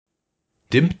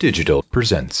DIMP Digital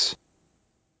presents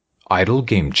Idle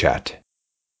Game Chat.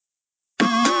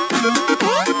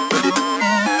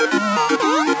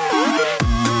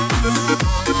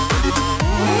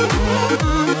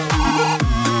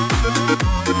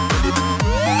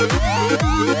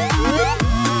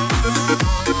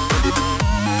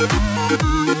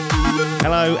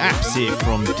 Hello, Apps here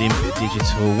from DIMP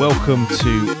Digital. Welcome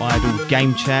to Idle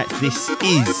Game Chat. This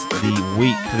is the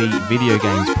weekly video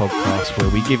games podcast where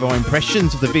we give our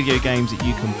impressions of the video games that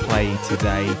you can play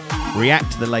today,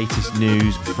 react to the latest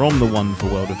news from the wonderful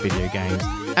world of video games,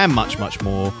 and much, much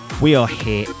more. We are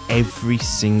here every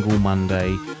single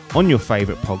Monday on your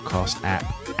favourite podcast app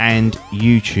and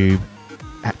YouTube.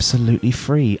 Absolutely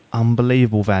free.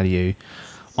 Unbelievable value.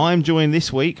 I'm joined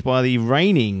this week by the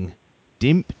reigning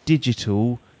DIMP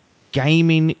Digital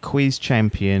Gaming Quiz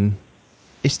Champion.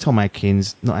 It's Tom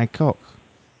Adkins, not Adcock.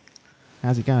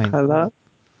 How's it going? Hello.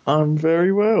 I'm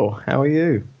very well. How are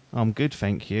you? I'm good,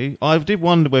 thank you. I did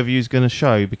wonder whether you was going to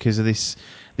show because of this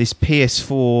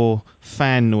PS4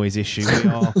 fan noise issue. We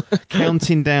are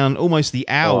counting down almost the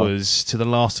hours to The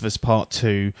Last of Us Part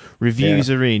 2. Reviews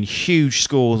are in. Huge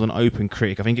scores on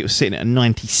OpenCritic. I think it was sitting at a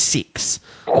 96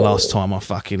 last time I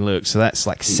fucking looked. So that's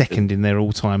like second in their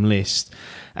all-time list.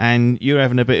 And you're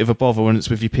having a bit of a bother when it's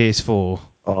with your PS4.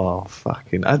 Oh,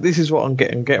 fucking... this is what I'm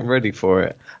getting ready for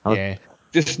it. Yeah.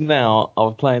 Just now, I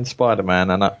was playing Spider-Man,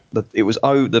 and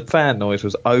the fan noise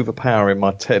was overpowering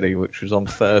my telly, which was on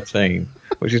 13,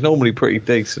 which is normally pretty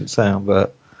decent sound,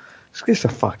 but it's just a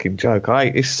fucking joke.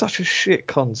 It's such a shit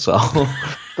console.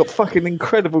 Got fucking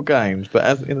incredible games, but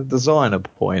as in a designer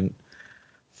point,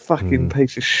 fucking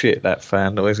piece of shit, that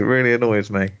fan noise. It really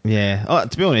annoys me. Yeah.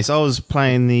 To be honest, I was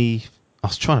trying to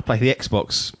play the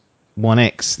Xbox One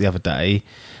X the other day,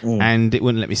 and it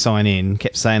wouldn't let me sign in.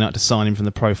 Kept saying I had to sign in from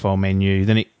the profile menu.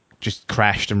 Then it just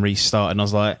crashed and restarted, and I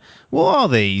was like, what are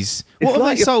these? What have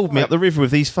they sold me up the river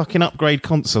with these fucking upgrade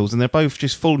consoles, and they're both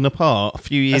just falling apart a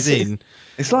few years in?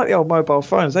 It's like the old mobile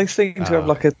phones. They seem to have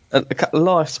like a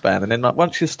lifespan, and then like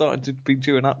once you're starting to be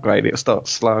due an upgrade, it'll start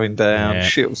slowing down. Yeah.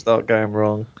 Shit will start going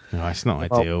wrong. No, it's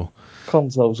not ideal.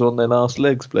 Consoles on their last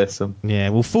legs, bless them. Yeah,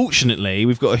 well, fortunately,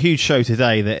 we've got a huge show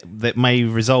today that may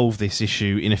resolve this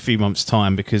issue in a few months'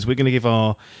 time, because we're going to give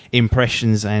our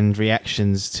impressions and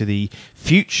reactions to the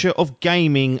Future of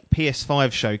Gaming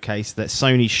PS5 showcase that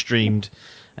Sony streamed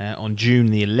on June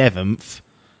the 11th.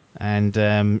 And,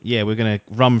 we're going to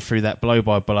run through that blow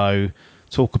by blow,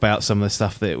 talk about some of the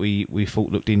stuff that we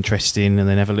thought looked interesting, and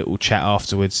then have a little chat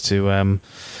afterwards to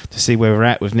see where we're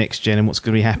at with next gen and what's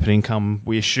going to be happening come,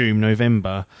 we assume,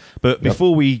 November. But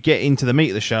before we get into the meat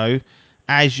of the show,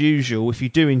 as usual, if you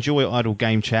do enjoy Idle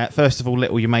Game Chat, first of all,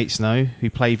 let all your mates know who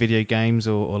play video games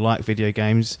or like video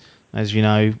games. As you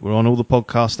know, we're on all the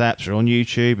podcast apps, we're on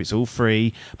YouTube, it's all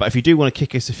free. But if you do want to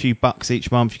kick us a few bucks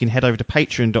each month, you can head over to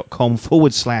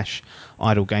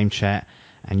patreon.com/Idle Game Chat,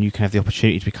 and you can have the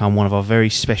opportunity to become one of our very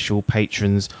special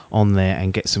patrons on there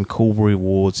and get some cool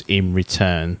rewards in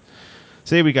return.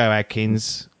 So here we go,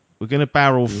 Adkins. We're going to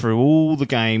barrel through all the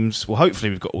games. Well, hopefully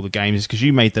we've got all the games, because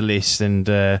you made the list and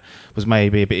was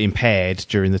maybe a bit impaired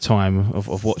during the time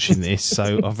of watching this.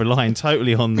 So I'm relying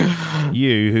totally on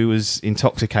you, who was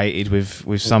intoxicated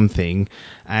with something.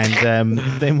 And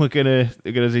then we're gonna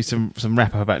do some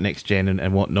wrap up about next gen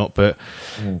and whatnot. But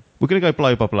we're going to go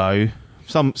blow by blow.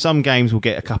 Some games will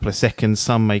get a couple of seconds,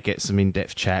 some may get some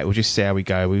in-depth chat. We'll just see how we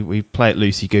go. We play it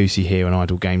loosey-goosey here on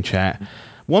Idle Game Chat.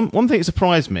 One thing that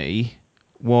surprised me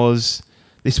was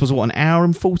this was an hour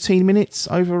and 14 minutes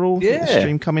overall for the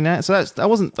stream coming out. So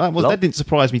that didn't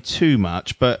surprise me too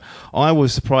much, but I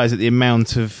was surprised at the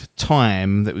amount of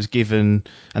time that was given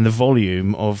and the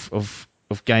volume of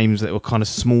games that were kind of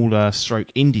smaller stroke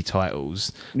indie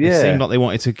titles. It seemed like they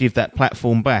wanted to give that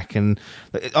platform back, and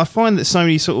I find that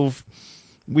Sony sort of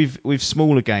with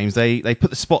smaller games, they put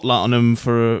the spotlight on them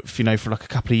for like a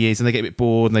couple of years, and they get a bit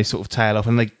bored and they sort of tail off,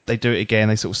 and they do it again,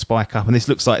 they sort of spike up. And this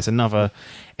looks like it's another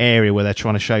area where they're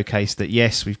trying to showcase that,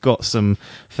 yes, we've got some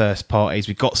first parties,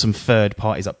 we've got some third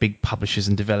parties like big publishers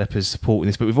and developers supporting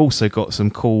this, but we've also got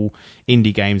some cool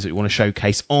indie games that we want to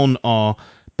showcase on our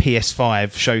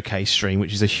PS5 showcase stream,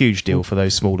 which is a huge deal for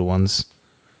those smaller ones.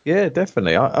 Yeah,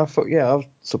 definitely. I thought, I was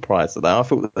surprised at that. I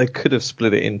thought that they could have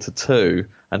split it into two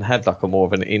and had like a more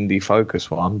of an indie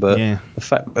focus one, but the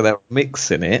fact that they're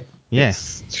mixing it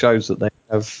shows that they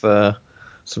have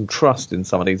some trust in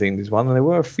some of these indies ones, and there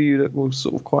were a few that were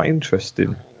sort of quite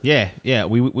interesting. Yeah,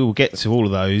 we will get to all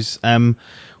of those.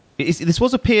 This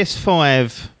was a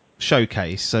PS5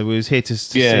 showcase, so we was here to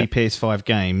see PS5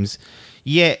 games,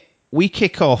 yet we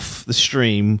kick off the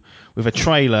stream with a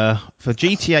trailer for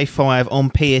GTA 5 on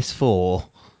PS4.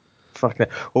 fucking.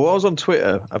 Well, I was on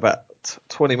Twitter about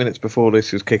 20 minutes before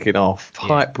this was kicking off.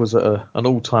 Hype was at an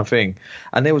all-time thing,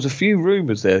 and there was a few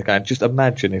rumours there going, just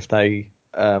imagine if they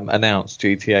announced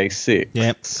GTA 6. Yeah,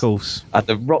 of course. And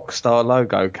the Rockstar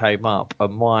logo came up,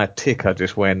 and my ticker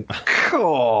just went,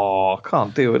 oh, I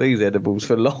can't deal with these edibles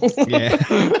for long. Yeah.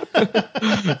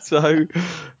 So,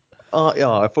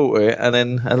 I thought it, and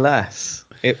then, alas,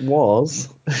 it was.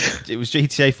 It was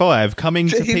GTA 5 coming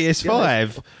to Jeez,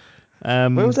 PS5.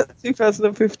 When was that?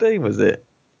 2015, was it?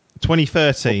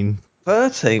 2013.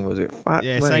 13, was it? Fuck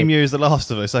Yeah, me. same year as The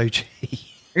Last of Us, OG.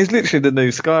 It's literally the new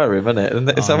Skyrim, isn't it? And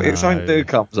if something new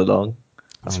comes along.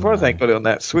 I'm surprised they ain't got it on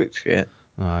that Switch yet.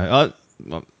 No,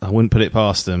 I wouldn't put it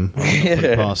past them.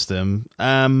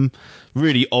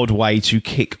 Really odd way to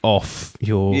kick off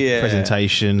your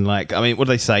presentation. Like, I mean, what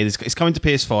do they say? It's coming to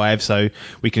PS5, so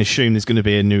we can assume there's going to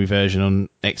be a new version on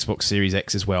Xbox Series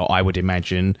X as well, I would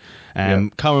imagine.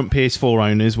 Current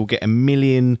PS4 owners will get $1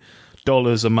 million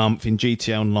a month in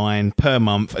GTA Online per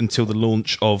month until the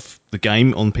launch of the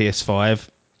game on PS5.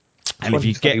 And if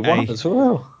you get as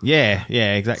well. Yeah,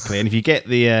 exactly. And if you get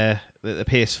the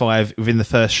PS5 within the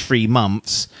first 3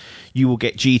 months, you will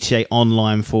get GTA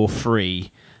Online for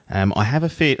free. I have a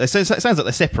fear. It sounds like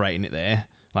they're separating it there.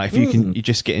 Like if you're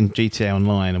just getting GTA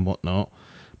Online and whatnot.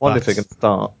 Wonder if they can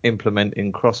start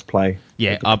implementing crossplay.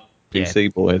 Yeah,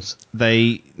 PC boys.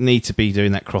 They need to be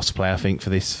doing that crossplay, I think,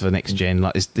 for next gen.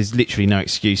 Like, there's literally no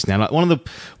excuse now. Like one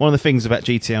of the things about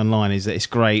GTA Online is that it's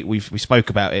great. We spoke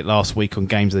about it last week on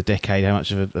Games of the Decade, how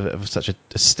much of such a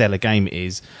stellar game it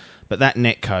is. But that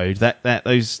netcode,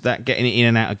 that getting it in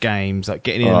and out of games, like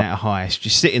getting in and out of heists,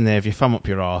 just sitting there with your thumb up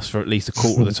your arse for at least a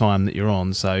quarter of the time that you're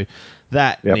on. So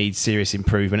that needs serious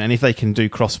improvement. And if they can do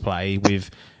crossplay with,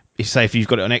 if you've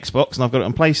got it on Xbox and I've got it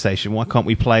on PlayStation, why can't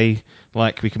we play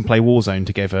like we can play Warzone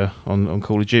together on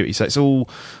Call of Duty? So it's all,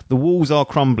 the walls are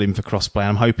crumbling for crossplay.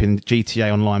 I'm hoping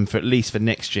GTA Online, for at least for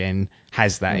next gen,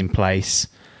 has that in place.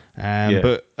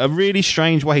 But a really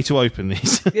strange way to open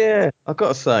this. Yeah, I've got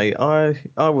to say,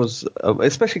 I was,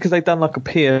 especially because they've done like a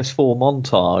PS4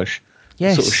 montage,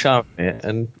 sort of showing it,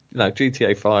 and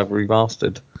GTA 5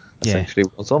 remastered essentially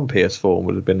was on PS4 and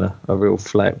would have been a real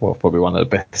probably one of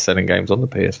the best-selling games on the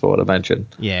PS4, I'd imagine.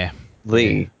 Yeah.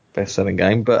 The best-selling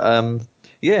game. But, and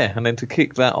then to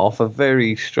kick that off, a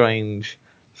very strange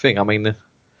thing. I mean,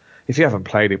 if you haven't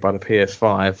played it by the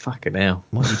PS5, fucking hell.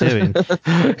 What are you doing?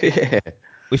 Yeah.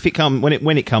 If it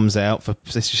when it comes out, for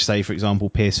let's just say, for example,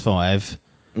 PS5,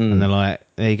 and they're like,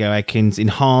 there you go, Adkins,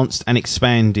 enhanced and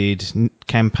expanded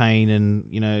campaign,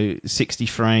 and 60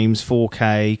 frames,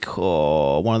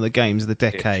 4K, one of the games of the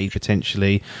decade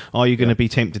potentially. Are you going to be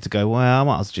tempted to go, well, I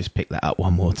might as well just pick that up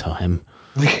one more time?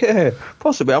 Yeah,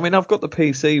 possibly. I mean, I've got the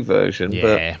PC version,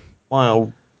 but my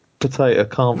old potato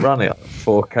can't run it at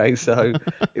 4K, so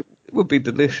it would be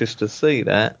delicious to see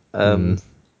that.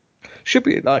 Should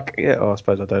be like, I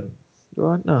suppose I don't.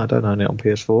 No, I don't own it on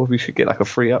PS4. We should get like a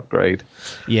free upgrade.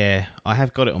 Yeah, I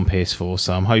have got it on PS4,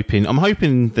 so I'm hoping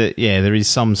that there is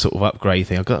some sort of upgrade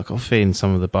thing. I've got a feeling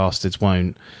some of the bastards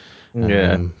won't.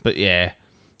 But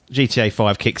GTA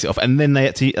 5 kicks it off, and then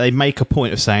they make a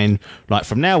point of saying, like,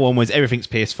 from now onwards everything's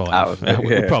PS5.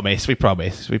 We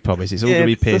promise. It's all going to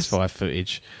be PS5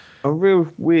 footage. A real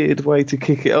weird way to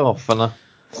kick it off, and I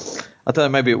don't know.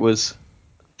 Maybe it was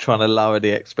trying to lower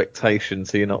the expectation,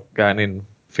 so you're not going in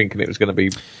thinking it was going to be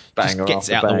banger. Just gets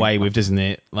out of the way with, doesn't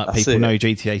it? Like, that's people know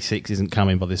GTA 6 isn't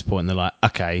coming by this point, and they're like,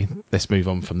 okay, let's move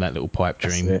on from that little pipe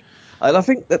dream. And I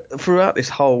think that throughout this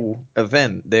whole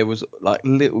event, there was like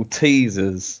little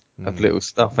teasers of little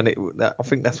stuff, and I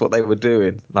think that's what they were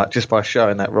doing. Like, just by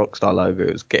showing that Rockstar logo,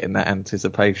 it was getting that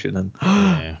anticipation, and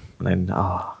then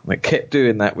they kept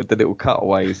doing that with the little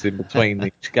cutaways in between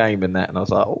each game and that, and I was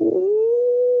like, oh.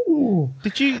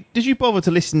 Did you bother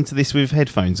to listen to this with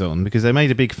headphones on? Because they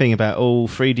made a big thing about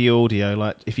 3D audio,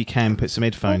 like if you can put some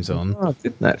headphones on. I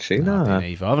didn't actually, no. I didn't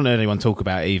either. I haven't heard anyone talk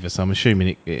about it either, so I'm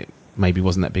assuming it maybe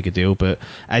wasn't that big a deal. But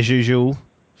as usual,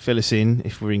 fill us in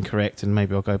if we're incorrect, and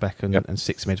maybe I'll go back and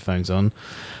stick some headphones on.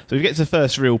 So we get to the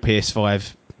first real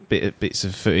PS5 bits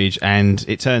of footage, and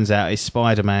it turns out it's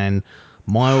Spider-Man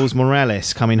Miles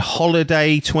Morales coming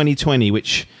holiday 2020,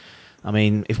 which, I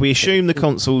mean, if we assume the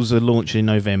consoles are launching in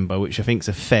November, which I think is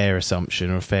a fair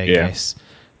assumption or a fair guess,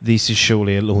 this is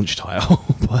surely a launch title.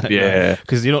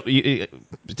 Because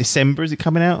December, is it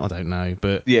coming out? I don't know.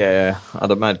 But yeah,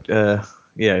 I'd imagine.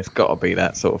 It's got to be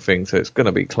that sort of thing. So it's going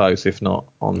to be close, if not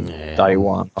on day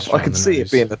one. I can see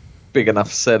it being a big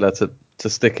enough seller to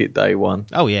stick it day one.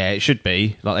 Oh yeah, it should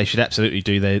be. Like, they should absolutely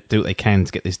do what they can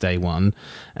to get this day one.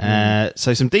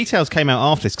 So some details came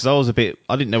out after this, because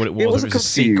I didn't know what it was. It was a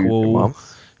sequel.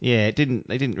 Yeah, they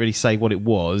didn't really say what it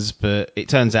was, but it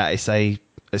turns out it's an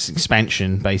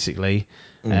expansion basically,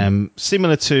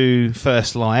 similar to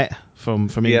First Light from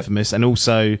Infamous, and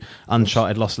also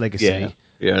Uncharted Lost Legacy.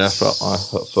 Yeah, that's what I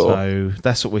thought. So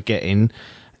that's what we're getting.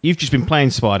 You've just been playing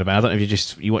Spider-Man. I don't know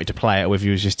if you wanted to play it or whether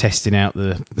you was just testing out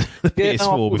the PS4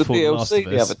 no, I before the The Last DLC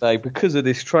of the Us. other day because of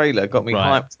this trailer got me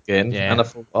hyped again, and I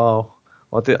thought,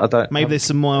 I don't. Maybe there's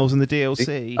some miles in the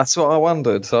DLC. That's what I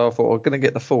wondered. So I thought I'm going to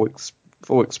get the full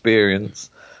experience,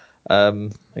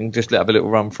 and just have a little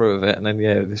run through of it, and then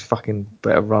this fucking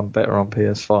better on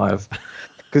PS5.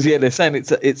 Because they're saying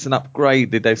it's an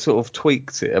upgrade. They've sort of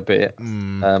tweaked it a bit.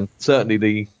 Certainly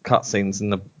the cutscenes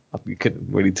and you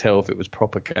couldn't really tell if it was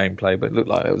proper gameplay, but it looked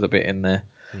like there was a bit in there,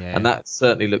 and that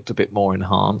certainly looked a bit more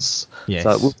enhanced. Yes.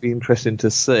 So it would be interesting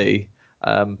to see.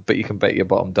 But you can bet your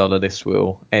bottom dollar this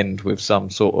will end with some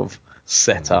sort of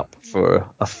setup for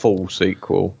a full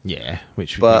sequel. Yeah,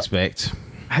 which we expect.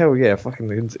 Hell yeah,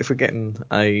 fucking! If we're getting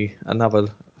another,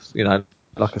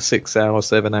 like a 6 hour,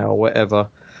 7 hour, whatever,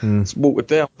 watered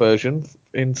down version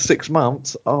in 6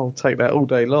 months, I'll take that all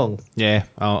day long. Yeah,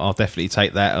 I'll definitely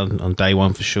take that on day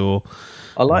one for sure.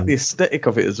 I like the aesthetic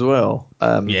of it as well.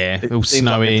 All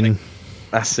snowing.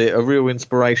 That's it, a real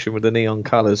inspiration with the neon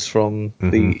colours from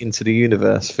the Into the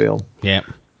Universe film. Yeah.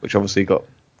 Which obviously got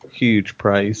huge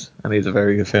praise and is a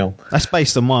very good film. That's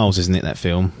based on Miles, isn't it, that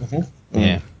film?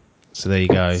 Yeah. So there you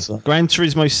go. Gran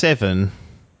Turismo 7.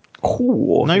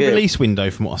 Ooh, no release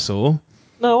window from what I saw.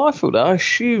 No, I thought that. I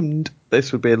assumed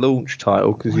this would be a launch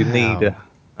title because you need a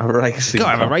racing. You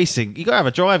got to have a racing. You got to have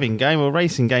a driving game or a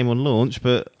racing game on launch.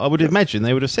 But I would imagine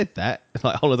they would have said that,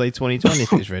 like Holiday 2020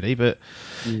 if it's ready. But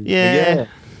yeah.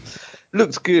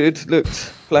 Looked good. Looked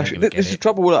flashy. This is the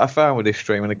trouble that I found with this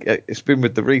stream, and it's been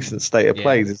with the recent state of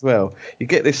plays as well. You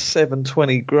get this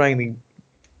 720 grainy.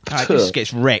 It just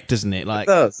gets wrecked, doesn't it? Like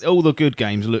all the good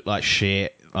games look like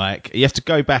shit. Like you have to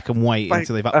go back and wait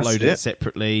until they've uploaded it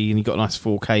separately, and you've got a nice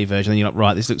 4K version. And you're like,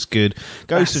 right, this looks good.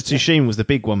 Ghost of Tsushima was the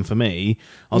big one for me.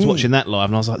 I was watching that live,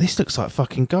 and I was like, this looks like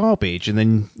fucking garbage. And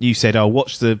then you said, "Oh,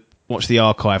 watch the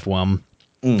archive one."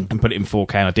 And put it in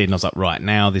 4K, and I did, and I was like, right,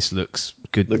 now this looks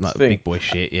good, like big boy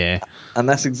shit, yeah. And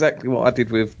that's exactly what I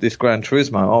did with this Gran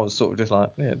Turismo. I was sort of just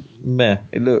like, meh,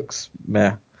 it looks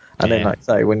meh. And then, like I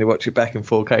say, when you watch it back in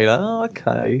 4K, you're like, oh,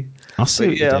 okay. I see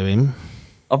what you're doing.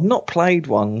 I've not played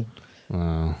one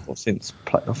since,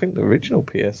 I think the original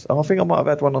PS. I think I might have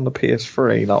had one on the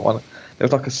PS3, like one. There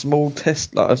was like a small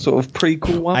test, like a sort of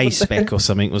prequel one. A-Spec or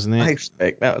something, wasn't it?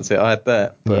 A-Spec, that was it. I had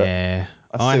that. But yeah.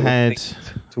 I had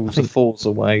towards the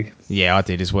Forza way. Yeah, I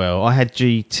did as well. I had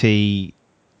GT2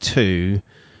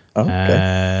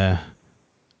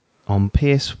 on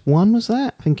PS1. Was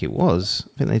that? I think it was.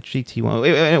 I think they had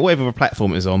GT1, whatever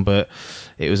platform it was on, but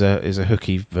it was a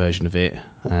hooky version of it.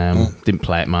 Didn't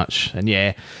play it much, and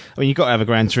I mean, you got to have a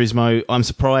Gran Turismo. I'm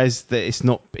surprised that it's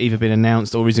not either been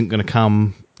announced or isn't going to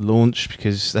come launch,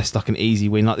 because that's like an easy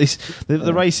win. Like this,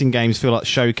 the racing games feel like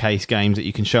showcase games that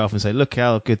you can show off and say, look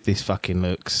how good this fucking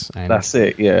looks. And that's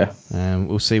it, yeah.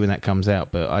 We'll see when that comes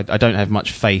out, but I don't have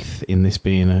much faith in this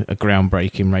being a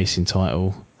groundbreaking racing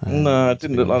title. No, it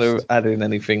didn't look like they were adding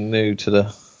anything new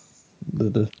to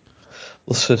the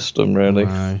system, really.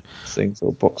 No. Things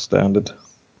all box standard.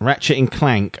 Ratchet and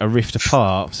Clank, A Rift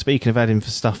Apart. Speaking of adding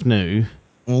for stuff new,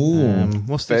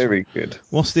 very good.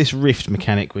 What's this Rift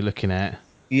mechanic we're looking at?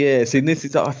 Yeah, see,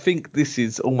 I think this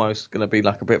is almost going to be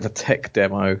like a bit of a tech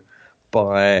demo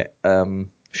by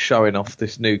showing off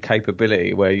this new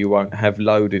capability where you won't have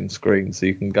loading screens, so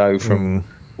you can go from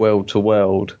world to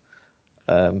world.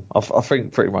 I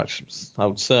think pretty much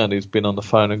old CERN who's been on the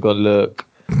phone and gone, look,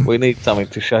 we need something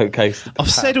to showcase.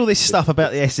 I've said all this stuff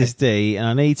about the SSD, and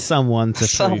I need someone to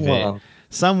prove it.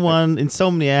 Someone,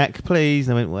 Insomniac, please.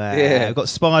 And I went, well, I've got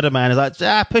Spider-Man. I was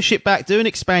like, push it back, do an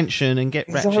expansion and get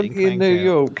Ratchet and Clank in New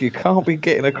York. You can't be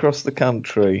getting across the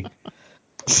country.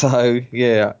 So,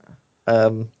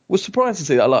 was surprised to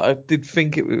see that. Like, I did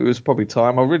think it was probably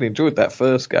time. I really enjoyed that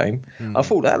first game. I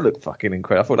thought that looked fucking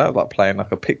incredible. I thought that was like playing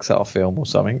like a Pixar film or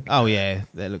something. Oh, yeah,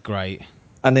 that looked great.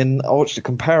 And then I watched a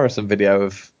comparison video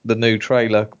of the new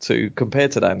trailer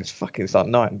compared to that, and it's like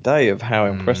night and day of how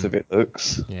impressive it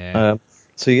looks. Yeah.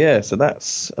 So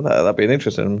that'd be an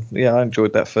interesting. Yeah, I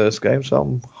enjoyed that first game, so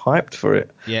I'm hyped for it.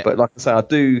 Yeah. But like I say, I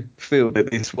do feel that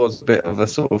this was a bit of a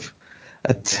sort of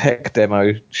a tech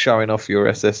demo showing off your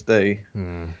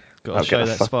SSD. Got to show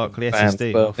that sparkly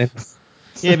SSD off.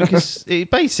 Yeah, because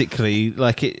it basically,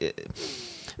 like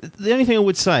The only thing I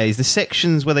would say is the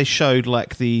sections where they showed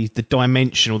like the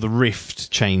dimension or the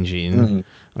rift changing.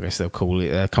 I guess they'll call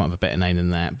it. I can't have a better name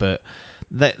than that, but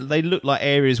they look like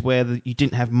areas where you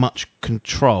didn't have much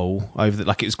control over.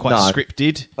 Like it was quite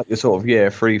scripted. Like you're sort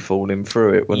of free falling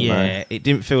through it, wouldn't they? Yeah, it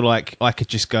didn't feel like I could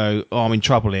just go, oh, I'm in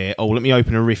trouble here. Oh, let me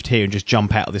open a rift here and just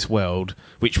jump out of this world,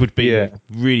 which would be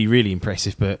really, really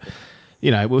impressive. But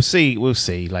we'll see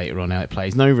later on how it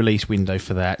plays. No release window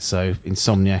for that, so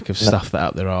Insomniac have stuffed that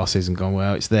up their arses and gone,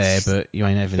 well, it's there, but you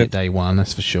ain't having it day one,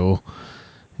 that's for sure.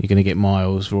 You're going to get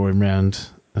Miles roaring around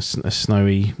a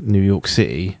snowy New York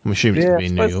City. I'm assuming it's going to be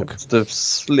in New York. They must have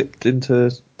slipped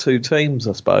into 2 teams,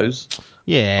 I suppose.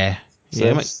 Yeah.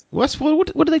 Yeah, what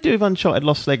did they do with Uncharted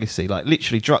Lost Legacy? Like,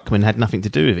 literally, Druckmann had nothing to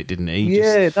do with it, didn't he?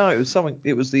 It was something.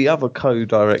 It was the other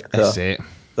co-director. That's it.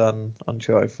 Done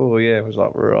Uncharted 4. Yeah, it was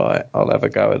like, right, I'll have a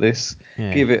go at this.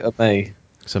 Yeah. Give it a me.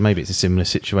 So maybe it's a similar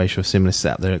situation or similar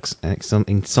setup there.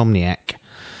 Insomniac.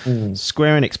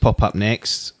 Square Enix pop up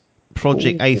next.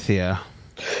 Project Aethia.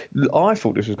 I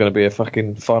thought this was going to be a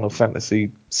fucking Final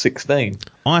Fantasy 16.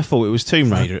 I thought it was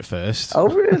Tomb Raider at first. Oh,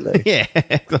 really? Yeah.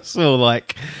 I saw,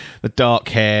 like, the dark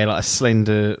hair, like a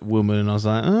slender woman, and I was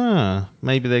like,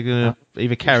 maybe they're going to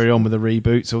either carry on with the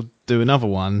reboots or do another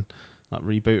one, like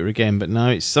reboot her again. But no,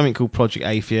 it's something called Project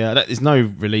Aethia. There's no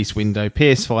release window.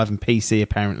 PS5 and PC,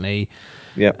 apparently.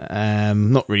 Yeah.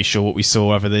 Not really sure what we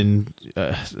saw other than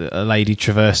a lady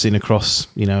traversing across,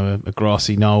 a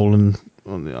grassy knoll, and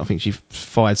I think she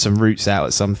fired some roots out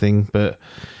at something. But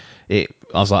I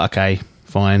was like, okay,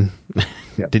 fine.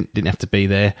 Yep. didn't have to be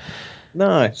there.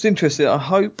 No, it's interesting. I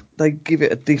hope they give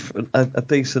it a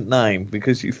decent name,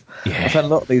 because I've had a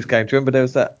lot of these games. Remember there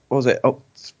was that, what was it,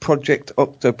 Project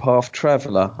Octopath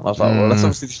Traveler, and I was like, well, that's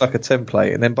obviously just like a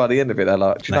template. And then by the end of it, they're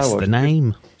like, do you know what? That's the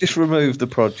name. Just remove the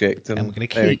project, and we're going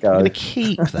to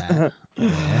keep that.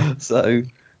 Yeah. So,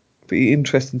 be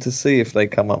interesting to see if they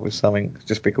come up with something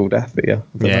just be called Aethia.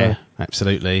 Yeah,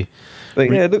 absolutely. But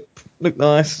yeah, looked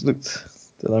nice.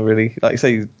 Don't know really, like you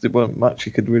say, there weren't much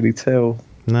you could really tell.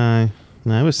 No,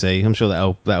 we'll see. I'm sure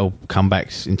that'll come back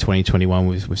in 2021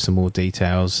 with some more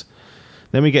details.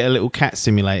 Then we get a little cat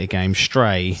simulator game,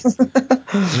 Stray.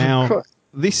 Now,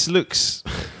 this looks...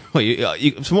 Well,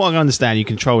 from what I understand, you're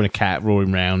controlling a cat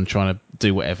roaring around, trying to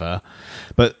do whatever.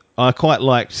 But I quite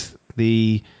liked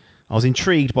I was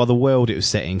intrigued by the world it was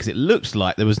setting, because it looked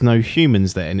like there was no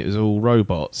humans there and it was all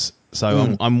robots.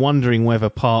 So I'm wondering whether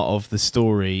part of the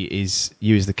story is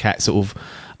you as the cat sort of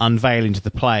unveiling to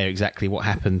the player exactly what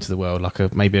happened to the world, like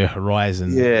maybe a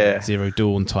Horizon Zero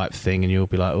Dawn type thing, and you'll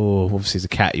be like, oh, obviously as a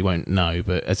cat you won't know,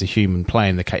 but as a human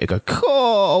playing the cat you go,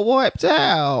 cool, wiped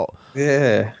out.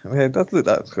 Yeah, it does look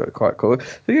that's quite cool.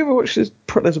 Have you ever watched this?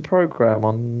 There's a program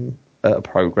on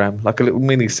like a little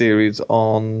mini series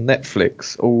on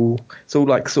Netflix. It's all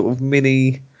like sort of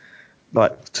mini,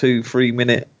 like 2-3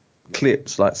 minute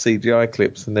clips, like CGI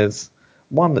clips, and there's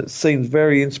one that seems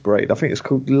very inspired. I think it's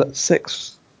called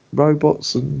Sex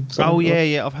Robots and something. Oh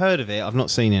yeah, I've heard of it. I've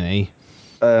not seen any.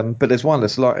 But there's one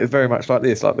that's like very much like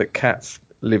this, like the cats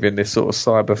live in this sort of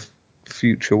cyber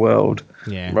future world.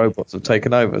 Yeah, robots have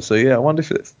taken over. So yeah, I wonder if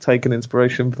it's taken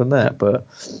inspiration from that. But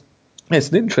it's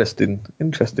an interesting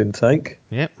take.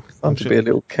 Yep, fun to be a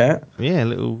little cat. Yeah, a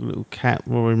little cat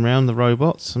roaring around the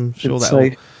robots. I'm sure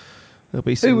there'll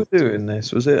be some. Who was doing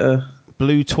this? Was it a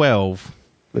Blue 12?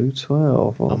 Blue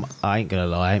 12. Oh. I ain't gonna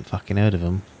lie, I ain't fucking heard of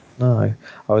them. No.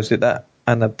 Oh, is it that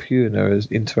Annapurna is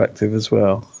interactive as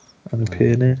well?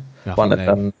 Annapurna? One that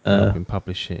done. Been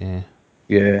published it, yeah.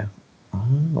 Yeah.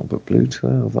 Oh, but Blue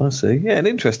 12, I see. Yeah, an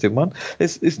interesting one.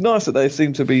 It's nice that they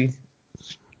seem to be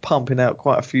pumping out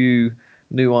quite a few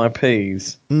new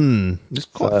IPs. There's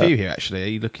quite a few here, actually. Are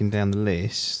you looking down the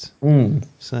list?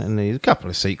 Certainly. There's a couple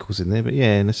of sequels in there, but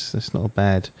yeah, that's not a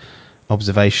bad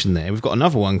observation there. We've got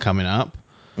another one coming up.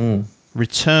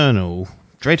 Returnal.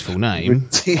 Dreadful name.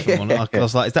 I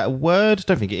was like, is that a word?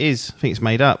 Don't think it is. I think it's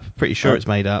made up. Pretty sure it's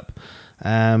made up.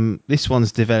 This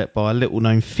one's developed by a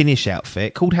little-known Finnish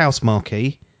outfit called House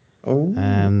Marquee.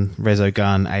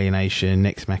 Resogun, Alienation,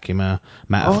 Nex Machina,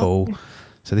 Matterfall.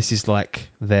 So this is like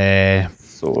their...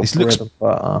 Sort of bread and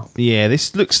butter. Yeah,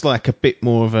 this looks like a bit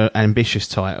more of an ambitious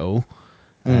title.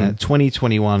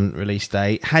 2021 release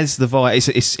date. Has the vibe.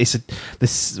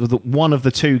 It's one of the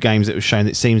two games that was shown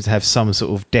that seems to have some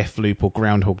sort of Deathloop or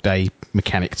Groundhog Day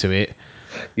mechanic to it.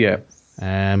 Yeah.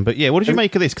 But yeah, what did you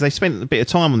make of this? Because they spent a bit of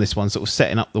time on this one, sort of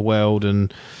setting up the world,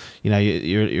 and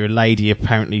you're a lady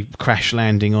apparently crash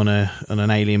landing on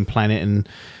an alien planet, and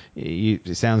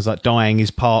it sounds like dying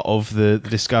is part of the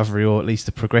discovery, or at least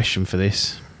the progression for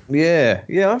this. Yeah,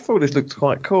 I thought this looked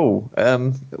quite cool.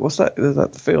 What's that? There's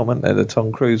that film, isn't there? The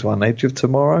Tom Cruise one, Edge of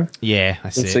Tomorrow. Yeah,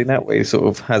 that's I've it. seen that where he sort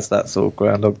of has that sort of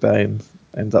Groundhog Day and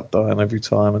ends up dying every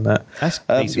time and that. That's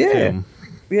a decent film.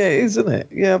 Yeah, it is, isn't it?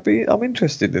 Yeah, I'm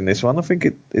interested in this one. I think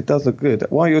it does look good.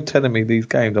 While you're telling me these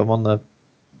games, I'm on the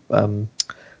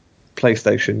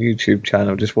PlayStation YouTube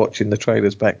channel just watching the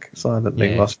trailers back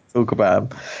silently whilst we talk about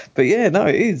them. But yeah, no,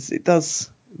 it is. It does.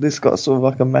 This got sort of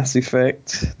like a Mass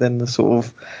Effect, then the sort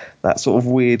of that sort of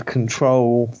weird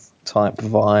Control type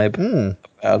vibe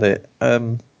about it.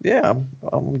 Yeah,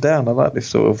 I'm down. I like this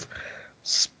sort of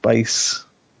space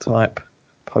type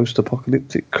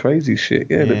post-apocalyptic crazy shit.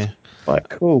 Yeah, that's quite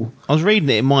cool. I was reading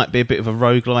it might be a bit of a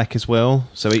roguelike as well.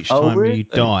 So each time you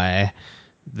die,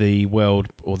 the world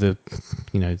or the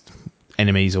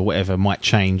enemies or whatever might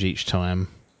change each time.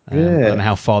 I don't know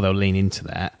how far they'll lean into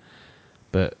that,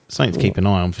 but something to keep an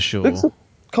eye on for sure.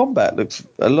 Combat looks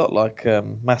a lot like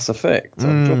Mass Effect.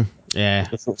 Yeah,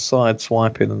 the sort of side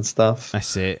swiping and stuff.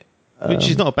 That's it. Which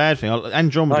is not a bad thing.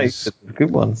 Andromeda's a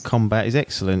good one. Combat is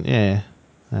excellent. Yeah,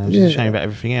 which is a shame about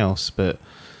everything else, but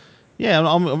yeah,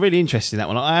 I'm really interested in that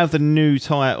one. I have the new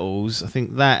titles. I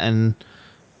think that and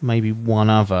maybe one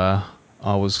other.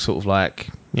 I was sort of like,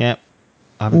 I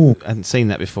hadn't seen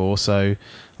that before, so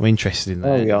I'm interested in that.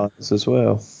 Oh, yeah, as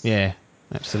well. Yeah,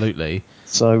 absolutely.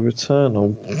 So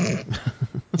Returnal.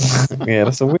 Yeah,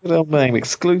 that's a weird old name,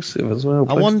 exclusive as well.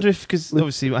 I wonder if, because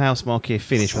obviously Housemarque here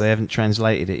finished, but they haven't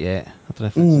translated it yet. I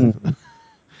don't know if that's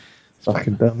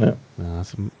fucking done it. No,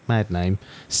 that's a mad name.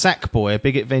 Sackboy: A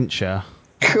Big Adventure.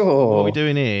 Cool. What are we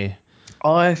doing here?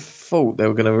 I thought they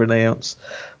were going to renounce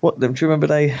do you remember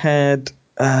they had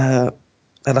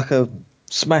like a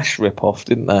Smash rip-off,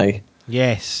 didn't they?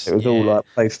 Yes. It was all like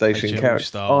PlayStation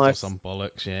characters or some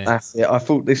bollocks, yeah. That's it. I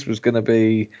thought this was going to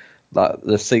be like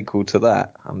the sequel to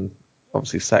that, and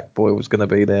obviously Sackboy was going to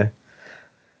be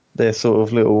their sort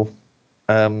of little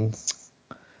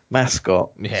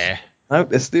mascot. Yeah. No,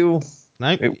 they're still.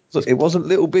 No, it wasn't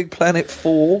Little Big Planet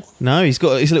 4. No, he's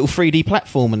got his little 3D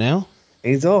platformer now.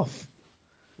 He's off,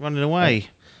 running away,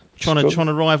 trying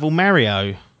to rival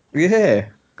Mario. Yeah,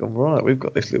 gone right. We've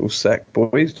got this little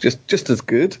Sackboy. He's just as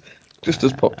good, just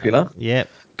as popular. Yep,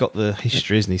 got the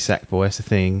history, isn't he? Sackboy, that's the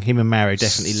thing. Him and Mario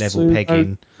definitely level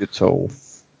pegging. At all.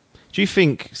 Do you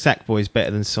think Sackboy is better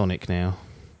than Sonic now?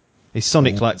 Is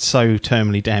Sonic like so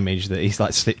terminally damaged that he's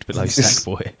like slipped below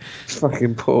Sackboy?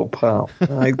 Fucking poor pal.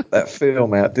 I had that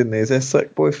film out, didn't there? Is there a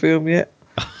Sackboy film yet?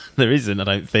 There isn't, I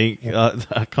don't think.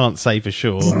 I can't say for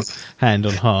sure, hand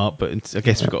on heart, but I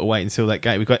guess we've got to wait until that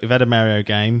game. We've had a Mario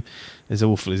game, as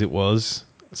awful as it was.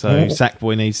 So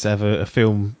Sackboy needs to have a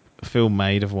film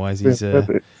made, otherwise he's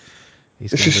it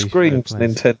just screams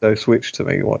Nintendo Switch to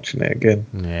me watching it again.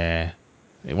 Yeah.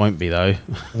 It won't be though.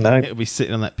 No. It'll be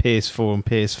sitting on that PS4 and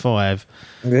PS5.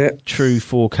 Yeah. True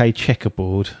 4K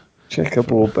checkerboard.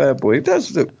 Checkerboard bad boy. It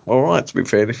does look alright, to be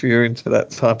fair, if you're into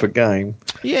that type of game.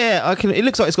 Yeah, it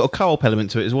looks like it's got a co-op element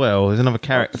to it as well. There's another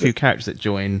few characters that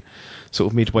join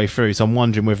sort of midway through, so I'm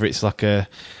wondering whether it's like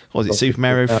Super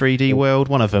Mario 3D World?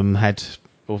 One of them had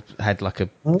like a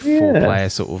 4-player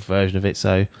sort of version of it,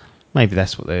 so maybe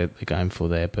that's what they're going for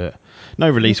there, but no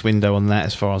release window on that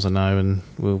as far as I know, and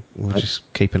we'll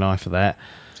just keep an eye for that.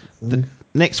 The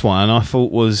next one I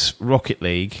thought was Rocket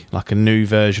League, like a new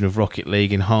version of Rocket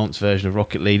League, enhanced version of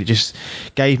Rocket League. It just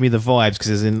gave me the vibes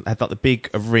because it had like the big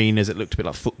arenas that looked a bit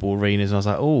like football arenas, and I was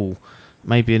like, oh,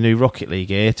 maybe a new Rocket League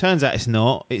here. Turns out it's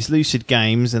not. It's Lucid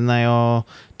Games, and they are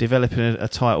developing a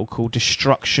title called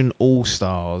Destruction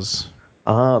All-Stars.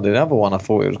 The other one I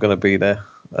thought it was going to be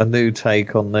a new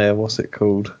take on their, what's it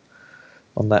called,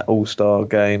 on that All-Star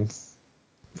game.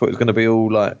 I thought it was going to be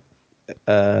all like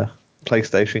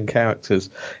PlayStation characters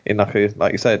in like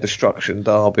you say, a Destruction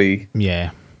Derby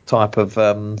type of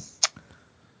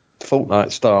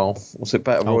Fortnite style. What's it,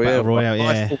 Battle Royale? Battle Royale,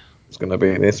 I thought it was going to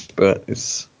be this, but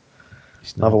it's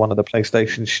another one of the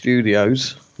PlayStation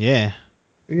studios. Yeah.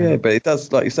 Yeah, but it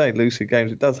does, like you say, Lucid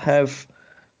Games, it does have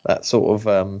that sort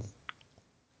of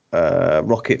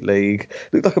Rocket League.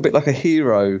 Looked like a bit like a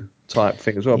Hero type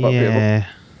thing as well. But a bit of a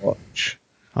watch.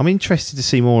 I'm interested to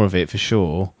see more of it for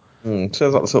sure. Sounds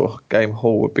like the sort of game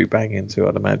Hall would be banging to,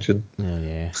 I'd imagine. Oh,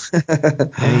 yeah.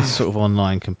 And he's sort of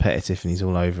online competitive and he's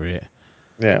all over it.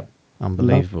 Yeah.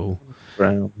 Unbelievable.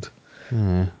 Round.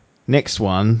 Yeah. Next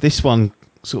one. This one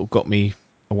sort of got me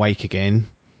awake again.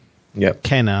 Yep.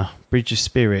 Kenna, Bridge of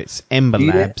Spirits, Ember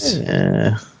Labs.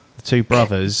 Yeah. The two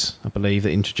brothers, I believe,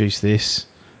 that introduced this.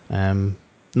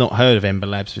 Not heard of Ember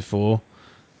Labs before.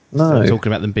 No. They were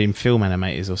talking about them being film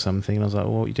animators or something, and I was like,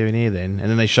 well, what are you doing here then? And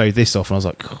then they showed this off, and I was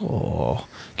like, oh,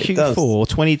 Q4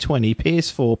 2020,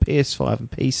 PS4, PS5,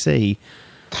 and PC.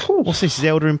 What's this?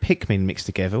 Zelda and Pikmin mixed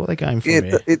together? What are they going for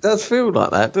here? It does feel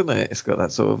like that, doesn't it? It's got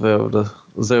that sort of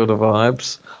Zelda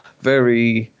vibes.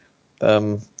 Very,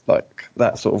 like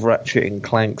that sort of Ratchet and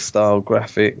Clank style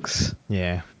graphics.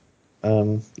 Yeah.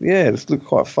 It's look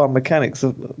quite fun. Mechanics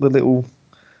of the little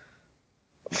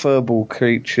furball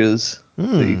creatures.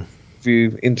 If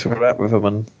you interact with them,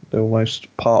 and they're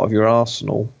almost part of your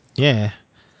arsenal. Yeah.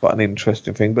 Quite an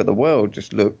interesting thing. But the world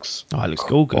just looks... Oh, it looks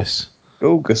gorgeous.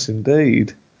 Gorgeous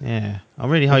indeed. Yeah,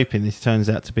 I'm really hoping this turns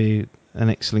out to be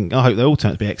an excellent... I hope they all turn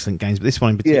out to be excellent games, but this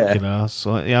one in particular,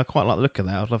 I quite like the look of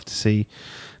that. I'd love to see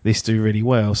this do really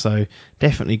well, so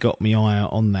definitely got me eye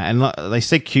out on that. And like they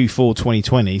said Q4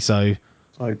 2020, so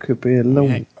it could be a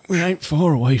long... We ain't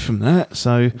far away from that,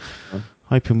 so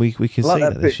hoping we can see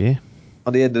that this year.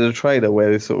 On the end of the trailer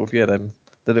where they sort of,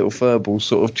 the little furballs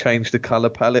sort of change the colour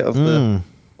palette of the...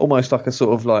 Almost like a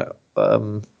sort of like...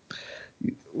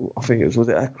 I think was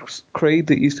it Creed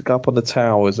that used to go up on the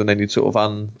towers and then you'd sort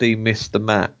of demist the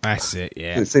map. That's it,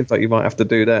 yeah. It seems like you might have to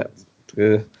do that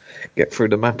to get through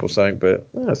the map or something, but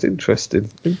it's interesting.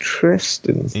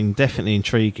 Definitely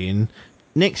intriguing.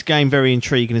 Next game, very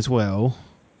intriguing as well.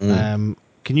 Can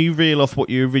you reel off what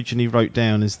you originally wrote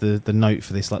down as the note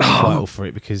for this, like the title for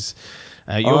it? Because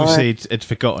you obviously had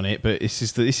forgotten it, but this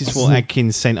is what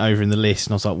Adkins sent over in the list,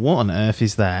 and I was like, what on earth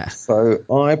is that? So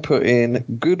I put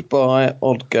in Goodbye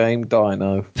Odd Game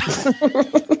Dino.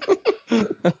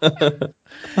 In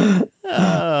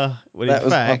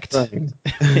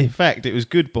fact, it was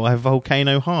Goodbye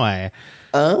Volcano High.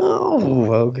 Oh,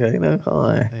 Volcano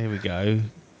High. There we go.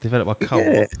 Developed by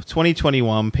Co-op.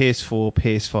 2021, PS4,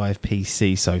 PS5,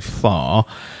 PC so far.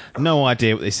 No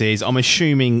idea what this is. I'm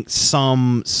assuming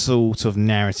some sort of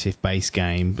narrative-based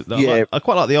game. But I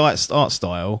quite like the art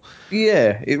style.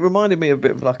 Yeah, it reminded me a bit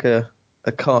of like a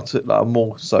cartoon, like a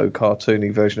more so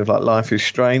cartoony version of like Life is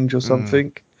Strange or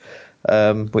something,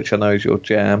 which I know is your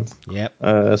jam. Yep.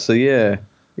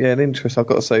 An interest. I've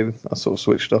got to say, I sort of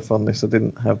switched off on this. I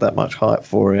didn't have that much hype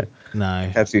for it.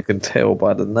 No. As you can tell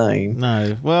by the name.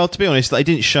 No. Well, to be honest, they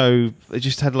didn't show... They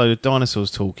just had a load of dinosaurs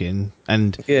talking.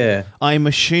 And I'm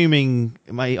assuming...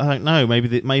 I don't know.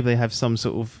 Maybe they have some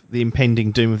sort of... The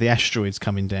impending doom of the asteroids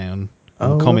coming down.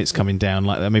 And comets coming down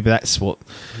like that. Maybe that's what...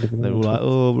 They're all like,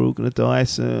 we're all going to die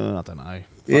soon. I don't know.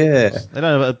 Yeah. They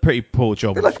don't have a pretty poor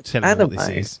job of telling me what this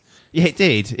is. Yeah, it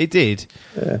did.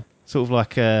 Yeah. Sort of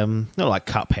like, not like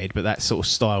Cuphead, but that sort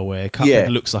of style where Cuphead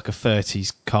looks like a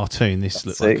 30s cartoon. This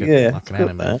looks like an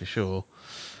anime for sure.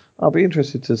 I'll be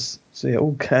interested to see it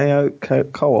all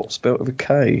co-op spelled with a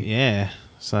K. Yeah,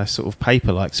 so sort of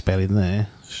paper-like spelling there.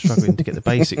 Struggling to get the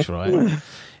basics right.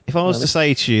 If I was to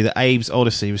say to you that Abe's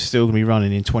Odyssey was still going to be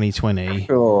running in 2020...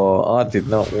 Sure, I did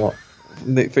not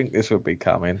think this would be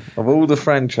coming. Of all the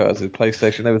franchises,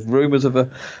 PlayStation, there was rumours of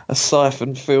a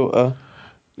Siphon Filter.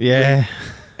 Yeah.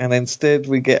 And instead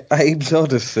we get Abe's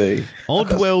Odyssey.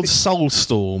 Oddworld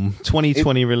Soulstorm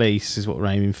 2020 release is what we're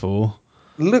aiming for.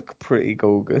 Look pretty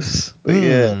gorgeous.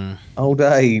 But old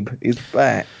Abe is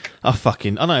back. I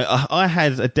know. I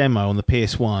had a demo on the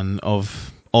PS1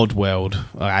 of Oddworld.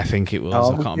 I think it was. I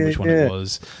can't remember which one it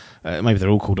was. Maybe they're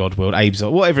all called Oddworld. Abe's,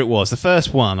 whatever it was. The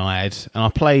first one I had, and I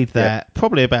played that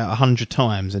probably about 100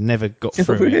 times and never got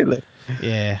through it. Really?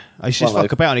 Yeah. I used to just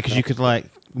fuck about it because you could like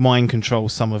mind control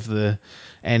some of the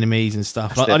enemies and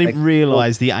stuff. Like, I didn't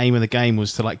realise the aim of the game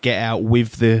was to like get out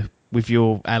with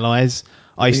your allies.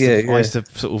 I used to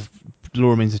sort of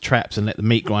lure them into traps and let the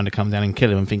meat grinder come down and kill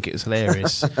them and think it was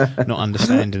hilarious, not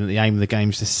understanding that the aim of the game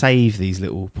is to save these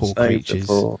little poor creatures.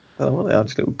 Oh, they are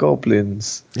just little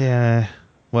goblins. Yeah.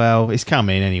 Well, it's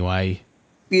coming anyway.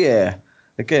 Yeah.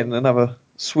 Again, another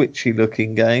switchy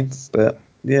looking game, but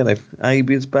Abe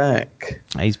is back.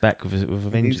 He's back with a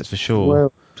vengeance for sure.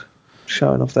 Well,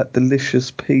 showing off that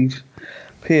delicious PS5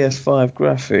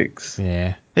 graphics.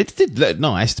 Yeah. It did look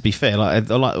nice, to be fair. Like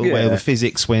I like the way of the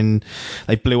physics when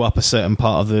they blew up a certain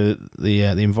part of the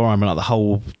environment, like the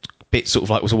whole bit sort of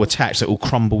like was all attached, so it all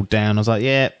crumbled down. I was like,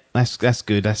 yeah, that's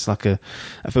good. That's I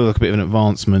feel like a bit of an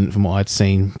advancement from what I'd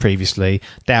seen previously.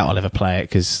 Doubt I'll ever play it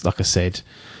because, like I said,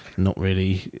 not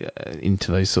really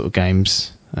into those sort of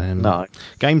games. No.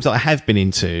 Games that I have been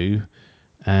into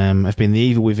have been The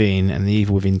Evil Within and The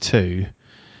Evil Within 2.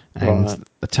 And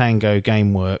the Tango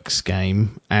Gameworks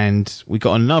game, and we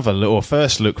got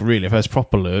first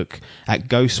proper look at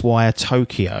Ghostwire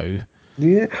Tokyo.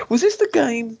 Yeah, was this the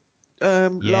game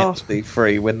Last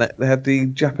E3 when they had the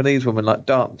Japanese woman like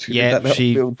dance. She did that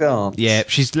little dance. Yeah,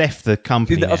 she's left the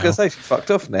company. I was going to say she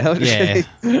fucked off now. Yeah.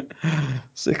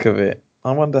 Sick of it.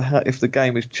 I wonder if the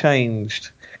game has changed,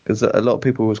 because a lot of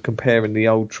people was comparing the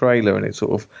old trailer and it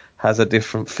sort of has a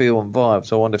different feel and vibe.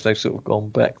 So I wonder if they've sort of gone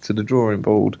back to the drawing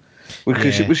board.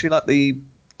 Was she like the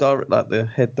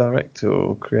head director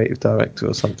or creative director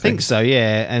or something? I think so,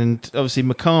 yeah. And obviously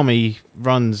Mikami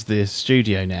runs the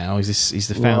studio now. He's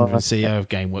the founder and CEO of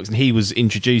GameWorks, and he was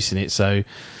introducing it. So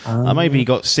maybe he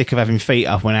got sick of having feet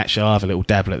up and went, actually, I'll have a little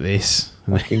dabble at this.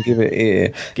 I can give it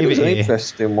ear. It was an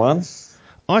interesting one.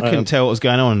 I couldn't tell what was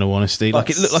going on, in all honesty. Like,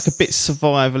 it looked like a bit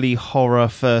survivally horror,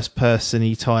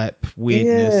 first-person-y type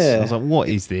weirdness. Yeah. I was like, what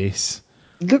is this?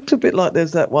 It looked a bit like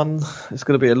there's that one. It's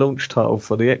going to be a launch title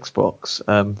for the Xbox.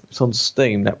 It's on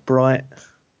Steam. That Bright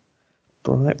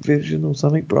Vision or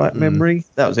something. Bright Memory.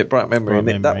 That was it. Bright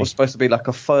Memory. That was supposed to be like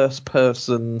a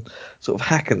first-person sort of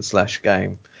hack and slash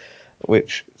game,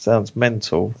 which sounds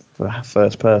mental for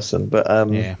first person. But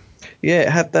it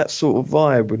had that sort of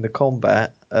vibe in the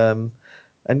combat.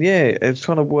 And it was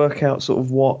trying to work out sort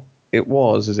of what it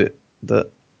was. Is it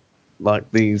that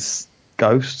like these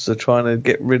ghosts are trying to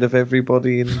get rid of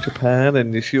everybody in Japan,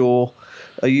 and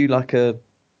are you like a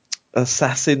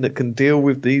assassin that can deal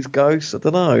with these ghosts? I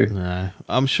don't know. No,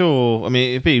 I'm sure. I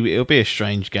mean, it'll be a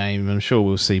strange game. I'm sure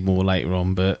we'll see more later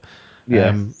on. But I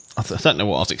don't know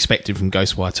what I was expecting from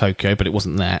Ghostwire Tokyo, but it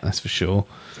wasn't that. That's for sure.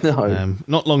 No,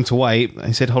 not long to wait.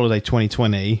 They said holiday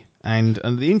 2020, and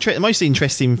the most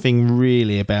interesting thing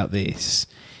really about this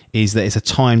is that it's a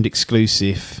timed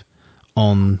exclusive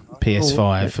on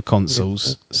PS5 for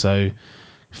consoles. So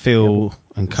Phil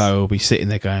and Co will be sitting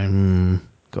there going,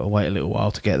 got to wait a little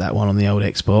while to get that one on the old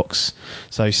Xbox.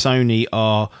 So Sony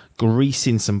are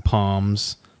greasing some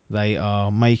palms. They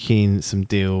are making some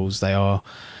deals.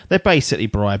 They're basically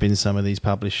bribing some of these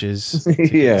publishers to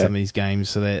get some of these games.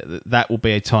 So that will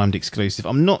be a timed exclusive.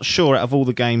 I'm not sure out of all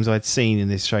the games I'd seen in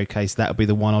this showcase, that would be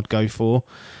the one I'd go for.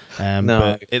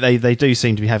 No. But they do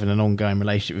seem to be having an ongoing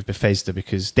relationship with Bethesda,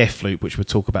 because Deathloop, which we'll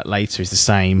talk about later, is the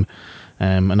same.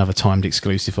 Another timed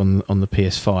exclusive on the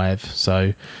PS5.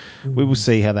 So we will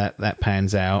see how that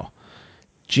pans out.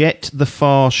 Jet the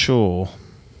Far Shore.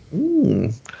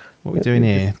 What are we doing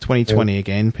here? 2020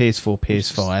 again. PS4,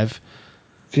 PS5.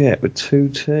 Jet with 2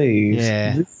 T's.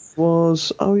 Yeah. This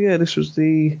was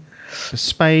the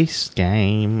space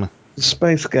game. The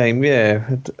space game, yeah.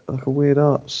 Had like a weird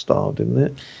art style, didn't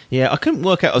it? Yeah, I couldn't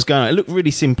work out what was going on. It looked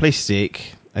really simplistic,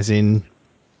 as in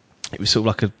it was sort of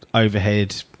like an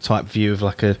overhead type view of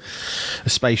like a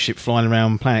spaceship flying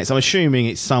around planets. I'm assuming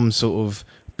it's some sort of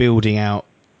building out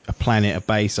a planet, a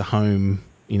base, a home,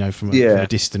 from a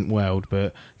distant world,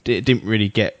 but it didn't really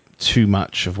get too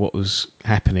much of what was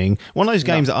happening. One of those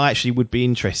games that I actually would be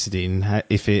interested in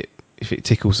if it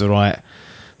tickles the right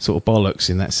sort of bollocks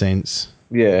in that sense.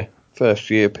 Yeah, first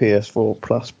year PS4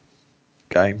 Plus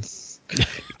game.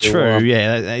 True,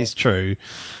 yeah, that is true.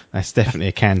 That's definitely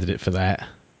a candidate for that.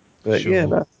 But sure.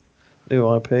 that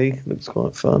new IP looks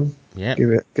quite fun. Yeah,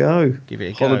 give it a go.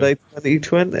 Holiday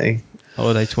 2020.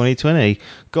 Holiday 2020.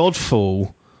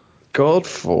 Godfall.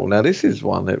 Now this is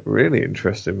one that really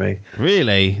interested me.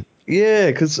 Really? Yeah,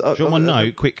 because do you want my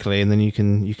note quickly, and then you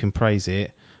can praise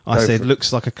it. I said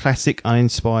looks like a classic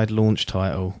uninspired launch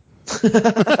title. Cool.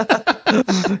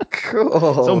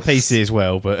 It's on PC as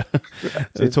well, but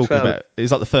we're talking about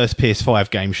it's like the first PS5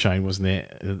 game shown, wasn't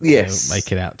it? Yes.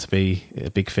 Make it out to be a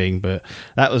big thing, but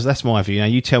that's my view. Now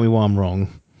you tell me why I'm wrong.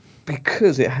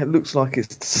 Because it looks like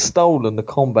it's stolen the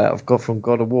combat from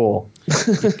God of War.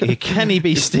 Can he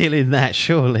be stealing that?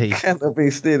 Surely can't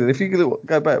be stealing. If you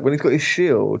go back when he's got his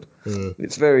shield,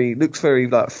 looks very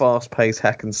like fast-paced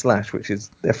hack and slash, which is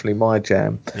definitely my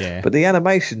jam. Yeah. But the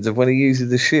animations of when he uses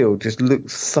the shield just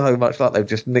look so much like they've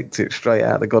just nicked it straight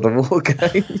out of the God of War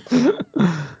game.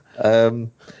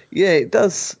 It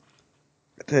does.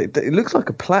 It looks like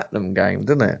a platinum game,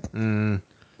 doesn't it?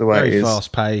 The way very it is.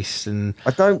 fast paced, and I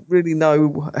don't really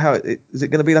know how is it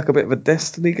going to be like a bit of a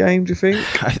Destiny game, do you think?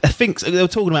 I think so. They were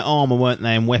talking about armor, weren't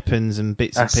they, and weapons and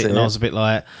bits and bits, and I was a bit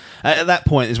like, at that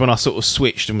point is when I sort of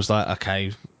switched and was like,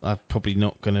 okay, I'm probably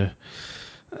not gonna.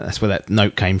 That's where that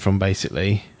note came from,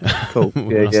 basically. Cool.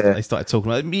 They started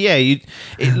talking about it.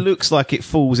 It looks like it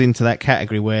falls into that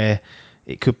category where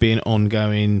it could be an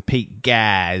ongoing Pete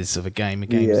Gaz of a game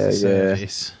against the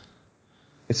service.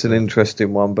 It's an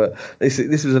interesting one, but this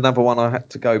was another one I had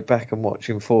to go back and watch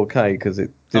in 4K because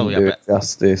it didn't do it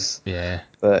justice. Yeah.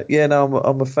 But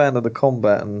I'm a fan of the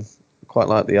combat and quite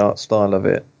like the art style of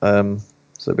it. I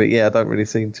don't really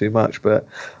see too much, but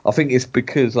I think it's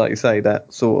because, like you say,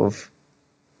 that sort of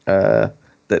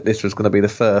that this was going to be the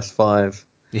first 5,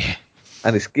 Yeah.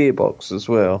 and it's Gearbox as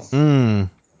well. Mm.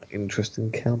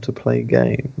 Interesting counterplay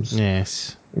games.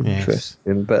 Yes.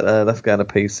 Interesting, but that's going to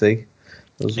PC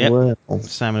as well.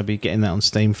 Sam will be getting that on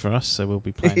Steam for us, so we'll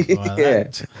be playing it via Yeah.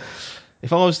 that.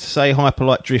 If I was to say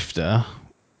Hyperlight Drifter,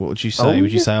 what would you say?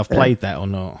 Would you say I've played that or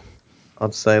not?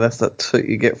 I'd say that's that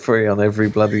you get free on every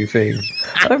bloody thing.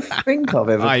 I don't think I've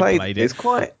ever played it. It's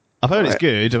quite... I've heard it's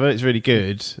good. I've heard it's really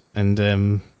good,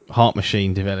 and Heart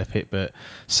Machine develop it. But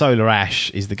Solar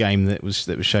Ash is the game that was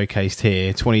showcased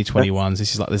here, 2021.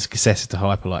 This is like the successor to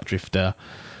Hyperlight Drifter.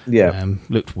 Yeah,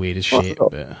 looked weird as shit,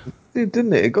 but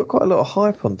didn't it? It got quite a lot of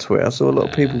hype on Twitter. I saw a lot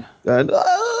of people going,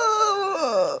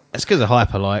 "Ah!" It's because of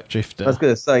Hyperlight Drifter. I was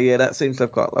going to say, that seems to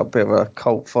have got a bit of a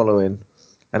cult following.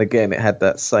 And again, it had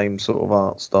that same sort of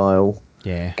art style.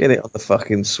 Yeah, get it on the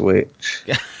fucking Switch.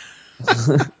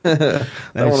 Don't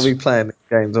want to be playing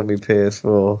games on my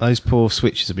PS4. Those poor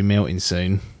Switches will be melting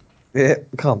soon. Yeah,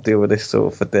 can't deal with this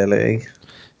sort of fidelity.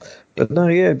 But no,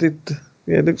 it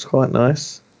looks quite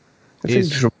nice. I think it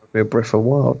just reminds me of Breath of the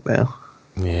Wild now.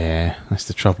 Yeah, that's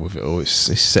the trouble with it all. It's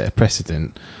set a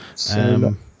precedent.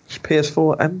 So it's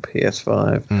PS4 and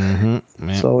PS5. Mm-hmm,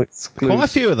 yeah. So it's quite a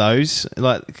few of those.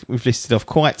 Like we've listed off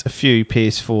quite a few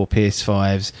PS4,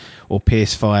 PS5s, or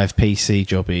PS5 PC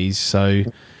jobbies. So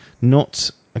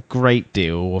not a great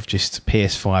deal of just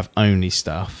PS5 only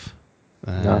stuff.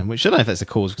 Which I don't know if that's the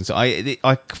cause of concern.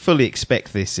 I fully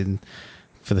expect this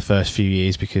for the first few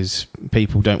years because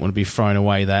people don't want to be throwing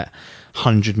away that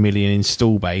 100 million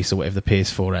install base or whatever the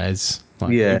PS4 has.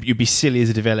 You'd be silly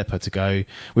as a developer to go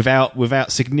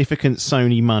without significant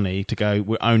Sony money to go,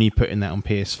 we're only putting that on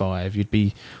PS5. You'd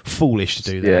be foolish to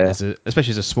do that,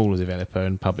 especially as a smaller developer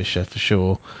and publisher for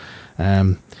sure.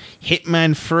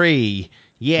 Hitman 3,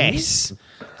 yes.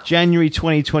 January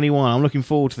 2021. I'm looking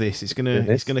forward to this. It's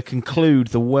gonna conclude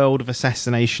the World of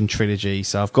Assassination trilogy.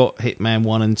 So I've got Hitman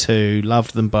 1 and 2,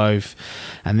 loved them both,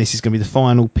 and this is gonna be the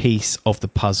final piece of the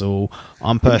puzzle.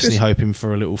 I'm personally hoping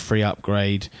for a little free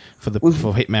upgrade for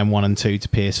Hitman 1 and 2 to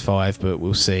PS5, but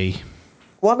we'll see.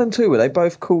 1 and 2, were they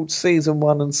both called Season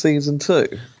 1 and Season 2?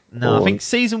 No, I think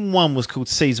Season 1 was called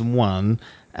Season 1,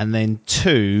 and then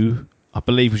 2, I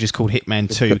believe, was just called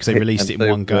Hitman 2 because they released it in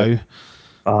one go.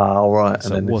 All right. So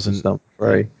and then it wasn't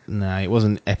free. No, it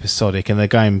wasn't episodic, and they're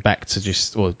going back to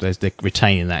they're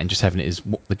retaining that and just having it as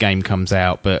the game comes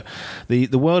out. But the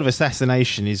World of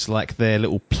Assassination is like their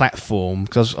little platform,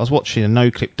 because I was watching a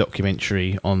NoClip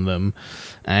documentary on them,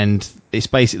 and it's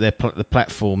basically the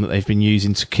platform that they've been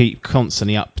using to keep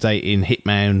constantly updating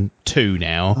Hitman 2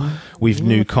 now with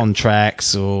new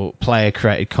contracts or player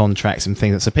created contracts and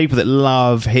things. So people that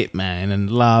love Hitman and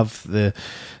love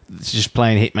just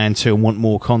playing Hitman 2 and want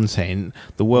more content,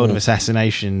 the World of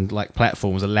Assassination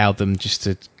platforms allowed them just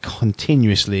to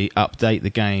continuously update the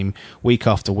game week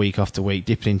after week after week,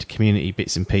 dipping into community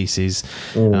bits and pieces.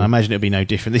 And I imagine it'll be no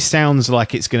different. This sounds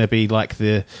like it's going to be like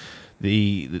the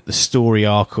story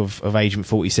arc of Agent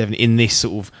 47 in this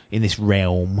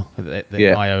realm that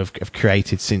IO have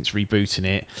created since rebooting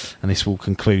it, and this will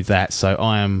conclude that. So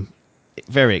I am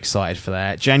very excited for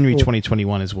that. January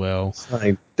 2021 as well.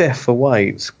 So, Death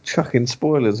Awaits, chucking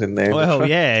spoilers in there. Well,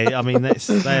 yeah, I mean that's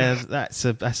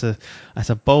a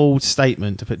bold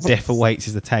statement to put Death Awaits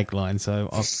as the tagline. So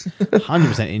I'm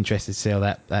 100% interested to see how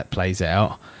that plays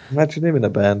out. Imagine him in a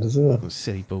band as well.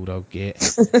 Silly bulldog git.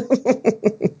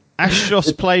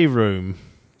 Astros Playroom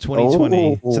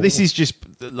 2020. So this is just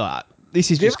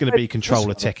going to be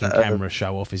controller tech and camera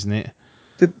show off, isn't it?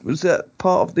 Was that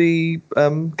part of the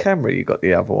camera you got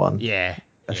the other one? Yeah.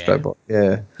 Astrobot,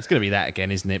 yeah. It's going to be that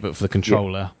again, isn't it? But for the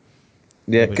controller.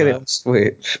 Yeah, get it on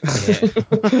Switch. Yeah.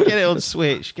 Get it on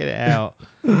Switch, get it out.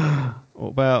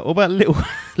 What about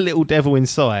Little Devil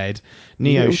Inside,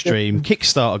 NeoStream,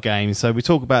 Kickstarter game. So we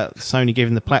talk about Sony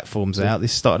giving the platforms out.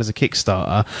 This started as a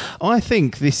Kickstarter. I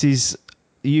think this is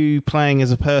you playing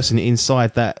as a person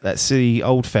inside that silly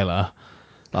old fella.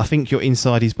 I think you're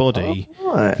inside his body.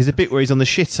 Oh, right. There's a bit where he's on the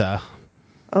shitter.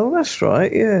 Oh, that's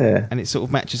right, yeah. And it sort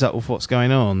of matches up with what's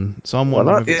going on. So I'm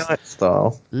wondering. I like the art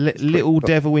style. Little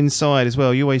Devil Inside as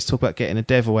well. You always talk about getting a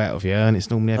devil out of you, and it's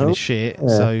normally having a shit.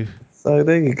 Yeah. So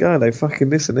there you go. They fucking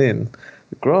listen in.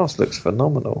 The grass looks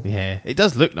phenomenal. Yeah, it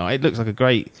does look nice. It looks like a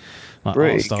great art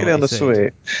style. Get it on the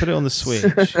Switch. Put it on the Switch.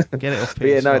 Get it off PS5.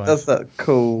 Yeah, no, it does that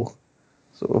cool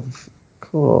sort of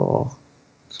cool.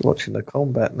 Just watching the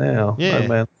combat now. Yeah. No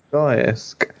Man's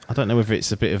Sky-esque. I don't know whether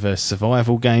it's a bit of a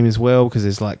survival game as well, because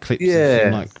there's clips of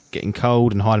him getting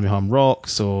cold and hiding behind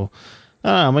rocks, or I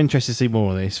don't know, I'm interested to see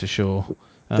more of this for sure.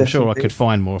 I'm sure I Definitely. could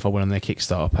find more if I went on their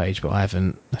Kickstarter page, but I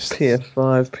haven't.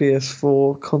 PS5,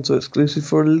 PS4 console exclusive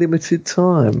for a limited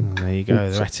time. There you go.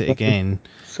 They're at it again.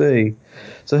 See,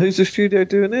 so who's the studio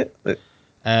doing it?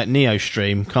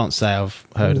 Neostream. Can't say I've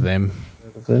heard of them,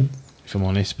 if I'm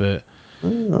honest, but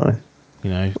Oh, you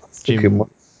know, thinking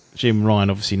Jim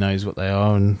Ryan obviously knows what they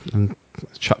are and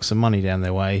chuck some money down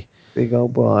their way. big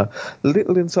old buyer.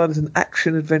 Little Inside is an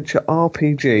action-adventure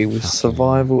RPG with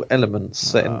survival elements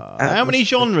set in How many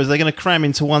genres are they going to cram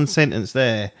into one sentence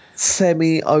there?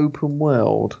 semi-open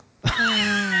world.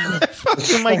 They're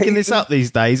fucking making this up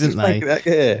these days, aren't they?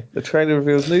 Yeah. The trailer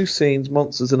reveals new scenes,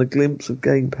 monsters, and a glimpse of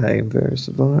gameplay in various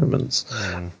environments.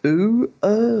 We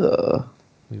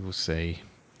will see.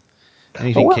 Oh,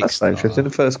 Anything wow, that's Kickstarter? interesting. The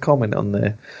first comment on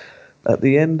there. At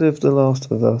the end of The Last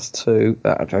of Us 2,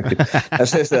 I'm joking. It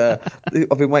says,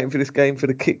 I've been waiting for this game for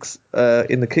the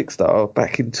in the Kickstarter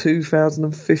back in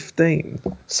 2015.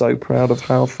 So proud of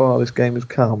how far this game has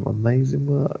come. Amazing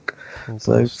work.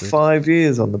 So bastard. 5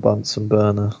 years on the Bunsen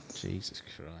burner. Jesus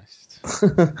Christ.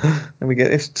 Let me get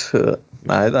this to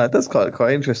no, that's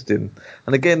quite interesting.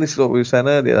 And again, this is what we were saying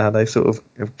earlier, how they sort of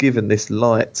have given this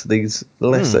light to these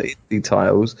lesser indie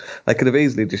titles. They could have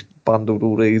easily just bundled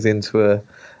all these into a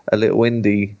little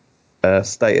indie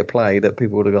state of play that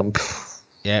people would have gone. Pfft.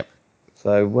 Yep.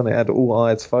 So when it had all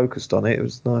eyes focused on it, it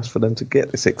was nice for them to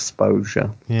get this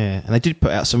exposure. Yeah, and they did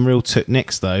put out some real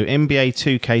next though.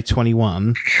 NBA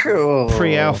 2K21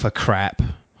 pre-alpha crap.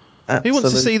 Absolutely. Who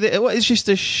wants to see that? Well, it's just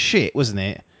a shit, wasn't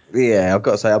it? Yeah, I've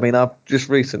got to say. I mean, I've just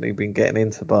recently been getting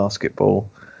into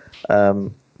basketball,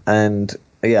 and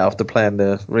yeah, after playing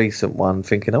the recent one,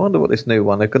 thinking, I wonder what this new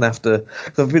one they're going to have to.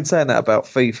 Because I've been saying that about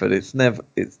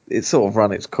FIFA. It's sort of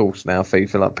run its course now.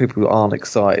 FIFA, like people aren't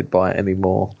excited by it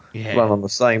anymore. Yeah. Run on the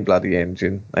same bloody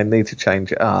engine. They need to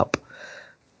change it up.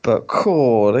 But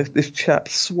core, this chap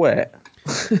Sweat.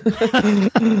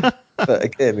 But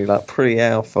again, like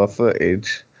pre-alpha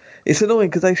footage. It's annoying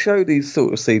because they show these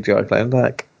sort of CGI claims,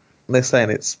 like they're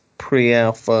saying it's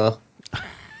pre-alpha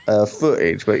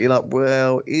footage, but you're like,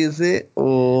 well, is it,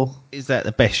 or is that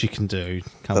the best you can do?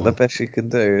 Come on. The best you can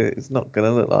do? It's not going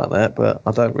to look like that, but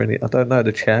I don't know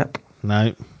the chap.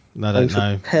 No, I don't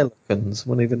know. Pelicans,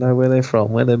 won't even know where they're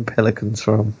from. Where them Pelicans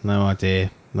from? No idea.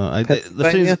 No,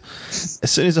 as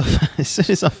soon as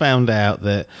I found out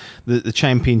that the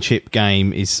championship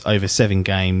game is over 7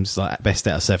 games, like best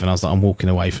out of 7, I was like, I'm walking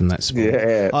away from that sport.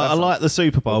 Yeah, I like the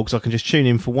Super Bowl because I can just tune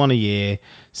in for one a year,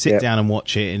 sit down and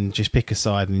watch it, and just pick a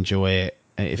side and enjoy it.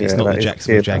 If it's not the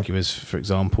Jacksonville Jaguars, for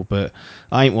example, but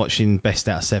I ain't watching best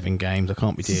out of 7 games. I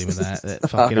can't be dealing with that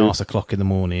fucking arse o'clock in the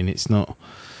morning. It's not.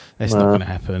 It's not going to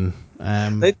happen.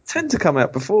 They tend to come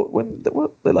out before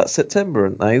they're like September,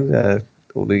 aren't they?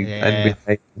 All the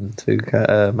NBA and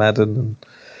 2K, Madden and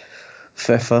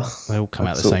FIFA. They all come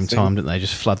out at the same time, don't they?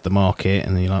 Just flood the market,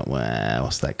 and then you're like, well,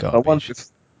 what's that garbage? I wonder if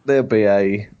there'll be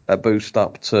a boost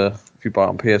up to, if you buy it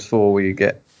on PS4, where you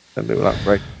get a little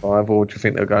upgrade to 5, or do you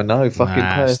think they'll go, no, fucking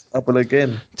pay us double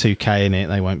again? 2K in it,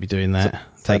 they won't be doing that.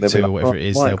 Take 2 or whatever it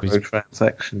is. They'll be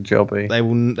microtransaction jobby.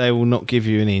 They will not give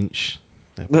you an inch.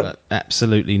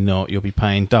 Absolutely not. You'll be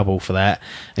paying double for that.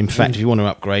 In fact, if you want to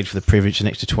upgrade for the privilege, an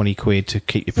extra £20 to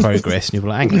keep your progress, and you'll be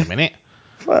like, hang on a minute.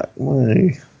 Fuck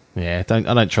me. Yeah, I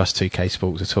don't trust 2K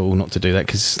Sports at all not to do that,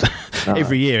 because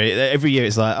every year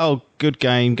it's like, oh, good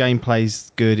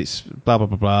gameplay's good, it's blah blah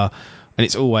blah blah, and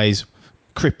it's always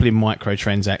crippling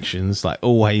microtransactions, like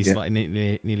always, like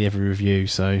nearly every review.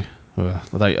 So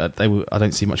I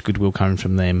don't see much goodwill coming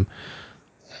from them.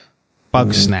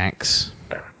 Bug snacks.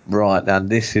 Right, now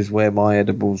this is where my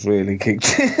edibles really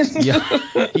kicked in.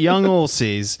 Young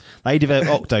Horses, they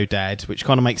developed Octodad, which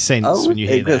kind of makes sense when you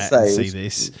hear that and see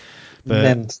this.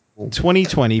 But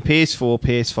 2020, PS4,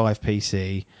 PS5,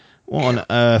 PC. What on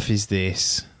earth is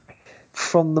this?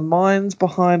 From the minds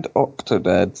behind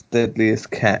Octodad's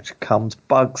Deadliest Catch comes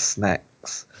Bug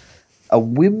Snacks, a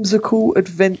whimsical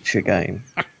adventure game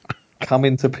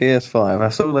coming to PS5.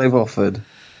 That's all they've offered.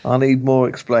 I need more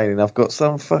explaining. I've got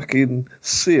some fucking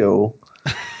seal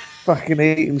fucking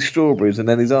eating strawberries, and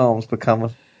then his arms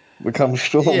become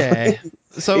strawberries. Yeah.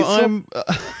 So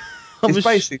it's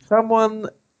basically someone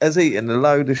has eaten a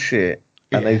load of shit,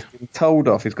 and he's been told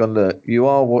off. He's gone, look, you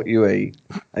are what you eat.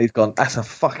 And he's gone, that's a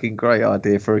fucking great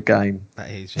idea for a game. That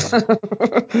is,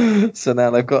 yeah. So now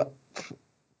they've got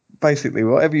basically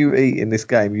whatever you eat in this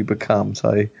game, you become.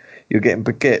 So you're getting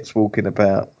baguettes walking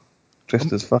about,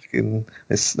 dressed as fucking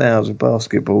snails with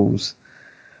basketballs.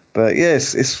 But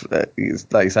yes, it's like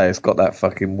you say, it's got that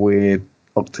fucking weird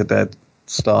Octodad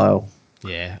style.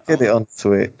 Yeah. Get it on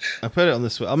Switch. I put it on the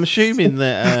Switch. I'm assuming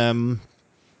that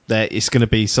that it's going to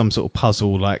be some sort of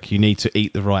puzzle, like you need to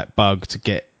eat the right bug to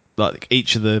get, like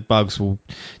each of the bugs will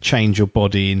change your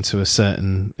body in a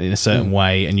certain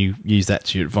way, and you use that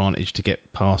to your advantage to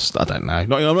get past. I don't know. I'm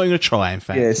not going to try. In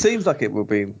fact, Yeah, it seems like it will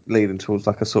be leading towards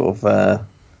like a sort of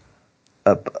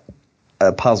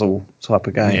a puzzle type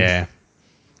of game. Yeah,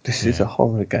 This is a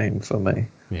horror game for me.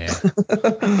 yeah,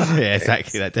 yeah.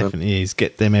 Exactly. That definitely is.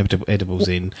 Get them edibles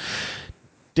in.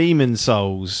 Demon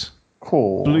Souls,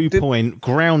 Cool. Blue Point,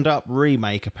 ground up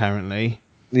remake apparently.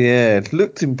 Yeah, it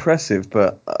looked impressive,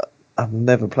 but I've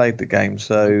never played the game,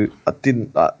 so I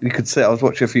didn't. You could see I was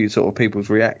watching a few sort of people's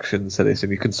reactions to this,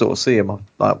 and you can sort of see them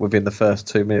like within the first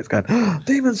 2 minutes going,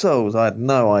 "Demon Souls." I had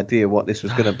no idea what this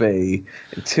was going to be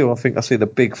until I think I see the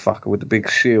big fucker with the big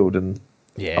shield, and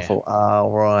I thought,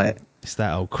 right. It's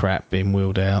that old crap being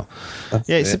wheeled out. That's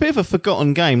it's a bit of a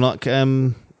forgotten game, like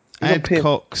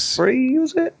Adcox. Free,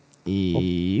 was it?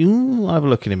 I'll have a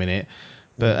look in a minute.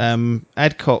 But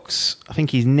Adcox, I think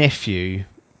his nephew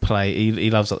he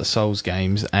loves like the Souls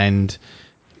games and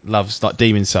loves like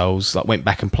Demon Souls. Like went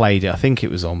back and played it. I think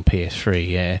it was on PS3.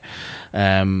 Yeah,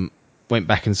 went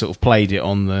back and sort of played it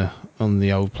on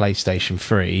the old PlayStation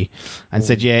 3 and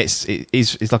said,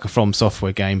 it's like a From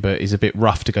Software game, but is a bit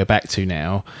rough to go back to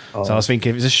now. So I was thinking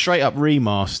if it's a straight up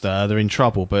remaster, they're in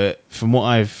trouble. But from what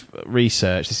I've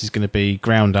researched, this is going to be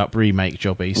ground up remake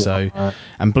jobby. So,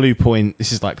 and Blue Point,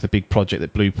 this is like the big project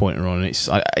that Blue Point are on.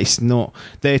 It's not.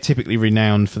 They're typically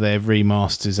renowned for their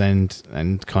remasters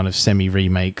and kind of semi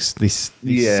remakes. This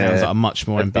sounds like a much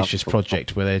more ambitious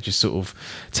project where they're just sort of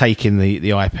taking the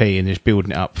IP and just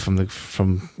building it up from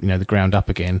the ground up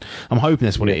again. I'm hoping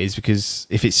that's what it is, because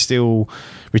if it still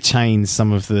retains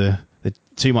some of the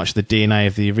too much of the DNA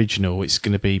of the original, it's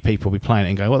going to be people will be playing it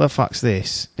and go, what the fuck's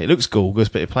this? It looks gorgeous,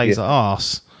 but it plays like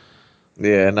arse.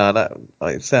 Yeah, no,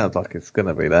 it sounds like it's going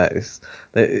to be that. It's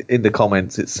in the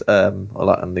comments. It's I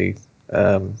like in the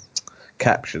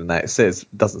caption that it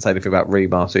doesn't say anything about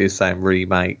remaster. It's saying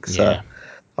remake. So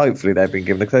hopefully they've been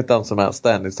given, because they've done some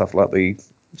outstanding stuff like the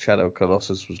Shadow of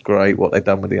Colossus was great. What they've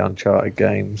done with the Uncharted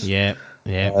games. Yeah.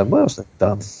 What else they've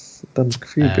done? Done a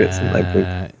few bits, haven't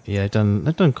they? Yeah, they've done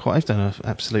an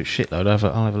absolute shitload.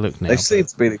 I'll have a look now. They seem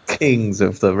to be the kings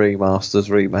of the remasters,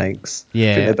 remakes.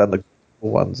 Yeah. I think they've done the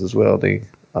cool ones as well.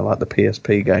 I like the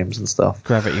PSP games and stuff.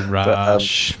 Gravity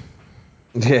Rush.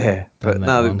 But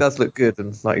no, it does look good,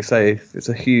 and like you say, it's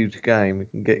a huge game.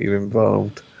 It can get you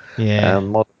involved. Yeah.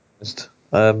 Modernised.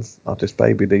 I'll just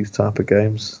baby these type of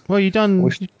games. Well, you done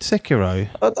Sekiro.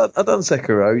 I done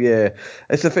Sekiro, yeah.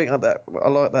 It's the thing I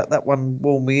like that. That one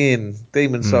wore me in.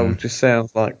 Demon Souls just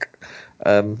sounds like.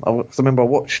 I remember I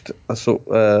watched I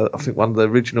think one of the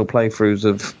original playthroughs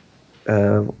of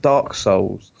Dark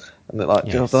Souls, and I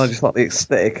just like the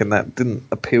aesthetic, and that didn't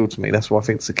appeal to me. That's why I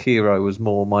think Sekiro was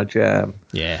more my jam.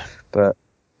 Yeah. But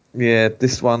yeah,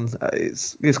 this one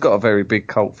it's got a very big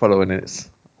cult following. It's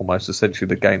almost essentially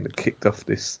the game that kicked off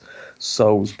this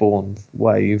Soulsborne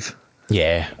wave.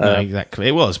 Yeah, exactly.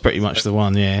 It was pretty much the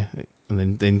one, yeah.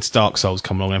 And then Dark Souls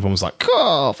come along, and everyone was like,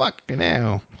 "Oh, fucking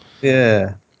hell!"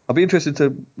 Yeah, I'll be interested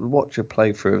to watch a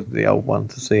playthrough of the old one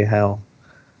to see how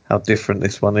different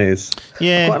this one is.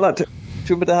 Yeah, I quite like to. Do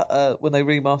you remember that when they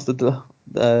remastered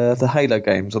the Halo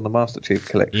games on the Master Chief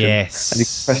Collection? Yes. And you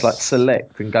press like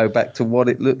select and go back to what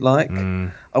it looked like.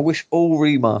 I wish all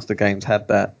remaster games had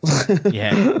that.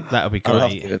 Yeah, that would be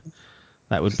great.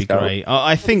 That would be great.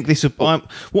 I think this would. What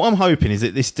I'm hoping is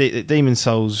that this Demon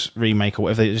Souls remake, or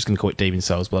whatever, they're just going to call it Demon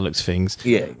Souls by the looks of things.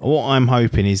 Yeah. What I'm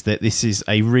hoping is that this is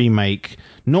a remake,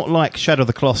 not like Shadow of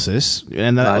the Colossus,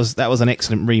 and that was an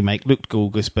excellent remake, looked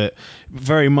gorgeous, but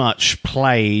very much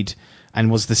played and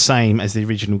was the same as the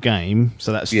original game.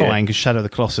 So that's fine, because Shadow of the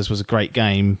Colossus was a great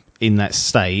game in that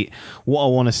state. What I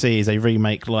want to see is a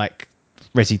remake like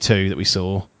Resi 2 that we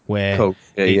saw, where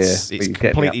it's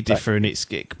completely different.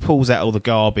 It pulls out all the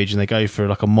garbage, and they go for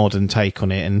like a modern take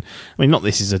on it. And I mean, not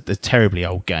this is a terribly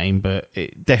old game, but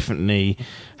it definitely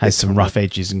has some rough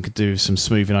edges and could do some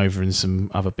smoothing over and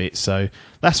some other bits. So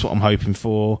that's what I'm hoping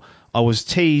for. I was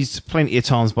teased plenty of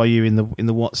times by you in the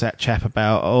WhatsApp chat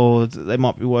about they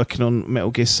might be working on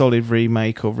Metal Gear Solid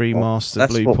remake or remaster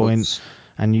Blue Point.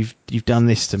 And you've done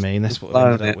this to me, and that's what we've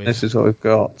ended up with. This is what we've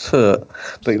got. But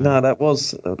no, that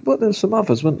was. There were some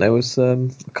others, weren't there? There was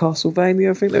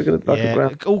Castlevania. I think they were going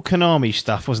to all Konami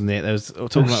stuff, wasn't it? There was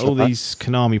talking about all these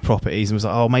Konami properties, and was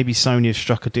like, maybe Sony have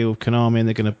struck a deal with Konami, and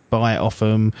they're going to buy it off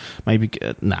them. Maybe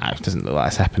it doesn't look like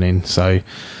it's happening. So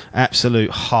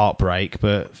absolute heartbreak.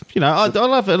 But I'll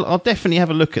definitely have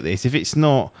a look at this. If it's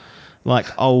not like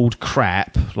old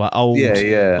crap, like old,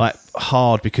 like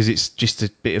hard because it's just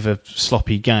a bit of a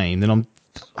sloppy game, then I'm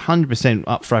 100%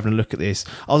 up for having a look at this.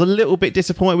 I was a little bit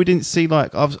disappointed we didn't see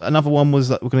another one was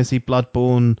that we're going to see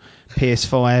Bloodborne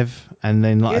PS5, and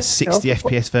then a 60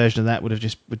 FPS version of that would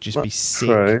just be sick.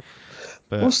 True.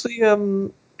 But what's the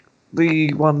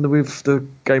one with the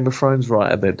Game of Thrones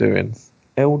writer they're doing?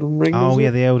 Elden Ring. Oh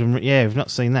yeah, the Elden Ring. Yeah, we've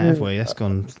not seen that, have we? That's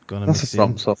gone. That's a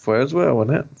From Software as well,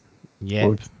 isn't it?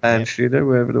 Yeah. And Studio,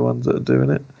 whoever the ones that are doing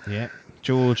it. Yeah.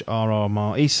 George R.R.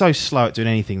 Martin. He's so slow at doing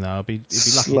anything, though. He'd be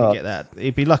lucky to get that.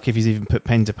 He'd be lucky if he's even put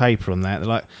pen to paper on that. They're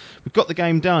like, we've got the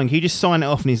game done. Can you just sign it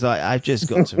off? And he's like, I've just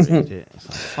got to read it. It's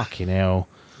like, fucking hell.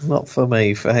 Not for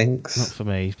me, thanks. Not for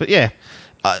me. But yeah,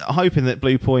 I'm hoping that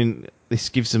Blue Point, this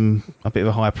gives them a bit of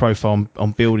a higher profile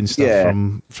on building stuff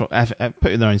from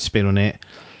putting their own spin on it.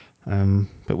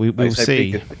 But we'll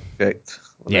see.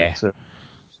 Yeah. So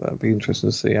it'd be interesting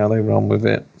to see how they run with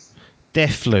it.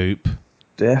 Deathloop.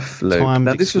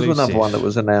 Now this was another one that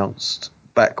was announced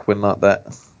back when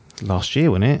that last year,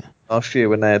 wasn't it? Last year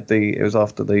when they had it was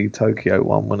after the Tokyo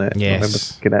one, wasn't it? Yes. I remember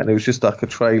looking at it, and it was just like a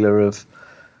trailer of.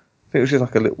 I think it was just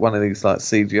like one of these like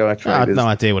CGI trailers. I had no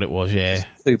idea what it was. Yeah,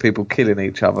 two people killing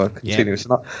each other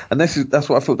continuously, and that's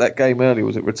what I thought that game earlier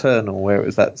was. It Returnal, where it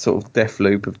was that sort of death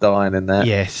loop of dying and that.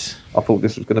 Yes, I thought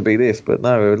this was going to be this, but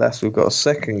no. Alas, we've got a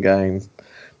second game.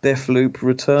 Deathloop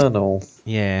Returnal.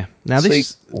 Yeah. Now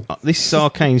this is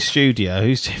Arcane Studio,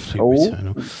 who's Deathloop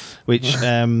Returnal,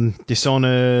 which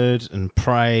Dishonored and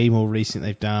Prey more recently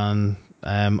they've done.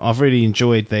 I've really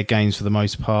enjoyed their games for the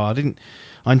most part.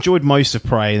 I enjoyed most of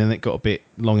Prey, and then it got a bit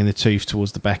long in the tooth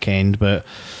towards the back end. But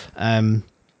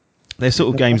they're sort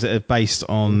of games that are based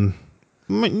on.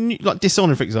 Like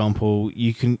Dishonored, for example,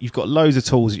 you've got loads of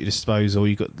tools at your disposal.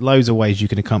 You've got loads of ways you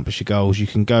can accomplish your goals. You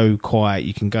can go quiet,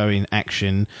 you can go in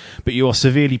action, but you are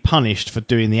severely punished for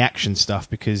doing the action stuff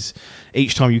because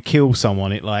each time you kill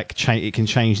someone, it can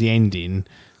change the ending.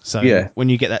 So when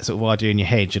you get that sort of idea in your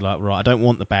head, you're like, right, I don't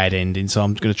want the bad ending, so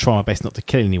I'm going to try my best not to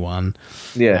kill anyone.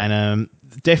 Yeah. And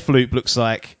Deathloop looks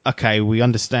like, okay, we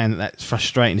understand that that's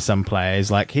frustrating to some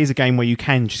players. Like, here's a game where you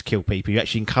can just kill people. You're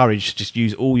actually encouraged to just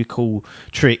use all your cool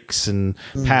tricks and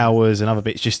powers and other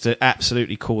bits just to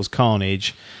absolutely cause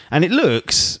carnage. And it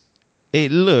looks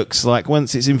like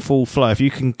once it's in full flow, if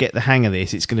you can get the hang of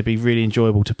this, it's going to be really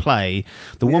enjoyable to play.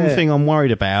 The one thing I'm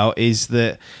worried about is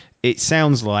that it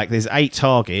sounds like there's 8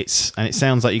 targets, and it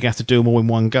sounds like you're going to have to do them all in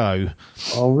one go.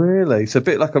 Oh, really? It's a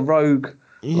bit like a rogue.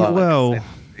 Yeah, well,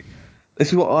 this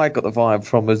is what I got the vibe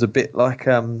from. As a bit like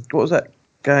what was that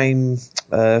game?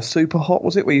 Super Hot,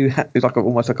 was it? Where you it was like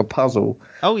almost like a puzzle.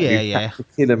 Oh yeah, you have to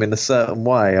kill them in a certain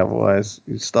way, otherwise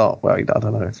you start. Well, I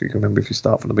don't know if you can remember if you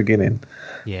start from the beginning.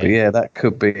 Yeah, but yeah, that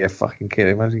could be a fucking kill.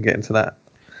 Imagine getting to that.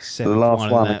 The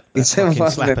last one, that fucking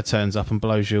slapper turns up and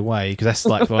blows you away, because that's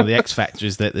like one of the X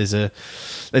factors. That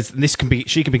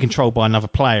she can be controlled by another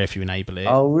player if you enable it.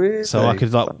 Oh really? So I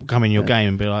could come in your game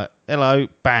and be like, hello,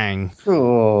 bang.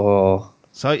 Oh.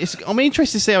 So I'm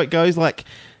interested to see how it goes. Like,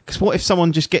 because what if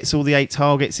someone just gets all the 8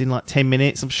 targets in like 10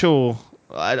 minutes? I'm sure.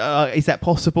 Is that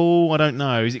possible? I don't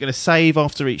know. Is it going to save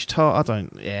after each target? I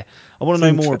don't. Yeah, I want to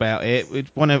know more about it. It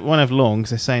won't have long,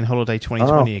 because they're saying holiday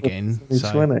 2020 again.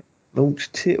 2020. So.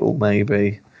 Launch title,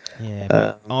 maybe. Yeah,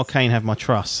 but Arcane have my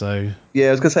trust, so. Yeah,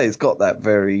 I was going to say, it's got that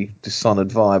very Dishonored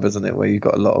vibe, hasn't it? Where you've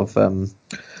got a lot of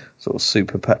sort of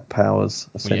super powers,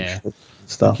 essentially.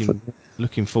 Stuff.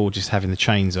 Looking forward to just having the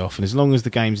chains off. And as long as the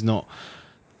game's not.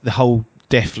 The whole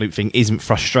Deathloop thing isn't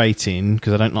frustrating,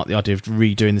 because I don't like the idea of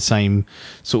redoing the same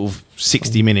sort of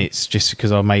 60 minutes just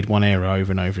because I made one error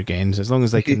over and over again. So as long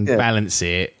as they can balance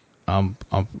it, I'm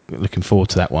looking forward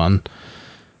to that one.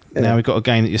 Yeah. Now we've got a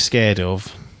game that you're scared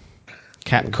of.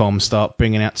 Capcom start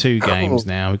bringing out 2 games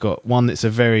now. We've got one that's a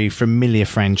very familiar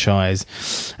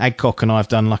franchise. Adcock and I have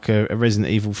done like a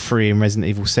Resident Evil 3 and Resident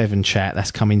Evil 7 chat.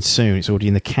 That's coming soon. It's already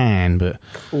in the can, but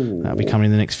that'll be coming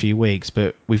in the next few weeks.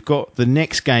 But we've got the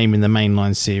next game in the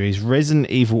mainline series, Resident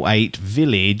Evil 8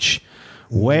 Village,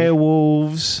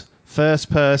 werewolves, first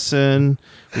person.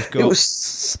 We've got,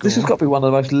 this has got to be one of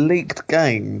the most leaked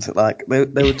games. Like they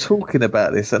were talking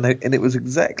about this, and it was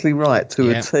exactly right to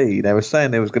a T. They were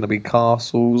saying there was going to be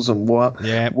castles and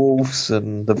wolves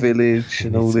and the village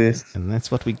and all this, and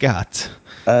that's what we got.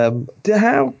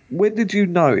 When did you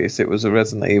notice it was a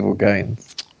Resident Evil game?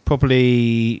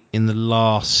 Probably in the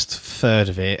last third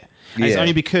of it. And it's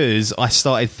only because I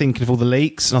started thinking of all the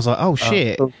leaks, and I was like, "Oh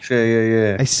shit!"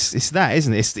 Yeah. It's that,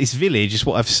 isn't it? It's Village. It's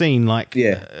what I've seen, what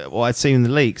I'd seen in the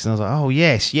leaks, and I was like, "Oh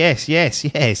yes."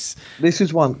 This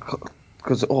is one.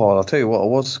 because I'll tell you what I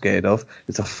was scared of.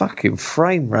 It's a fucking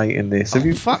frame rate in this. If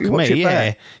you watch it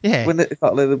back, when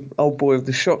the old boy with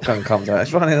the shotgun comes out,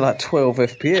 it's running at like 12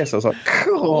 FPS. I was like,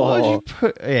 God.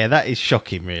 That is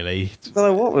shocking, really. I don't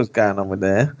know what was going on with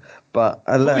there, but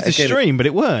it was a stream, but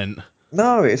it weren't.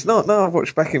 No, it's not. No, I've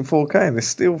watched back in 4K and it's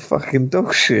still fucking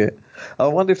dog shit. I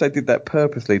wonder if they did that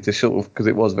purposely to sort of, because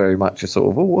it was very much a sort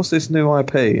of, what's this new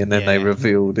IP? And then they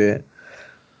revealed it.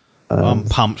 I'm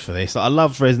pumped for this. I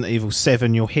love Resident Evil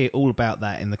 7. You'll hear all about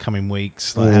that in the coming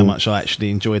weeks, like how much I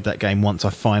actually enjoyed that game once I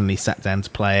finally sat down to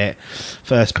play it.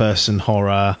 First person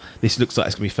horror. This looks like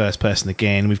it's going to be first person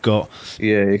again. We've got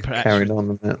carrying on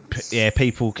with that.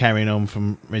 People carrying on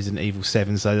from Resident Evil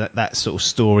 7, so that sort of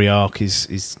story arc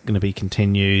is going to be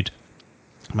continued.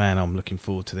 Man, I'm looking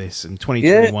forward to this. And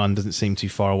 2021 doesn't seem too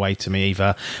far away to me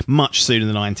either. Much sooner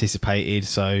than I anticipated,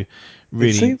 so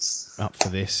really up for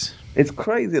this. It's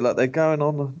crazy, like they're going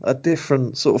on a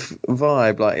different sort of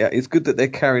vibe. Like, it's good that they're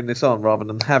carrying this on rather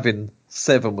than having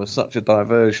 7 was such a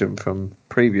diversion from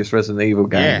previous Resident Evil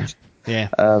games. Yeah.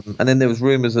 And then there was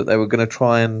rumours that they were going to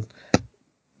try and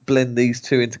blend these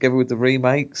two in together with the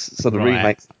remakes. So the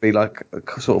remakes would be like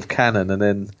a sort of canon, and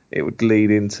then it would lead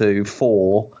into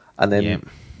 4, and then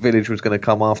Village was going to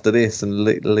come after this and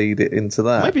lead it into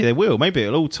that. Maybe they will. Maybe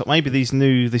it'll all. Maybe this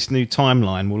new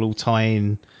timeline will all tie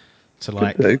in to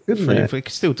like. It could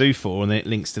still do 4, and then it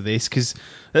links to this, because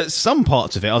at some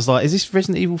parts of it, I was like, "Is this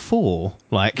Resident Evil 4?"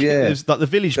 Like, it was like the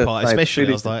Village part, especially.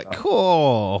 I was like,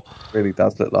 "Cool." It really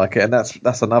does look like it, and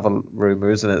that's another rumor,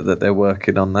 isn't it, that they're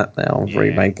working on that now,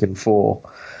 remaking 4.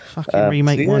 Fucking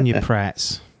remake 1, you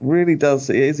prats. Really does.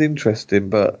 It is interesting,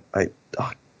 but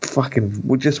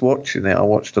we're just watching it. I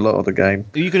watched a lot of the game.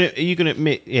 Are you gonna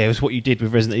admit? Yeah, it was what you did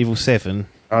with Resident Evil 7.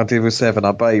 I did with 7.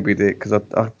 I babied it because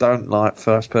I don't like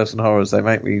first-person horrors. They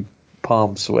make me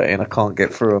palm sweaty and I can't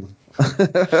get through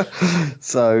them.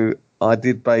 So I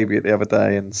did baby it the other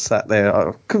day and sat there.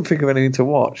 I couldn't think of anything to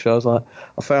watch. I was like,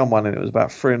 I found one and it was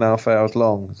about 3.5 hours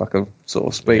long. It's like a sort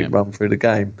of speed run through the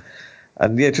game.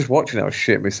 And just watching it, I was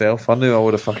shit myself. I knew I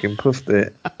would have fucking puffed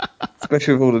it,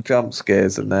 especially with all the jump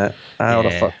scares and that. How would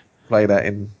I fuck play that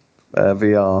in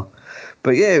VR?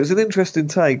 But it was an interesting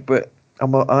take. But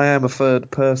I am a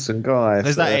third-person guy.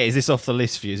 Is that it? Is this off the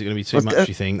list for you? Is it going to be too much,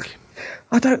 you think?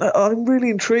 I don't know. I'm really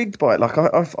intrigued by it. Like,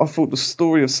 I thought the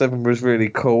story of 7 was really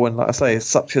cool, and like I say, it's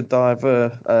such a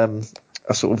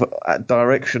a sort of a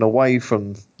direction away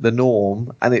from the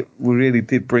norm, and it really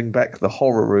did bring back the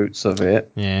horror roots of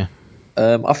it. Yeah.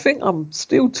 I think I'm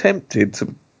still tempted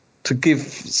to give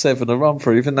 7 a run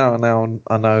through, even though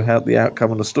I know how the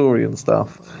outcome of the story and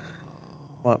stuff.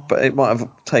 But it might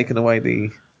have taken away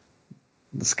the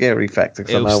scary factor.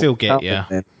 It'll still get you.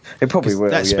 It probably will.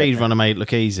 That speedrunner made it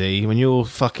look easy. When you're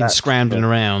fucking scrambling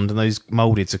around and those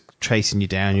mouldeds are chasing you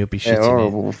down, you'll be shitting it.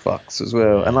 Horrible fucks as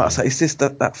well. And like I say, it's just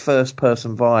that first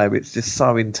person vibe. It's just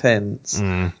so intense.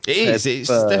 It is. It's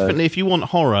definitely, if you want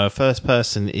horror, first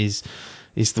person is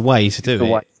the way to do it. The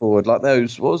way forward. Like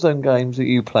those, what was those games that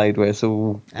you played where it's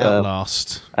all...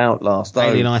 Outlast.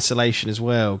 Alien Isolation as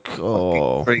well.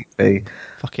 Oh, creepy.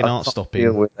 Fucking art stopping.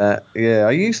 Deal with that. Yeah,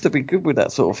 I used to be good with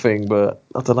that sort of thing, but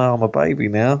I don't know, I'm a baby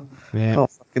now. Yeah.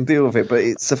 Can't fucking deal with it, but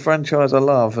it's a franchise I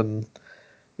love, and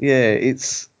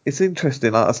it's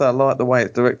interesting. Like I say, I like the way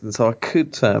it's directed, so I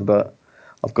could turn, but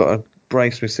I've got to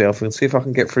brace myself and see if I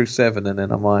can get through 7, and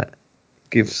then I might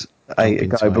give 8 a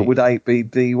go. But would 8 be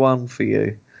D1 for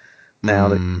you now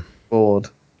that you're bored?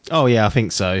 Oh yeah, I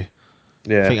think so.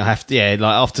 Yeah, I think I have to. Yeah,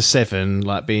 like after 7,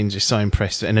 like being just so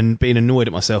impressed and then being annoyed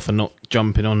at myself for not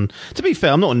jumping on. To be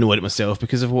fair, I'm not annoyed at myself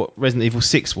because of what Resident Evil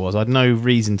 6 was. I had no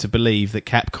reason to believe that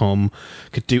Capcom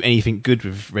could do anything good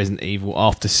with Resident Evil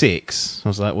after 6. I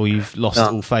was like, well, you've lost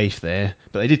all faith there.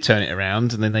 But they did turn it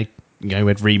around, and then they,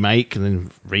 had remake and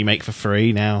then remake for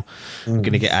free. Now we're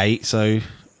going to get 8, so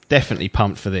definitely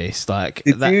pumped for this. Like,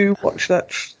 did you watch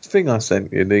that thing I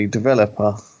sent you? The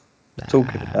developer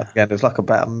talking about the game. There's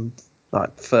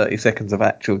like 30 seconds of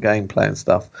actual gameplay and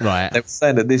stuff. Right. They were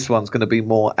saying that this one's going to be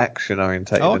more action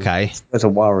orientated. Oh, okay. There's a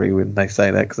worry when they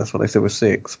say that, because that's what they said with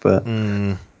 6. But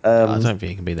I don't think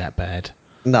it can be that bad.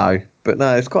 No,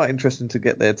 it's quite interesting to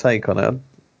get their take on it.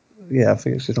 Yeah, I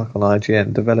think it's just like on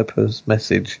IGN developers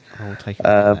message. I'll take it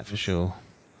on that for sure.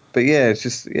 But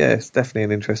it's definitely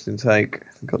an interesting take.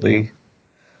 Got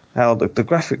how the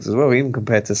graphics as well, even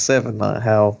compared to 7, like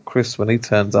how Chris, when he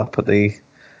turns up at the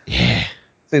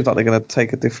seems like they're going to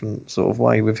take a different sort of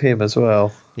way with him as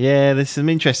well. Yeah, there's some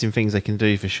interesting things they can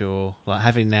do for sure. Like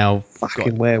having now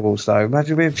fucking werewolves though.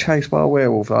 Imagine being chased by a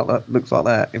werewolf like that. Looks like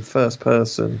that in first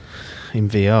person in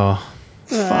VR.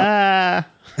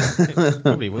 It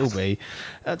probably will be.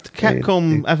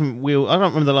 Capcom haven't wheeled. I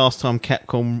don't remember the last time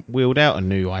Capcom wheeled out a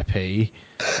new IP.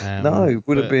 No, it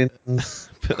would have been.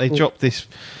 But they dropped this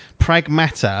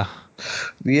Pragmata.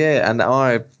 Yeah,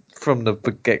 and from the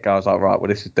get go, I was like, right, well,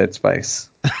 this is Dead Space.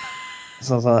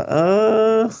 So I was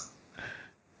like,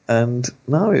 and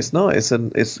no, it's not.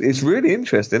 It's really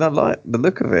interesting. I like the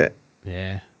look of it.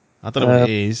 Yeah. I don't know what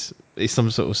it is. It's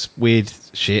some sort of weird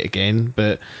shit again,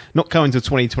 but not coming till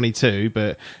 2022,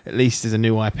 but at least there's a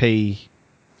new IP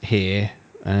here.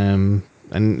 And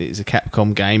it's a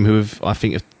Capcom game who I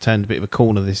think have turned a bit of a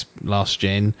corner this last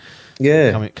gen.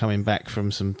 Yeah. Coming back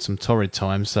from some torrid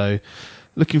times. So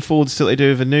looking forward to what they do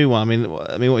with a new one. I mean,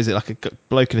 what is it, like a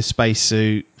bloke in a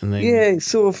spacesuit? And then Yeah, he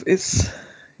sort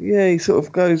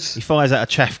of goes. He fires out a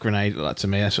chaff grenade, like, to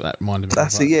me. That's what that reminded me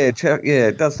That's of. it, yeah,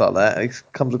 it does like that. He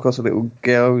comes across a little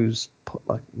girl who's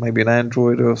like maybe an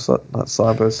android or like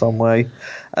cyber some way,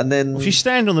 and then Well, she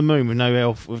stand on the moon with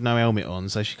no helmet on,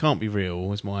 so she can't be real.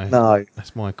 That's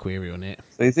my query on it.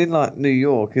 So he's in like New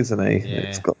York, isn't he? Yeah.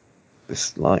 It's got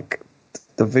this like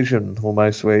division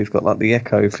almost where he's got like the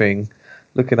echo thing,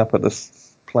 looking up at the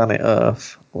planet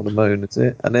Earth or the moon, is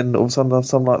it? And then all of a sudden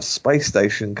some like space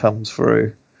station comes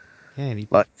through. Yeah, and he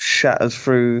like shatters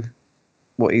through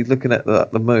what he's looking at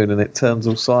the moon, and it turns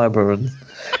all cyber. And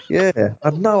yeah, I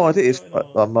had no idea.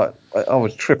 I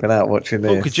was tripping out watching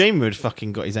this. Kojima had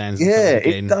fucking got his hands on Yeah, something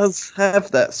again. it does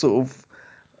have that sort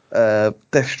of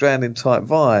Death Stranding type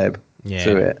vibe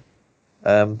to it.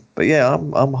 But yeah,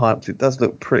 I'm hyped. It does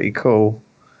look pretty cool.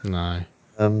 No.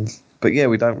 But yeah,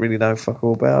 we don't really know fuck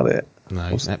all about it.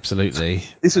 No, absolutely.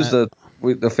 This was the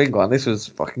thing one. This was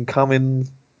fucking coming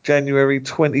January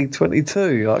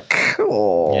 2022. Like,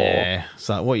 cool. Yeah. It's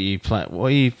like,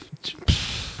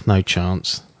 no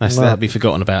chance. That'll be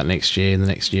forgotten about next year, in the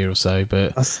next year or so.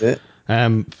 But that's it.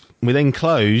 We then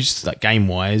closed, like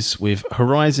game-wise, with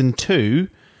Horizon 2,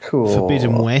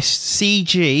 Forbidden West,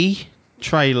 CG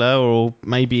trailer, or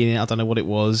maybe I don't know what it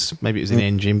was. Maybe it was in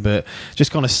engine, but just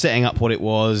kind of setting up what it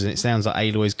was. And it sounds like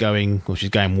Aloy's she's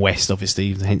going west,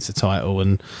 obviously, hence the title.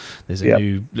 And there's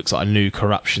looks like a new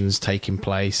corruption's taking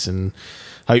place, and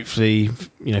hopefully,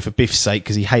 for Biff's sake,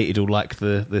 because he hated all like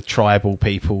the tribal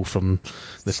people from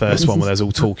the first one, where they was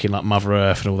all talking like Mother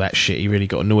Earth and all that shit. He really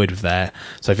got annoyed with that.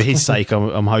 So for his sake,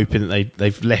 I'm hoping that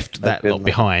they've left that lot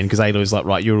behind, because Aloy's like,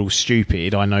 right, you're all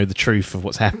stupid. I know the truth of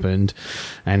what's happened,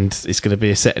 and it's going to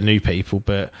be a set of new people,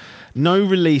 but no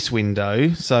release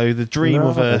window. So the dream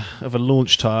of a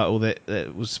launch title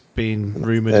that was being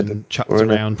rumoured and chucked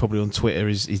around probably on Twitter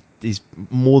is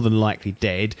more than likely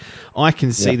dead. I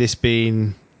can see this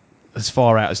being as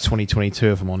far out as 2022,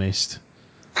 if I'm honest.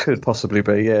 Could possibly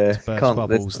be, yeah. Burst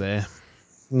bubbles there.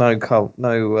 No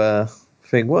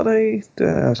thing. What they do?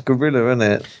 It's Guerrilla, isn't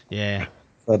it? Yeah.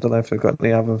 I don't know if they've got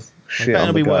any other shit They better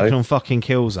on be the go. working on fucking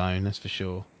Killzone, that's for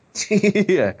sure.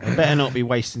 Yeah. They better not be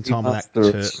wasting time on that.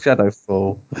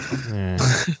 Shadowfall.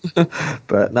 Yeah.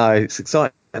 But no, it's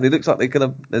exciting. And it looks like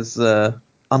there's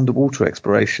underwater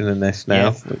exploration in this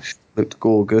now, which looked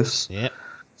gorgeous. Yeah.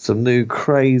 Some new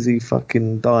crazy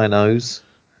fucking dinos.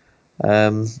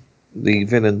 The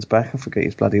villain's back. I forget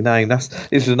his bloody name. This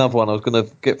is another one. I was going to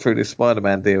get through this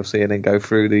Spider-Man DLC and then go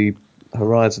through the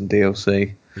Horizon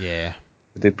DLC. Yeah.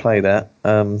 I did play that.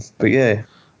 But yeah.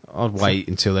 I'd wait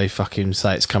until they fucking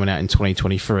say it's coming out in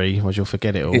 2023, otherwise you'll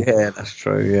forget it all. Yeah, that's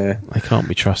true, yeah. They can't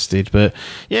be trusted. But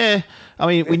yeah, I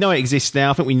mean, we know it exists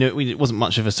now. I think we knew it wasn't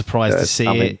much of a surprise to see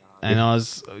it. And I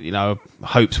was,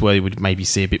 hopes were we would maybe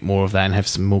see a bit more of that and have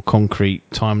some more concrete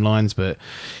timelines. But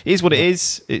it is what it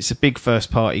is. It's a big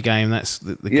first-party game. That's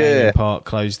the gaming part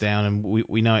closed down, and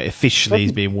we know it officially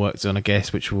is being worked on, I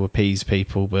guess, which will appease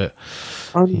people. But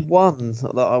one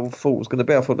that I thought was going to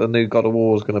be, I thought the new God of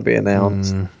War was going to be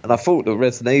announced, and I thought the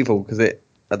Resident Evil, because at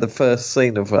the first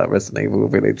scene of that Resident Evil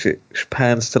village, it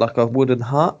pans to like a wooden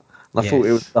hut, and I thought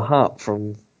it was the hut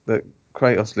from the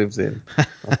Kratos lives in. I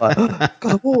was like,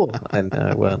 God of War! And no,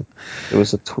 it weren't. It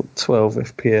was a 12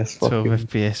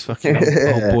 FPS fucking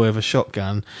old boy with a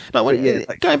shotgun.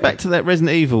 Like going back to that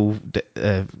Resident Evil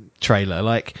trailer,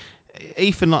 like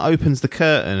Ethan opens the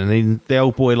curtain and then the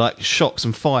old boy shocks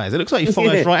and fires. It looks like he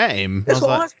fires right at him. That's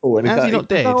what I thought. How's he not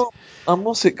dead?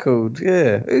 What's it called?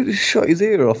 Yeah, who just shot his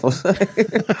ear off or something?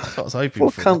 That's what I was hoping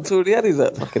for. Cunt already had his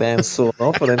fucking hand sawn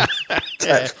off and then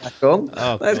attached back on.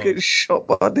 Now he's getting shot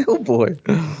by a little boy.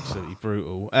 Absolutely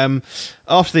brutal.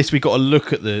 After this, we got a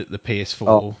look at the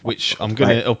PS4, which I'm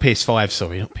gonna. Oh, PS5.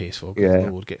 Sorry, not PS4. Yeah.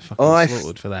 Lord, get fucking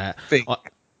slaughtered for that.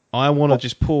 I want to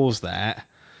just pause that.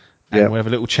 And we'll have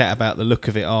a little chat about the look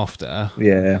of it after.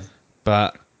 Yeah.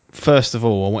 But first of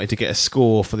all, I wanted to get a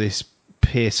score for this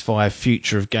PS5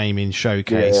 Future of Gaming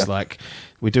showcase. Yeah. Like,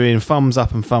 we're doing thumbs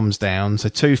up and thumbs down. So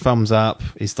 2 thumbs up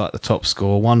is like the top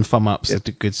score. 1 thumb up's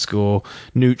the good score.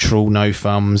 Neutral, no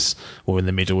thumbs, or in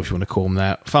the middle if you want to call them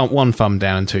that. 1 thumb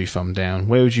down and 2 thumb down.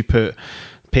 Where would you put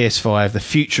PS5, the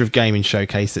Future of Gaming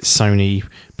showcase that Sony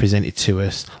presented to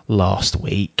us last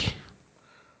week?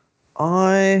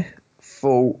 I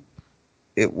thought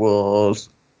it was.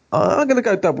 I'm going to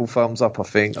go double thumbs up. I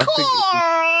think.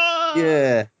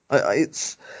 Yeah.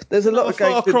 There's a lot of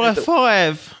games. Far Cry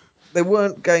 5. There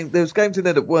was games in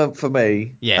there that weren't for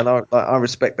me. Yeah. And I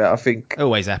respect that. I think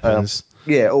Always happens.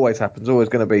 yeah, always happens. Always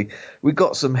going to be. We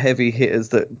got some heavy hitters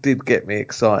that did get me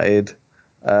excited.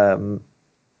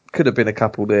 Could have been a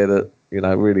couple there that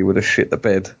really would have shit the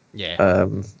bed. Yeah.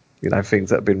 Things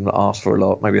that have been asked for a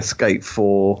lot. Maybe Escape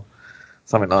 4,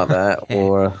 something like that,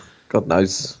 or God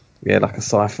knows. Yeah, like a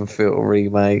Siphon Filter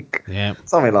remake. Yeah.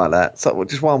 Something like that. So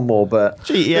just one more, but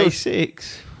GTA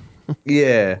 6.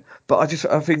 Yeah, but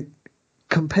I think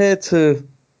compared to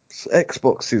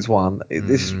Xbox's one, it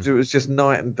was just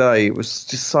night and day. It was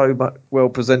just so much well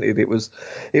presented. It was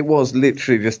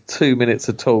literally just 2 minutes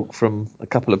of talk from a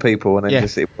couple of people, and then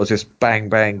it was just bang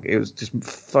bang. It was just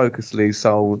focusedly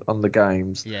sold on the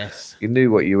games. Yes, you knew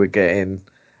what you were getting.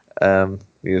 You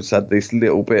just had this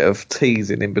little bit of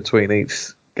teasing in between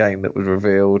each game that was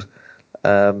revealed.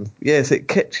 Yes, it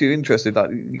kept you interested.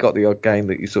 Like, you got the odd game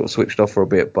that you sort of switched off for a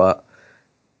bit, but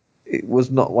it was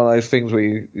not one of those things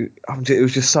where it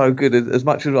was just so good. As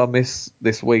much as I miss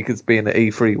this week as being an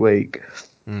E3 week,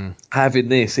 having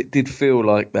this, it did feel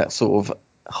like that sort of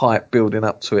hype building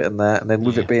up to it and that, and then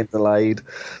with it being delayed,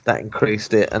 that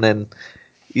increased it. And then,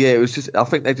 it was just, I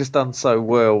think they just done so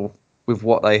well with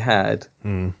what they had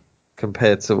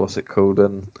compared to what's it called.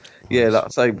 And like I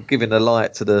say, giving a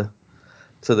light to the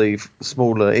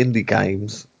smaller indie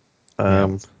games.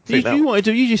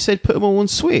 You just said put them all on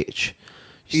Switch.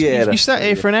 You sat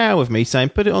here for an hour with me saying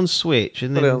put it on Switch,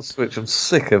 and then put it on Switch. I'm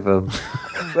sick of them.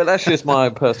 But that's just my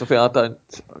own personal thing. I don't,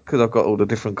 because I've got all the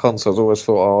different consoles. I always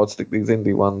thought, I'd stick these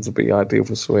indie ones would be ideal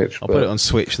for Switch. I'll put it on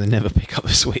Switch and then never pick up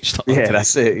the Switch.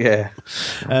 That's it. Yeah.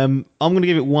 I'm going to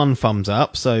give it 1 thumbs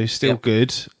up. So still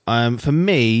good. For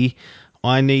me,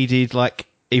 I needed like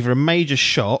either a major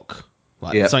shock,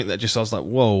 like something that just I was like,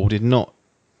 whoa, did not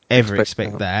ever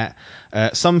expect that.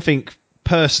 Something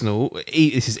personal.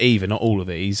 This is either, not all of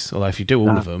these, although if you do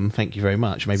all of them, thank you very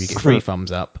much, maybe you get 3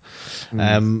 thumbs up.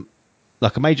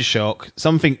 Like a major shock,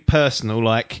 something personal,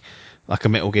 like a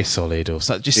Metal Gear Solid, or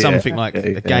just something like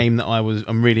a game that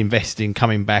I'm really invested in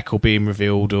coming back or being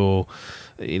revealed, or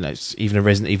even a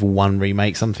Resident Evil 1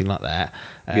 remake, something like that.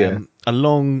 A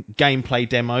long gameplay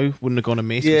demo wouldn't have gone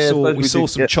amiss. We saw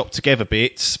some chopped together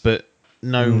bits, but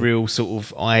no real sort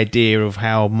of idea of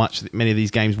how much many of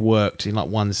these games worked in like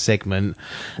one segment,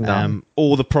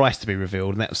 or the price to be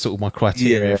revealed, and that was sort of my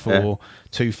criteria for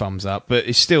 2 thumbs up. But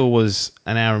it still was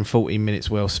an hour and 14 minutes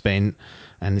well spent,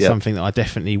 and something that I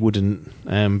definitely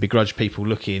wouldn't begrudge people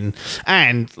looking.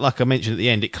 And like I mentioned at the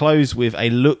end, it closed with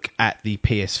a look at the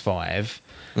PS5.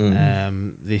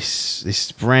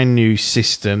 This brand new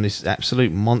system, this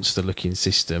absolute monster looking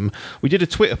system. We did a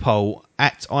Twitter poll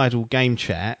at Idle Game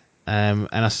Chat. And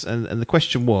the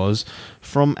question was,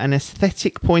 from an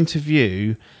aesthetic point of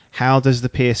view, how does the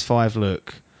PS5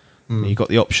 look? You got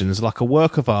the options, like a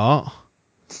work of art,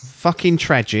 fucking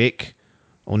tragic,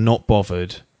 or not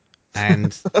bothered.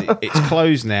 And it's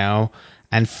closed now,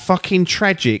 and fucking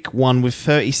tragic won with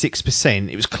 36%.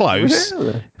 It was close,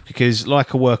 because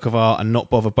like a work of art and not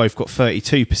bothered both got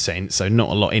 32%, so not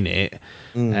a lot in it.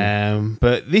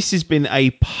 But this has been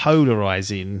a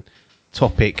polarising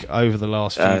topic over the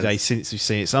last few days since we've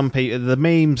seen it. Some people, the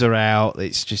memes are out.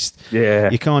 It's just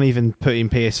you can't even put in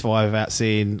PS5 without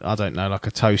seeing, I don't know, like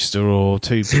a toaster or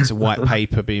 2 bits of white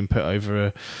paper being put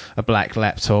over a black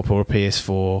laptop or a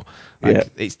PS4.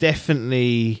 It's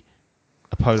definitely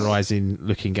a polarising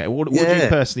looking game. What do you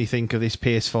personally think of this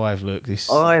PS5 look?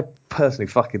 I personally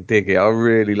fucking dig it. I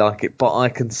really like it, but I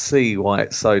can see why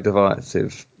it's so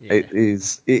divisive. It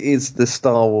is the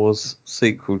Star Wars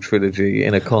sequel trilogy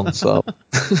in a console.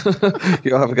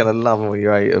 You're either going to love them or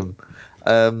you hate them.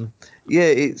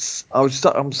 I'm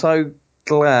so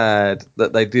glad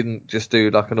that they didn't just do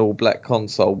like an all black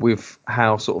console with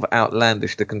how sort of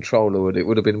outlandish the controller would. It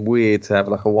would have been weird to have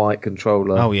like a white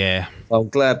controller. Oh yeah. I'm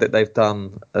glad that they've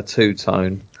done a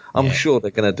 2-tone. I'm sure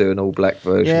they're going to do an all black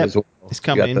version as well. It's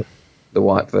coming. The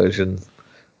white version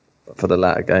for the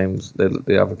latter games,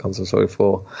 the other consoles,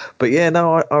 for. But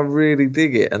I really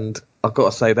dig it, and I've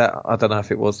got to say that I don't know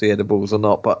if it was the edibles or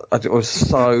not, but I was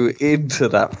so into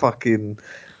that fucking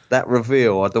that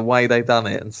reveal, the way they done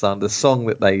it, and the song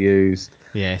that they used,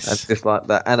 Yes. and just like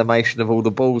the animation of all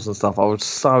the balls and stuff, I was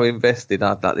so invested. I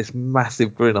had like this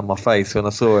massive grin on my face when I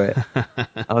saw it.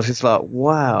 I was just like,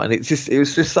 wow! And it's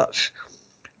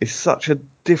such a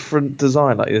different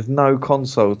design. Like, there's no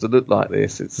consoles that look like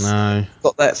this. It's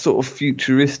got that sort of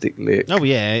futuristic look. Oh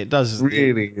yeah, it does.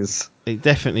 Really is. It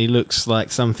definitely looks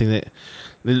like something that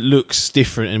looks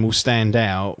different and will stand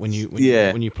out when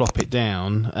you plop it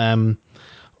down.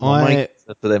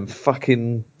 For them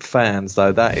fucking fans,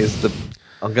 though, that is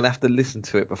I'm gonna have to listen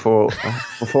to it before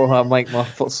I make my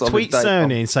solid tweet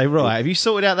Sony and say, right, have you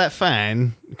sorted out that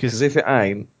fan? Because if it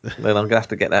ain't, then I'm gonna have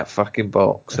to get that fucking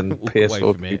box and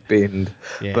PS4 to be binned.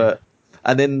 Yeah.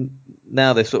 And then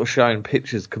now they're sort of showing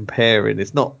pictures comparing.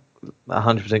 It's not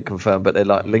 100% confirmed, but they're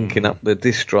like linking up the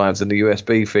disk drives and the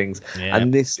USB things. Yeah.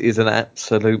 And this is an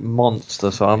absolute monster.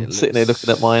 So I'm sitting there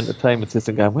looking at my entertainment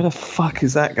system going, where the fuck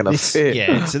is that going to fit?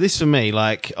 Yeah, so this for me,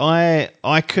 like,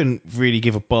 I couldn't really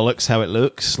give a bollocks how it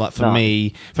looks. Like, for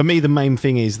me, the main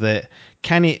thing is that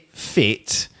can it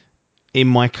fit in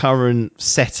my current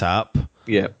setup?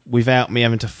 Yeah. Without me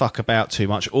having to fuck about too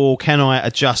much, or can I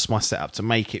adjust my setup to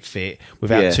make it fit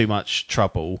without too much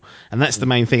trouble? And that's the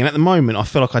main thing. And at the moment, I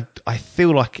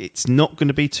feel like it's not going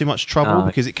to be too much trouble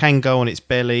because it can go on its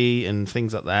belly and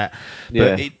things like that.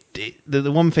 But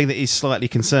the one thing that is slightly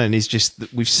concerning is just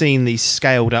that we've seen these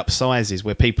scaled up sizes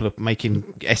where people are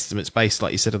making estimates based,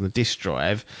 like you said, on the disk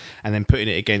drive, and then putting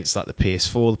it against like the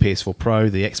PS4, the PS4 Pro,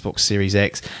 the Xbox Series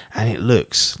X, and it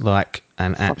looks like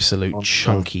an absolute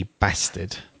chunky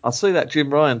bastard. I see that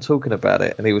Jim Ryan talking about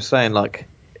it, and he was saying like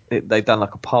they've done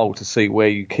like a poll to see where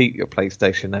you keep your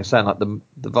PlayStation. They're saying like the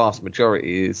vast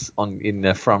majority is in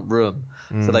their front room,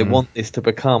 so they want this to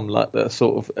become like the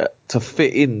sort of to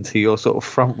fit into your sort of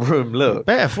front room look.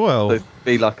 Better well, so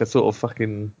be like a sort of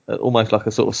fucking almost like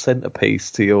a sort of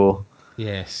centerpiece to your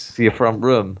front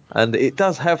room, and it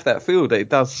does have that feel. That it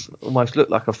does almost look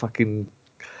like a fucking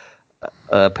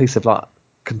piece of like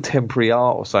contemporary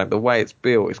art or something. The way it's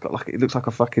built, it looks like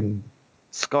a fucking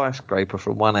skyscraper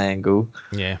from one angle.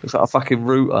 Yeah, looks like a fucking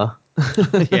router.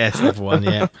 Yes, another one.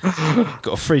 Yeah,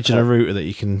 got a fridge and a router that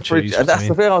you can choose. And that's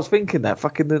the thing I was thinking. That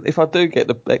fucking if I do get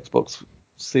the Xbox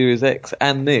Series X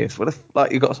and this, what if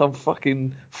like you got some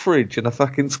fucking fridge and a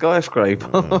fucking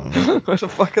skyscraper? Where the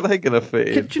fuck are they gonna fit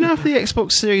in? Do you know if the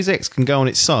Xbox Series X can go on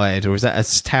its side, or is that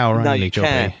a tower only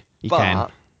jobby? You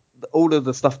can. All of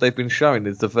the stuff they've been showing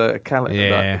is the verticality,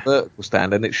 like the vertical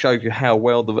stand, and it shows you how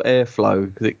well the airflow,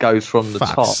 because it goes from the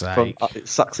top, it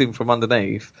sucks in from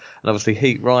underneath, and obviously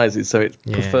heat rises, so it's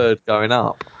preferred going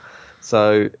up.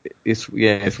 So it's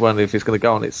wondering if it's going to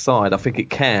go on its side. I think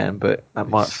it can, but that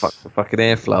might fuck the fucking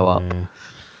airflow up.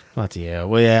 Bloody hell.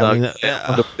 Well, yeah, I mean, if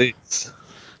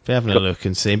you're having a look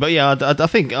and see, but yeah, I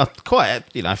think I'd quite,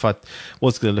 if I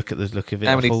was going to look at the look of it,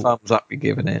 how many thumbs up are you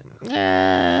giving it?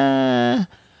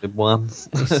 One.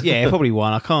 Probably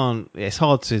one. I can't. It's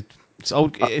hard to.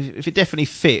 If it definitely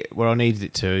fit where I needed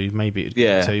it to, maybe it'd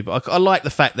get two. But I like the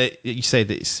fact that you said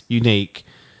that it's unique.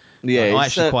 Yeah, I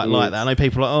actually quite like that. I know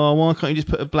people are like, oh, why can't you just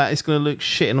put a black? It's going to look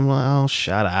shit, and I'm like, oh,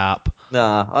 shut up.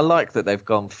 Nah, I like that they've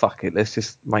gone. Fuck it. Let's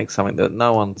just make something that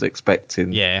no one's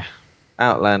expecting. Yeah.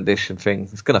 Outlandish and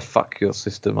things. It's going to fuck your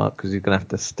system up because you're going to have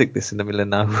to stick this in the middle of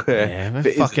nowhere. Yeah,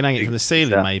 fucking hang it from the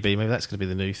ceiling, maybe. Maybe that's going to be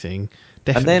the new thing.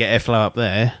 Definitely get airflow up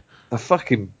there. The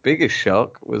fucking biggest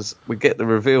shock was we get the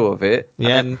reveal of it, and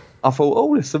then I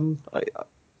thought, it's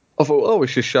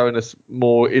just showing us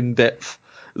more in-depth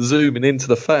zooming into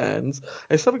the fans.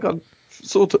 It's something I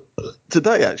saw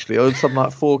today, actually. I had some like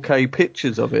 4K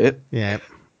pictures of it. Yeah.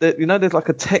 There's like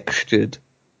a textured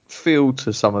feel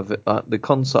to some of it, like the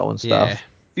console and stuff. Yeah. If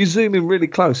you zoom in really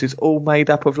close, it's all made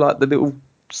up of like the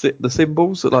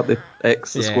symbols, like the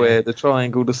X, the square, the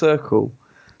triangle, the circle.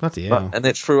 Bloody hell. And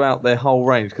it's throughout their whole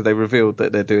range, because they revealed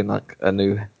that they're doing like a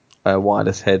new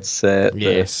wireless headset.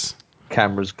 Yes. The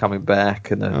cameras coming back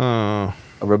and a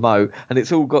remote, and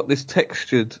it's all got this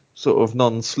textured sort of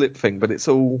non-slip thing, but it's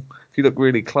all, if you look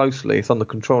really closely, it's on the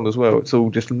control as well. It's all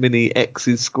just mini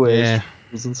X's, squares,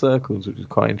 and circles, which is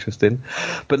quite interesting.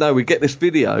 But no, we get this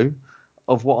video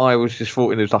of what I was just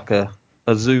thought it was like a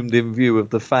zoomed in view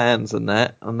of the fans and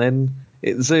that, and then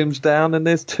it zooms down and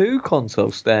there's two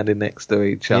consoles standing next to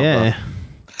each other. Yeah.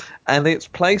 And it's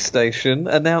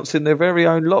PlayStation announcing their very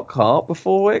own Lockhart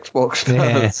before Xbox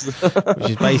does. Yeah.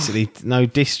 Which is basically no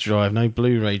disc drive, no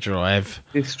Blu-ray drive.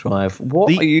 Disc drive. What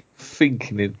are you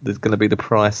thinking there's going to be the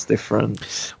price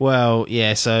difference? Well,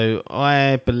 yeah, so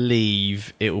I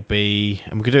believe it will be,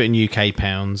 and we're going to do it in UK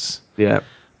pounds. Yeah.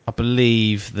 I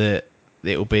believe that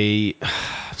it will be,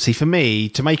 see, for me,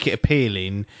 to make it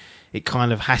appealing, it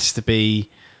kind of has to be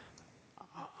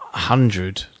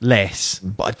 100 less,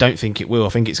 but I don't think it will. I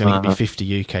think it's going to be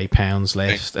 50 UK pounds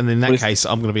less, and in that case,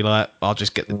 I'm going to be like, I'll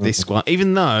just get the disc one.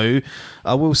 Even though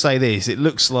I will say this, it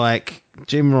looks like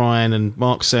Jim Ryan and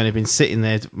Mark Cerny have been sitting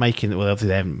there making it. Well, obviously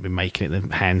they haven't been making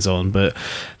it hands on, but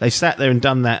they've sat there and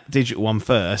done that digital one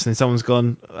first, and then someone's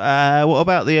gone, what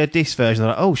about the disc version?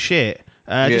 They're like, oh shit.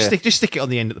 Just stick it on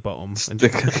the end at the bottom.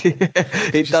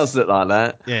 It does look like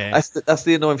that. Yeah, that's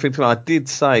the annoying thing. I did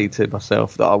say to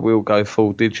myself that I will go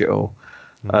full digital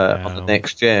on the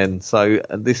next gen. So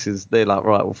they're like,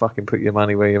 right, well, fucking put your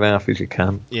money where your mouth is. You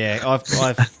can. Yeah, I've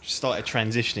started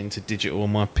transitioning to digital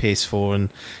on my PS4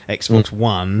 and Xbox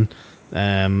One.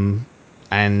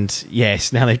 And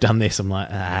yes, now they've done this, I'm like,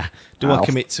 do I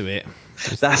commit to it?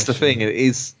 That's the thing. It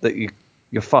is that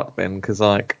you're fucked then, because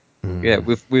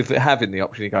with having the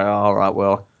option, you go, all right,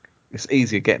 well, it's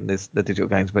easier getting the digital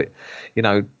games, but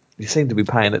you seem to be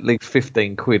paying at least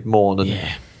 £15 more than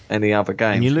any other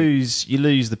game. And you lose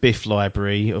the Biff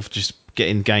library of just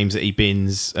getting games that he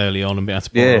bins early on and being able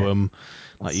to borrow them.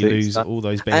 Like you lose all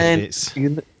those benefits.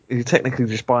 And you're technically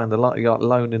just buying you're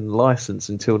loaning the license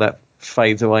until that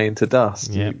fades away into dust.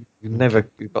 Yep.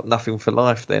 You've got nothing for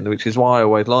life then, which is why I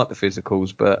always like the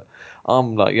physicals. But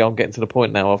I'm getting to the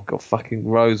point now. I've got fucking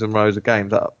rows and rows of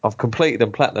games that I've completed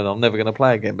and platinum. I'm never going to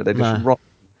play again, but they're just rotten.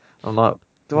 I'm like,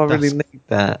 do I really need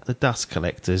that? The dust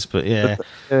collectors, but yeah.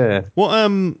 Yeah.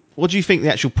 What do you think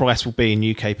the actual price will be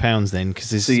in UK pounds then? Because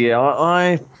there's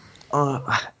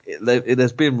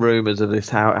been rumours of this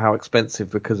how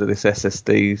expensive because of this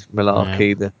SSD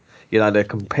malarkey. Yeah. They're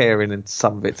comparing in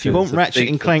some of it. If you want Ratchet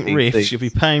and Clank Rift, you'll be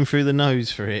paying through the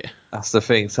nose for it. That's the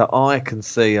thing. So I can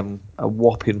see a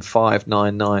whopping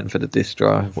 $599 for the disc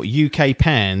drive. What, UK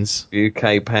pounds?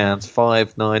 UK pounds,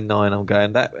 $599. I'm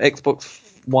going. That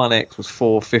Xbox One X was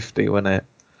 $450, wasn't it?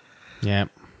 Yeah.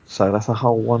 So that's a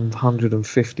whole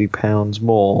 £150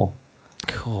 more.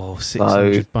 Cool,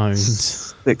 600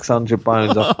 bones. 600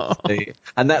 bones.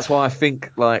 And that's why I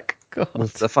think,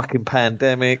 with the fucking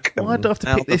pandemic. Why do I have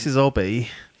to pick this as hobby?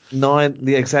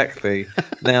 Exactly.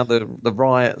 Now the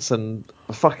riots and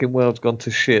the fucking world's gone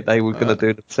to shit. They were going to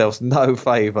do themselves no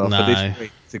favour for this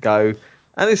week to go.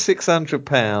 And it's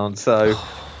 £600. So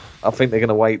I think they're going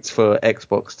to wait for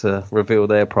Xbox to reveal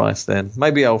their price then.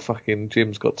 Maybe old fucking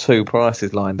Jim's got two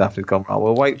prices lined up. He's gone, right,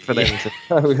 we'll wait for them to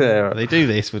go there. They do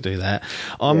this, we'll do that.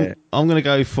 I'm going to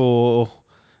go for...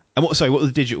 And what would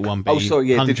the digital one be? Oh, sorry,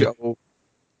 yeah, digital...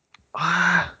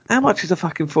 how much is a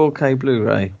fucking 4K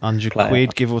Blu-ray? 100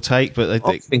 quid, give or take. But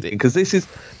I'm thinking, because this is...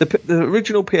 The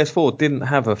original PS4 didn't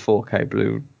have a 4K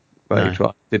Blu-ray,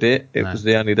 right? Did it? It was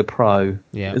only the Pro.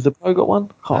 Yeah. Has the Pro got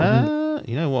one?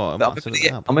 You know what? I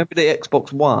remember the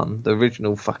Xbox One, the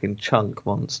original fucking chunk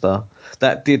monster,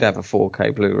 that did have a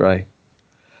 4K Blu-ray.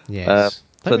 Yes.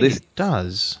 It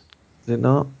does. Did it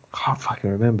not? I can't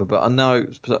fucking remember, but I know.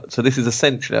 So this is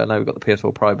essentially, I know we've got the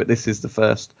PS4 Pro, but this is the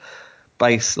first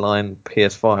baseline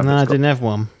PS5. No, I didn't have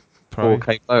one. Pro.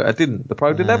 4K Pro. I didn't. The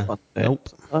Pro didn't have one. Nope.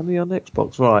 Only on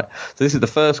Xbox, right? So this is the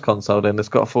first console then that's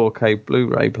got a 4K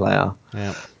Blu-ray player.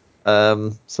 Yeah.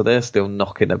 So they're still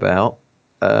knocking about.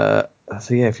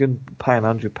 So yeah, if you're paying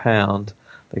 £100,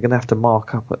 they're going to have to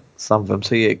mark up at some of them.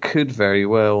 So yeah, it could very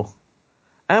well.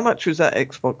 How much was that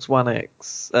Xbox One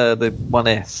X? The One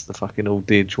S, the fucking all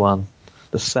dig one,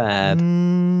 the sad.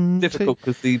 Difficult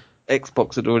because the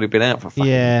Xbox had already been out for.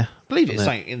 I believe it's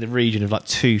like in the region of like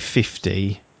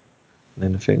 250. And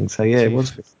then the thing, so yeah, it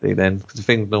was 50 then, because the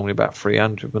thing's normally about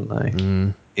 300,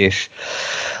 wouldn't they? Ish.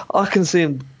 I can see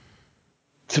them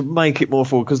to make it more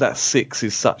affordable because that 6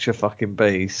 is such a fucking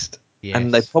beast. Yes.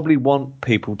 And they probably want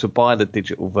people to buy the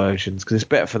digital versions because it's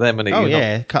better for them.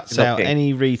 And cuts out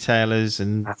any retailers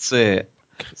and that's it.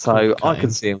 So I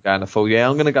can see them going a full. Yeah,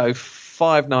 I'm going to go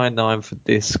 $599 for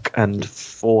disc and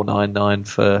 $499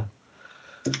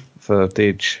 for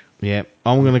dig. Yeah,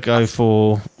 I'm going to go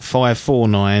for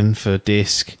 $549 for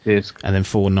disc, and then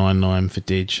 $499 for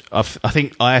dig. I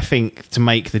think to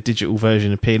make the digital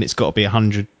version appeal, it's got to be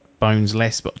 100 bones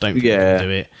less, but I don't think we can do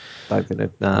it. Don't think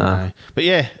it. Nah. No. But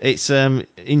yeah, it's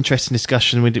interesting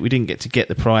discussion. We didn't get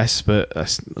the price, but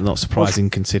that's not surprising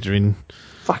considering.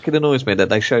 Fucking annoys me that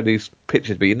they show these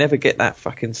pictures, but you never get that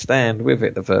fucking stand with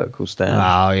it, the vertical stand.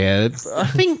 Oh yeah, I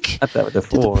think did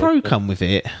the Pro come with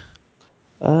it?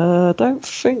 I don't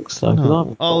think so.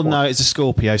 No. No, it's a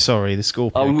Scorpio. Sorry, the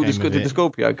Scorpio. Did the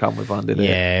Scorpio come with one? Did it?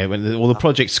 Yeah, the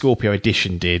Project Scorpio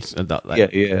edition did.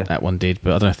 That one did,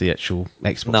 but I don't know if the actual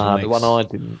Xbox. No, One the X. one I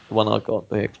didn't. The one I got,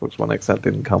 the Xbox One X, that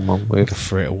didn't come on with.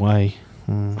 Threw it away.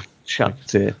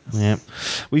 chucked it. Yeah,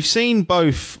 we've seen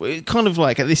both. Kind of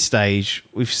like at this stage,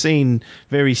 we've seen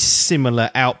very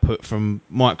similar output from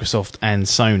Microsoft and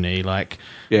Sony. Like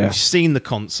we've seen the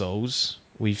consoles,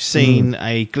 we've seen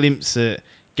a glimpse at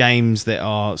games that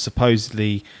are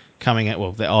supposedly coming out.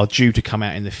 Well, that are due to come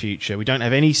out in the future. We don't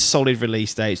have any solid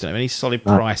release dates. Don't have any solid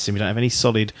pricing. We don't have any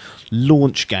solid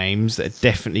launch games that are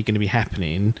definitely going to be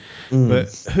happening. But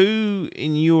who,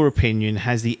 in your opinion,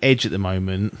 has the edge at the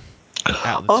moment?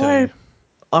 Out of the two.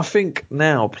 I think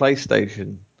now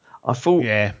PlayStation. I thought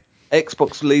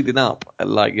Xbox leading up,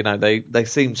 like, you know, they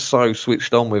seemed so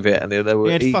switched on with it, and they were.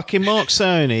 You had fucking Mark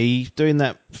Cerny doing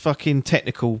that fucking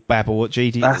technical babble at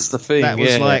GD. That's the thing. That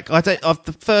was like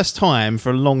the first time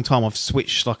for a long time I've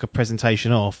switched like a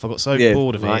presentation off. I got so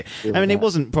bored of it. I mean, it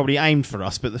wasn't probably aimed for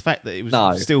us, but the fact that it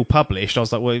was still published, I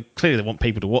was like, well, clearly they want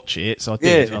people to watch it, so I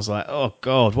did. And I was like, oh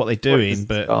god, what are they doing?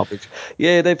 But garbage.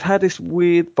 Yeah, they've had this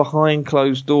weird behind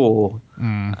closed door.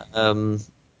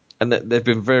 And they've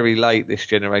been very late this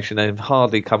generation. They've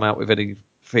hardly come out with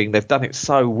anything. They've done it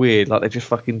so weird. Like, they just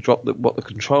fucking dropped what the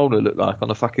controller looked like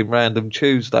on a fucking random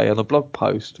Tuesday on a blog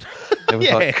post. It was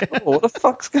like, oh, what the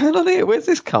fuck's going on here? Where's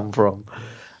this come from?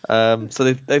 So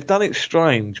they've done it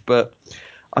strange. But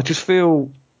I just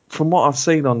feel, from what I've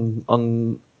seen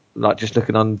on like, just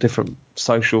looking on different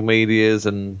social medias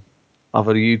and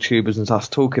other YouTubers and stuff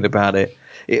talking about it,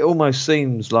 it almost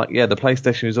seems like, the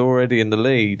PlayStation is already in the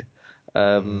lead.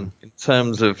 In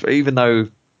terms of, even though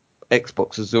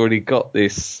Xbox has already got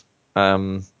this,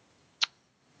 like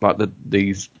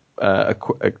these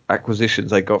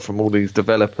acquisitions they got from all these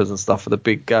developers and stuff for the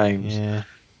big games.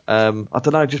 I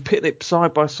don't know, just putting it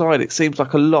side by side, it seems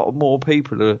like a lot more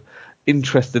people are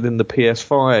interested in the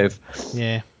PS5.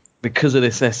 Yeah. Because of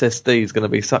this SSD is going to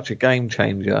be such a game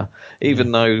changer,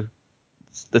 even though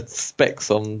the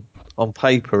specs on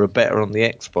paper are better on the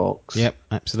Xbox. Yep,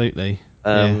 absolutely.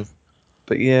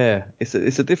 But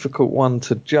it's a difficult one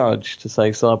to judge, to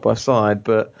say side by side.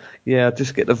 But I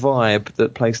just get the vibe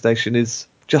that PlayStation is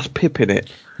just pipping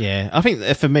it. Yeah, I think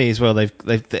that for me as well, they've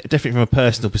definitely, from a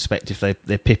personal perspective,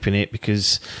 they're pipping it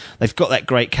because they've got that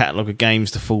great catalogue of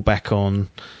games to fall back on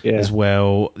as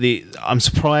well. I'm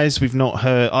surprised we've not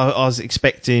heard. I was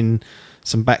expecting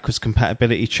some backwards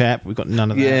compatibility chat. We've got none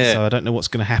of that, so I don't know what's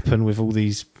going to happen with all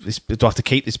these. Do I have to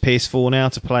keep this PS4 now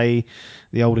to play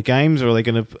the older games, or are they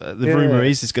going to? The rumor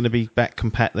is it's going to be back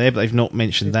compat there, but they've not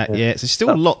mentioned that yet. So there's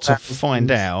still a lot to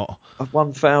find out.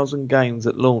 1,000 games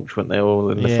at launch, weren't they, all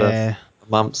in the first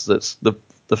months? That's the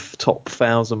top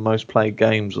 1,000 most played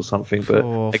games or something. But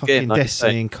again, fucking like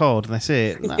Destiny and COD, and that's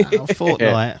it. No,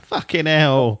 Fortnite, fucking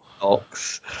hell.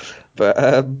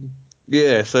 But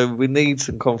so we need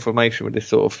some confirmation with this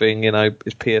sort of thing. You know,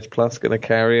 is PS Plus going to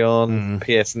carry on?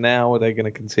 PS Now, are they going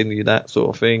to continue that sort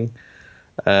of thing?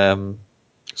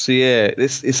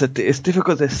 It's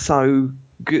difficult. They're so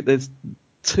good. There's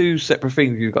two separate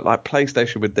things. You've got like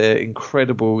PlayStation with their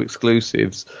incredible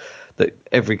exclusives, that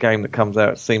every game that comes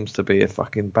out seems to be a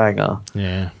fucking banger.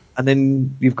 Yeah. And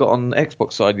then you've got on the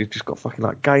Xbox side, you've just got fucking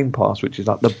like Game Pass, which is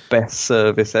like the best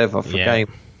service ever for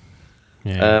game.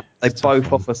 Yeah, they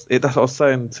both offer. That's what I was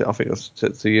saying to, I think it was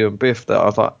to you and Biff, that I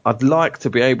was like, I'd like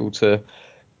to be able to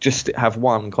just have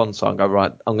one console and go,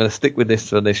 right, I'm going to stick with this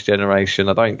for this generation.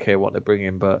 I don't care what they're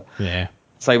bringing, but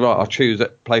say, right, I'll choose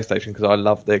PlayStation because I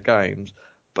love their games.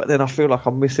 But then I feel like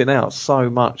I'm missing out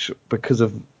so much because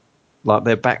of like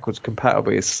their backwards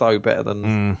compatibility is so better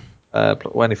than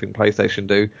anything PlayStation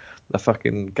do. The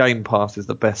fucking Game Pass is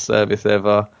the best service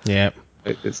ever. Yeah.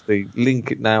 It's the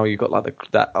link now. You've got like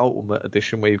that Ultimate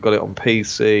Edition where you've got it on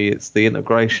PC. It's the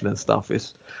integration and stuff.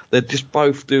 They're just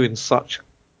both doing such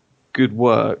good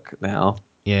work now.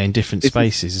 Yeah, in different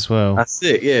spaces as well. That's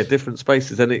it. Yeah, different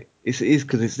spaces, and it is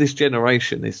because it's this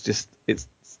generation. It's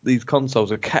these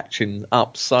consoles are catching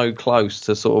up so close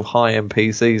to sort of high-end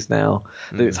PCs now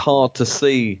that it's hard to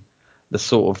see the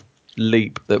sort of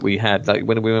leap that we had, like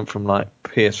when we went from like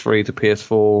PS3 to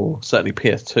PS4, certainly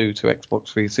PS2 to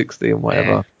Xbox 360 and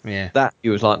whatever. That it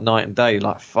was like night and day.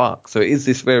 Like fuck. So it is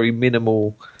this very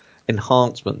minimal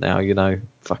enhancement now. You know,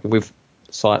 fucking with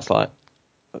sites like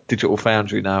Digital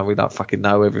Foundry now, we don't fucking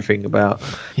know everything about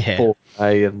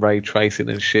 4K and ray tracing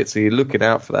and shit. So you're looking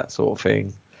out for that sort of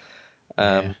thing.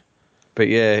 But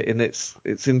and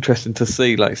it's interesting to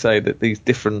see, like say, that these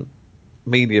different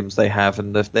mediums they have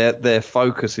and their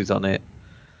focus is on it.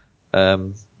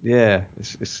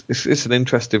 It's an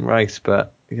interesting race,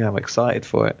 but I'm excited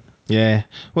for it.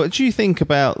 What do you think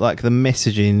about like the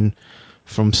messaging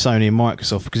from Sony and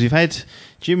Microsoft, because you've had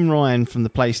Jim Ryan from the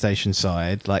PlayStation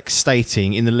side like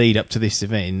stating in the lead up to this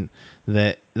event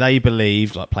that they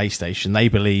believe, like PlayStation, they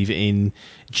believe in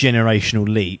generational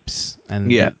leaps,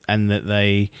 and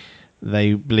that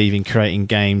they believe in creating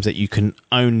games that you can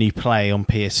only play on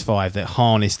PS5 that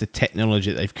harness the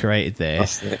technology that they've created there.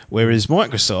 Whereas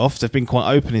Microsoft have been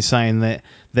quite open in saying that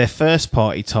their first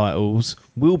party titles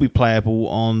will be playable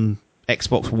on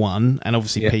Xbox One and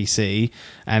obviously PC,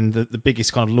 and the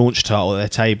biggest kind of launch title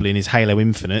that they're tabling is Halo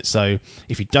Infinite. So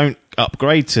if you don't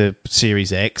upgrade to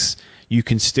Series X, you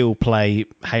can still play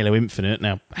Halo Infinite.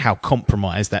 Now, how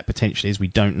compromised that potentially is, we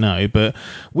don't know. But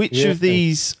which of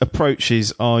these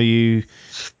approaches are you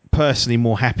personally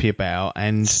more happy about,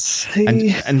 and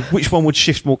which one would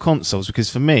shift more consoles? Because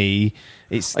for me,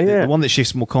 it's the one that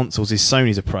shifts more consoles is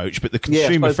Sony's approach, but the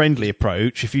consumer-friendly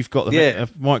approach, if you've got a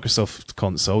Microsoft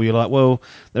console, you're like, well,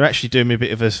 they're actually doing me a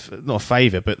bit of not a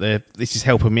favour, but this is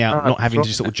helping me out, not having to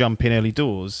just sort of jump in early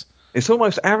doors. It's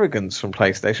almost arrogance from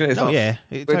PlayStation.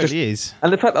 It totally is.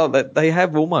 And the fact that they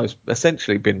have almost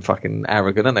essentially been fucking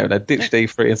arrogant, haven't they? They ditched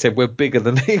E3 and said, we're bigger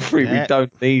than E3, we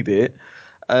don't need it.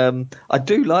 I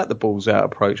do like the balls out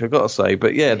approach, I've got to say.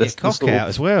 But the cock out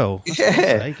as well.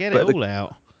 They get it all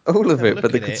out. All of it.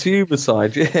 But the consumer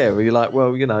side, where you're like,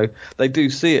 well, they do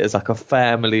see it as like a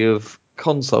family of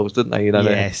consoles, don't they?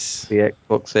 Yes. The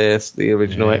Xbox S, the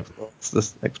original Xbox,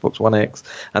 the Xbox One X,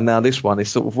 and now this one is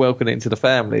sort of welcoming it into the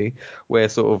family, where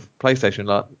sort of PlayStation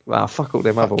like, wow, fuck all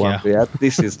them other ones we had.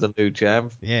 This is the new jam.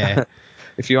 Yeah.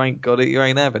 If you ain't got it, you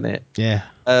ain't having it. Yeah.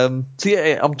 So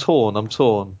I'm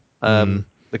torn.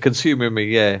 The consumer in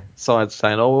me, side's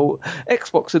saying, oh, well,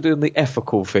 Xbox are doing the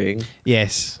ethical thing.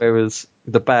 Yes. Whereas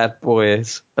the bad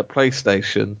boys at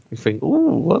PlayStation, you think,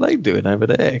 ooh, what are they doing over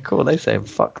there? Cool, they're saying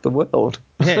fuck the world.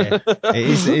 Yeah, it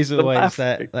is always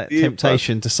that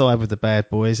temptation to side with the bad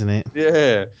boys, isn't it?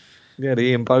 Yeah. Yeah, the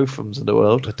Ian Bothams of the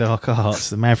world. The Dark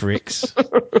Arts, the Mavericks. So,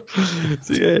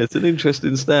 it's an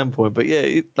interesting standpoint. But,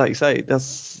 like you say,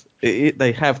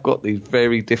 they have got these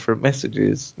very different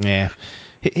messages. Yeah.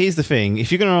 Here's the thing.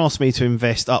 If you're going to ask me to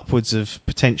invest upwards of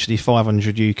potentially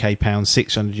 £500 UK,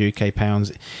 600 UK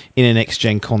pounds in a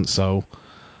next-gen console,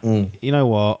 you know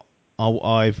what?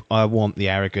 I want the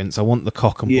arrogance. I want the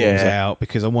cock and balls out,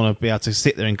 because I want to be able to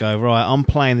sit there and go, right, I'm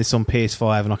playing this on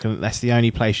PS5, and that's the only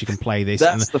place you can play this.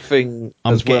 That's the thing.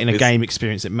 I'm getting a game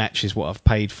experience that matches what I've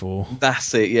paid for.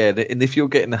 That's it, yeah. And if you're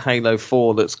getting a Halo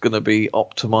 4 that's going to be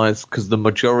optimized, because the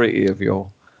majority of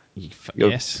your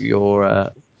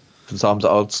sometimes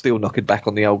I'll still knock it back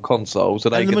on the old consoles.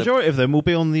 And the majority of them will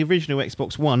be on the original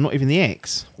Xbox One, not even the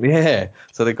X. Yeah,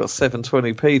 so they've got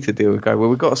 720p to deal with. Well,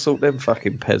 we've got to sort them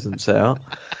fucking peasants out.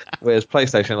 Whereas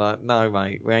PlayStation are like, no,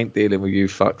 mate, we ain't dealing with you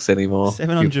fucks anymore.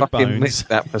 700 you fucking bones. missed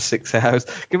that for 6 hours.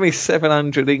 Give me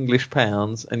 700 English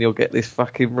pounds and you'll get this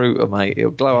fucking router, mate.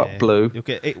 It'll glow up blue. You'll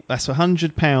get it. That's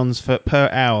 £100 per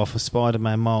hour for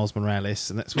Spider-Man Miles Morales,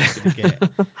 and that's what you're going to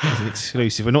get as an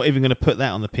exclusive. We're not even going to put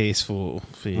that on the PS4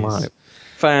 for you. Right.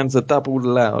 Fans are double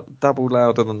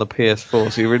louder than the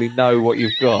PS4, so you really know what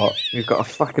you've got. You've got a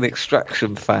fucking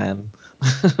Extraction fan.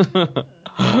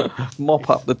 Mop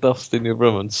up the dust in your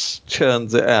room and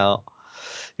churns it out.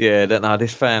 Yeah,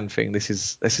 this fan thing, this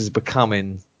is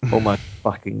becoming almost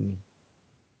fucking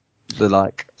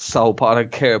the soul part. I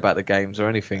don't care about the games or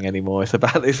anything anymore. It's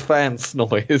about this fan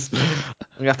noise.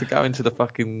 You have to go into the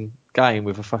fucking game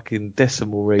with a fucking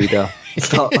decimal reader.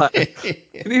 Start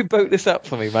can you boot this up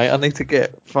for me, mate? I need to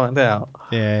find out.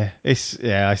 Yeah, it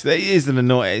is an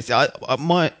annoyance.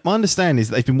 My understanding is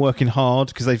that they've been working hard,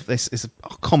 because it's a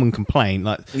common complaint.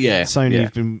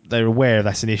 Sony they're aware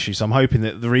that's an issue. So I'm hoping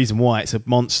that the reason why it's a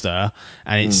monster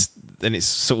and it's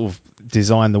sort of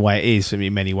designed the way it is,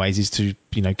 in many ways, is to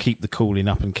keep the cooling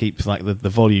up and keep the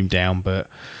volume down. But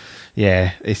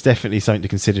yeah, it's definitely something to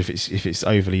consider if it's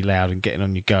overly loud and getting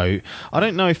on your goat. I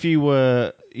don't know if you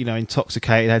were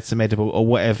intoxicated, had some edible or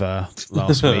whatever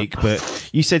last week, but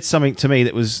you said something to me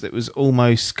that was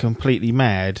almost completely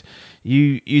mad.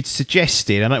 You'd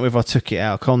suggested, I don't know if I took it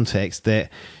out of context, that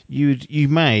you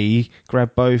may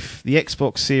grab both the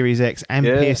Xbox Series X and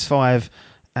PS5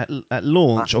 at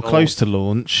launch or close to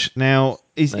launch. Now,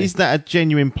 is that a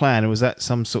genuine plan, or was that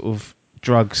some sort of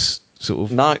drugs sort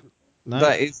of? No,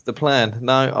 that is the plan.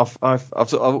 No, I've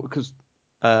because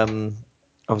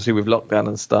obviously with lockdown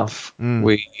and stuff,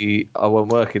 I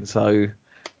wasn't working, so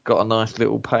got a nice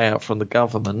little payout from the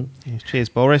government. Yeah, cheers,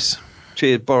 Boris.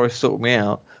 Cheers, Boris sorted me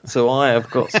out. So I have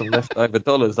got some leftover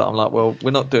dollars that I'm like, well,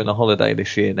 we're not doing a holiday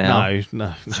this year now.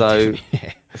 No. So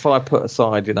if I put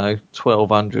aside,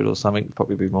 1,200 or something, it'd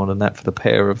probably be more than that for the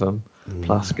pair of them,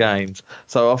 plus games.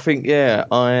 So I think,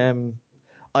 I am.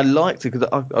 I liked it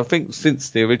because I think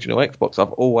since the original Xbox,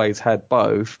 I've always had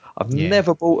both. I've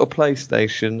never bought a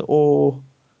PlayStation or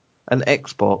an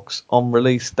Xbox on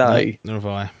release day. No, nor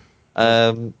have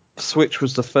I. Switch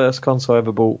was the first console I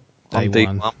ever bought on Day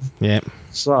D1. one. Yeah.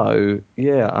 So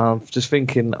yeah, I'm just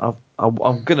thinking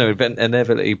I'm going to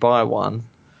inevitably buy one.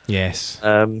 Yes.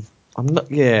 I'm not.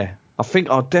 Yeah, I think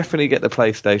I'll definitely get the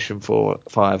PlayStation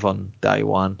 5 on day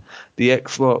one. The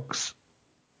Xbox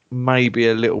maybe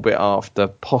a little bit after,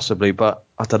 possibly, but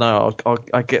I don't know.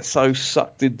 I get so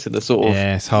sucked into the sort of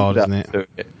it's hard, isn't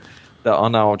it? That I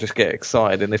know I'll just get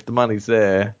excited, and if the money's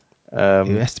there. It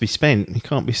has to be spent. You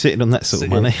can't be sitting on that sort of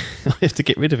money. You have to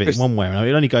get rid of it in one way or another.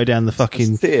 It'll only go down the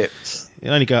fucking... tips.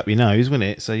 It'll only go up your nose, won't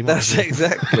it? So you might That's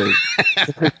exactly.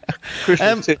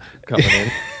 Christmas tip coming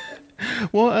in.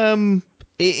 What,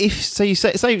 if, so you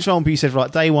say, for example, you said, right,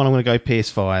 day one I'm going to go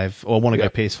PS5, or I want to go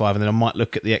PS5, and then I might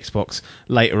look at the Xbox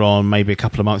later on, maybe a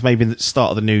couple of months, maybe at the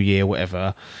start of the new year,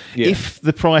 whatever. Yeah. If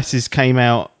the prices came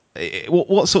out,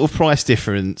 what sort of price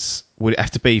difference would it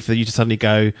have to be for you to suddenly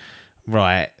go,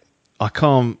 right, I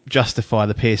can't justify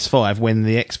the PS5 when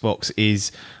the Xbox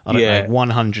is, I don't know,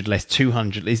 100 less,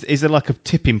 200. Is there like a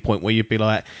tipping point where you'd be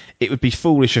like, it would be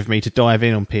foolish of me to dive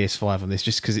in on PS5 on this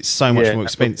just because it's so much more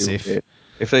expensive?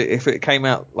 If it came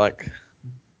out like,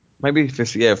 maybe if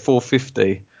it's,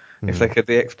 $450, if they could,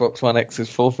 the Xbox One X is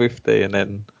 $450 and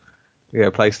then,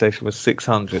 PlayStation was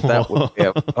 $600, that would be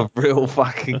a real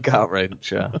fucking gut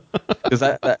wrencher. Because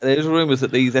there's rumours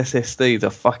that these SSDs are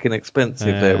fucking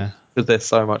expensive because they're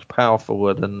so much powerful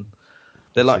and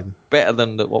they're like better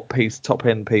than what top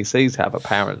end PCs have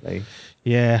apparently.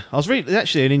 Yeah, I was reading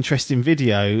actually an interesting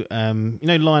video.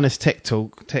 Linus Tech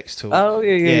Talk. Oh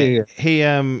yeah.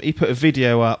 He put a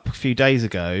video up a few days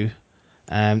ago,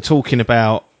 talking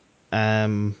about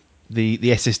the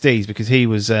SSDs because he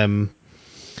was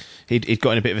he'd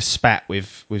got in a bit of a spat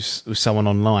with someone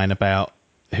online about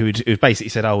who basically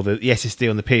said, the SSD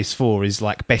on the PS4 is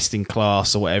like best in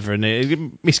class or whatever, and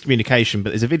miscommunication.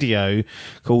 But there's a video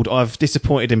called "I've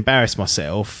Disappointed, Embarrassed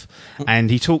Myself," and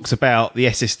he talks about the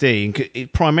SSD.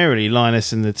 And primarily,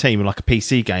 Linus and the team are like a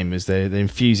PC gamers; they're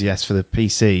enthusiasts for the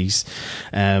PCs.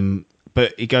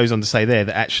 But he goes on to say there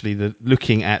that actually,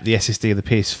 looking at the SSD of the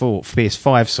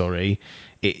PS5,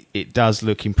 it does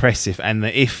look impressive, and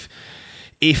that if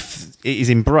it is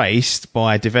embraced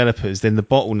by developers, then the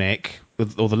bottleneck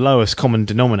or the lowest common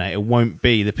denominator won't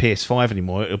be the PS5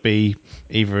 anymore. It'll be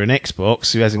either an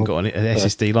Xbox who hasn't got an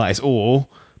SSD like this, or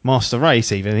Master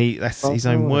Race. Even that's his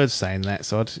own words saying that.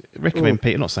 So I'd recommend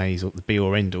Peter. Not saying he's the be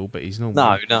or end all, but he's not.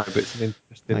 No, but it's an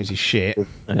interesting. Knows his shit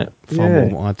far more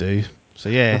than what I do. So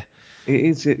yeah, it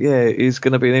is. Yeah, it is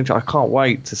going to be an interesting. I can't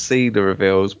wait to see the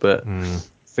reveals, but.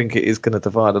 I think it is going to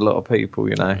divide a lot of people,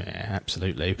 Yeah,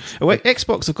 absolutely.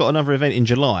 Xbox have got another event in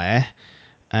July.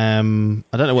 I don't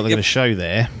know what they're going to show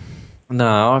there.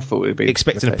 No, I thought it'd be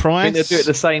expecting a price. Do you think they'll do it at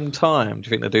the same time? Do you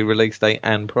think they'll do release date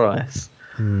and price?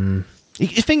 The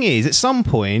thing is, at some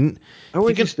point, they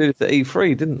always used to do it at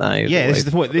E3, didn't they? Yeah, this is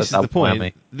the point. This is the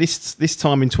point. This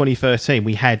time in 2013,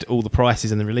 we had all the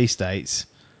prices and the reais dates.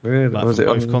 Really? Like was it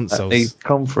both on consoles? The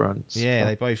conference? Yeah,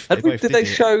 they both. Did they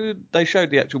show? They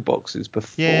showed the actual boxes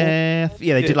before. Yeah,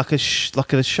 they did like a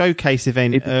showcase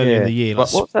event earlier in the year.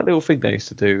 Like, what's that little thing they used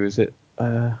to do? Is it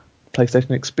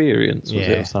PlayStation Experience? Was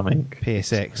it or something?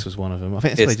 PSX was one of them. I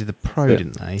think that's why they did the Pro,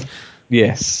 didn't they?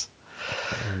 Yes. I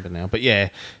can't remember now, but yeah.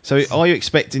 So, are you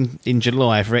expecting in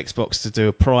July for Xbox to do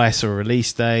a price or a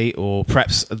release date, or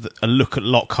perhaps a look at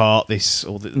Lockhart,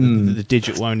 the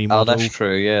digital only model? Oh, that's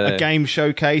true. Yeah, a game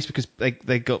showcase because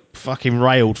they got fucking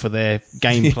railed for their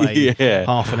gameplay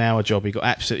half an hour job. He got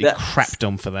absolutely crapped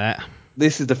on for that.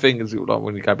 This is the thing, is like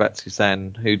when you go back to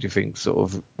saying who do you think sort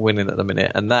of winning at the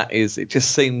minute, and that is, it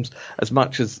just seems, as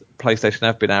much as PlayStation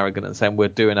have been arrogant and saying we're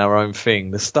doing our own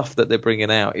thing, the stuff that they're bringing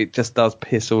out, it just does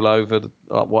piss all over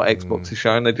what Xbox is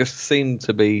showing. They just seem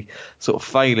to be sort of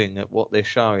failing at what they're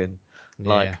showing.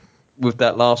 Like with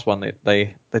that last one,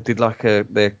 they did like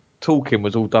their talking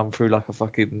was all done through like a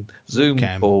fucking Zoom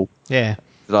call. Yeah.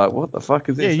 Like, what the fuck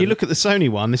is this? Yeah, you look at the Sony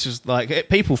one, this was like,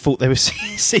 people thought they were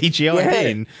CGI'd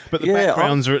in, but the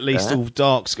backgrounds are at least all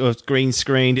dark, green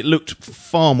screened. It looked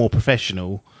far more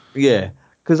professional. Yeah,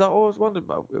 because I always wondered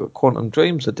about what Quantum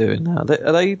Dreams are doing now.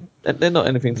 They're not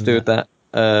anything to do with that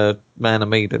Man of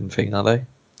Medan thing, are they?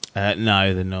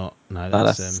 No, they're not. No,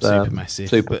 that's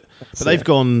Supermassive. But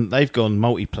they've gone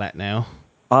multi-plat now.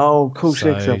 Oh, cool.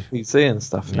 So, PC and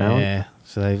stuff now. Yeah,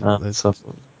 so they've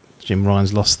Jim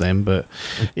Ryan's lost them, but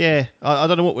yeah, I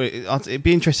don't know it'd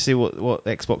be interesting to see what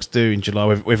Xbox do in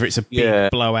July, whether it's a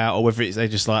big blowout or whether they're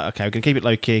just like, okay, we're going to keep it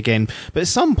low key again. But at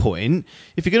some point,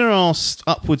 if you're going to ask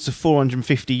upwards of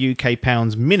 £450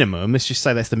 UK minimum, let's just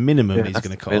say that's the minimum it's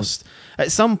going to cost.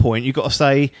 At some point, you've got to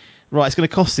say, right, it's going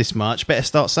to cost this much. Better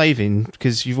start saving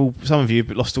because some of you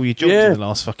have lost all your jobs in the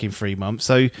last fucking 3 months.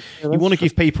 So you want to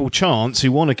give people a chance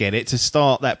who want to get it to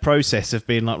start that process of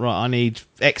being like, right, I need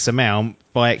X amount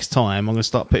by X time. I'm going to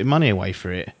start putting money away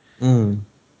for it. And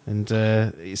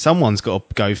someone's got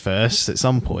to go first at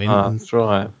some point. That's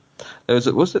right. Was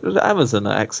it Amazon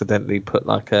that accidentally put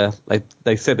like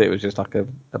they said it was just like a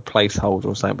placeholder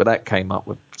or something, but that came up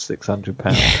with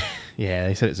 £600. Yeah,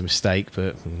 they said it was a mistake,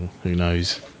 but who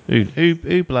knows?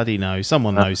 Who bloody knows?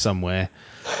 Someone knows somewhere.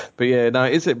 But yeah, no,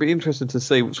 it'd be interesting to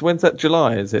see. So when's that?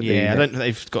 July, is it? Yeah, I don't think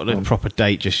they've got a proper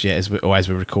date just yet. As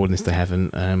we're recording this, they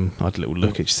haven't. I had a little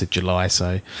look. It just said July.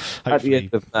 So hopefully... At the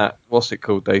end of that, what's it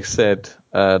called? They said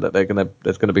that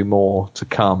there's gonna be more to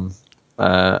come.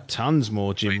 Tons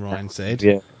more, Jim Ryan said.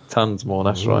 Yeah, tons more.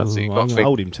 That's right. So I'm going to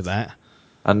hold him to that.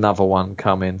 Another one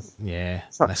coming. Yeah.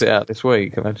 Sucks it out this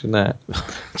week, imagine that.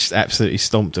 Just absolutely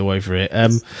stomped all over it.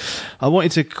 I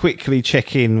wanted to quickly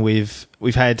check in with,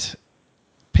 we've had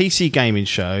PC Gaming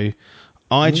Show,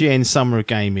 IGN Summer of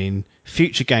Gaming,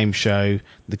 Future Game Show,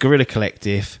 the Guerrilla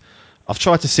Collective. I've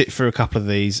tried to sit through a couple of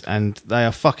these and they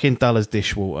are fucking dull as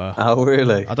dishwater. Oh,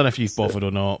 really? I don't know if you've bothered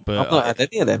or not, but... I've not had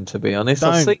any of them, to be honest.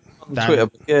 I've seen on Twitter,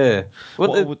 but yeah.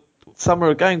 The Summer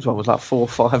of Games one was like 4 or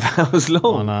 5 hours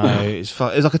long. I know. It was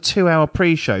like a 2-hour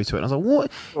pre-show to it. And I was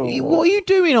like, what are you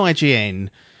doing, IGN?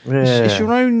 Yeah. It's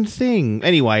your own thing.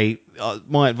 Anyway,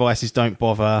 my advice is don't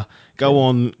bother. Go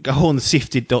on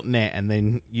sifted.net and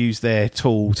then use their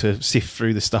tool to sift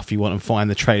through the stuff you want and find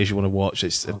the trailers you want to watch.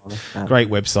 It's a great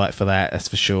website for that, that's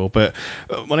for sure. But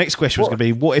my next question was going to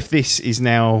be, what if this is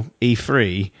now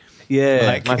E3?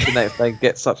 Yeah, imagine that if they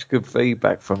get such good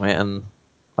feedback from it, and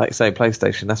like you say,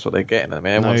 PlayStation, that's what they're getting. I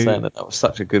mean, everyone's saying that was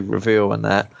such a good reveal and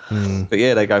that. But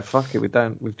yeah, they go, fuck it,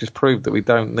 we've just proved that we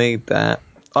don't need that.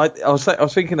 I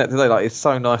was thinking that today, like, it's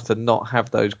so nice to not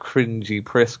have those cringy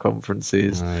press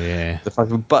conferences. Oh, yeah.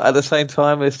 But at the same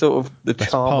time, it's sort of the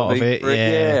That's charm part of it.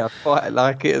 Yeah, I quite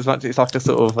like it as much. It's like a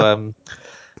sort of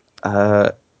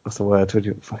what's the word?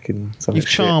 You've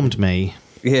charmed me.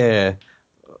 Yeah.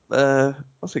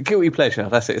 What's it? Guilty pleasure.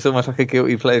 That's it. It's almost like a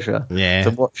guilty pleasure. Yeah.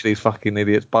 To watch these fucking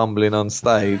idiots bumbling on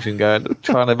stage and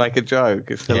trying to make a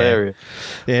joke. It's hilarious.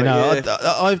 Yeah,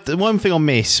 the one thing I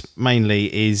miss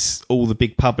mainly is all the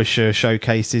big publisher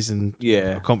showcases and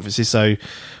conferences. So,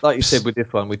 like you said with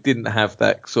this one, we didn't have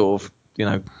that sort of,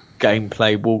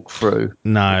 gameplay walkthrough.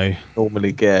 No.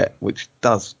 Normally get, which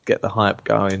does get the hype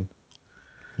going.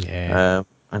 Yeah.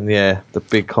 And the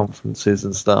big conferences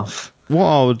and stuff. What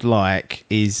I would like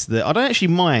is that I don't actually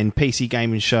mind PC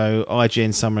Gaming Show,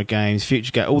 IGN Summer Games,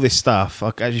 Future Game, all this stuff. I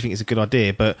actually think it's a good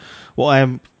idea. But what I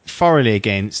am thoroughly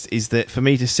against is that for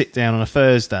me to sit down on a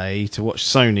Thursday to watch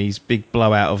Sony's big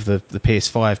blowout of the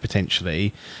PS5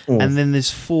 potentially, and then there's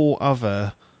 4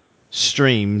 other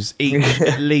streams, each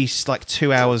at least like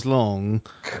 2 hours long,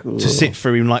 to sit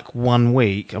through in like 1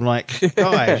 week. I'm like,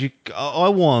 guys, I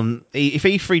want, if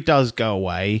E3 does go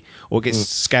away or gets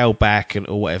scaled back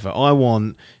or whatever, I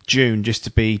want June just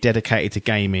to be dedicated to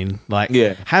gaming. Like,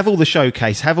 have all the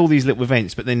showcase, have all these little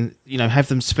events, but then have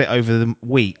them split over the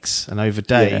weeks and over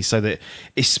days so that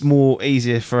it's more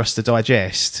easier for us to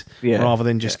digest rather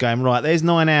than just going, right, there's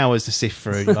 9 hours to sift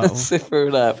through. Like, sift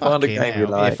through that. Find a game you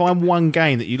like. Find one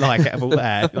game that you like out of all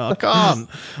that. I can't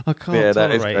yeah,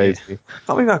 that is tolerate crazy.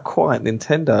 I mean, how quiet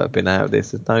Nintendo have been out of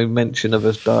this. There's no mention of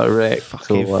us direct.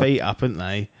 Fucking feet up, haven't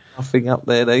they? Nothing up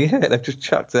there. They've just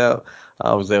chucked out.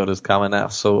 Oh, Zelda's coming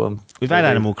out. Saw them. We've had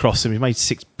Animal Crossing. We've made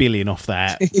 $6 billion off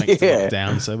that thanks to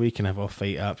lockdown, so we can have our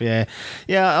feet up. Yeah.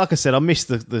 Like I said, I missed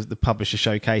the publisher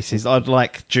showcases. I'd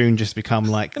like June just to become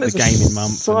like the gaming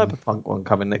month. Cyberpunk one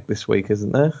coming this week,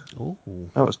 isn't there? Oh,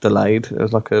 that was delayed. It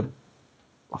was like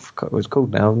I forgot what it's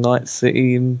called now. Night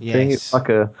City thing. It's like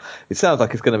it sounds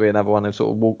like it's going to be another one of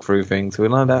sort of walkthrough things. So we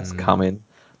know that's coming.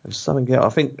 There's something else. I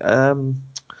think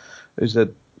there's a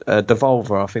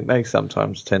Devolver. I think they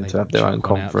sometimes tend to have their own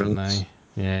conference.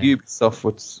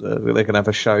 Ubisoft they're going to have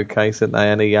a showcase at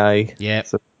NEA. Yeah.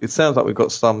 So it sounds like we've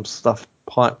got some stuff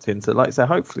piped into. Like I say,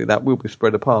 hopefully that will be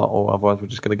spread apart, or otherwise we're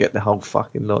just going to get the whole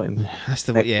fucking lot in. That's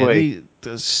the week.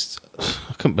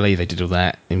 I couldn't believe they did all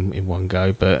that in one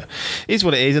go, but it is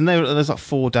what it is. And there's like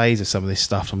 4 days of some of this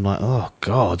stuff. I'm like, oh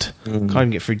god, can't even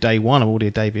get through day one. I'm already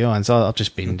a day behind, so I've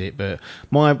just binned it. But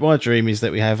my dream is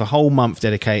that we have a whole month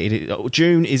dedicated.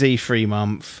 June is E3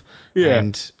 month,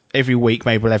 and every week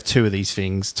maybe we'll have 2 of these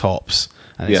things tops,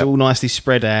 and it's Yeah. all nicely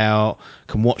spread out.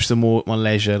 Can watch them all at my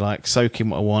leisure, like soak in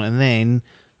what I want, and then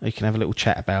we can have a little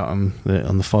chat about them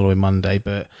on the following Monday.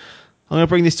 But I'm going to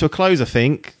bring this to a close, I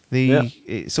think.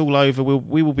 It's all over.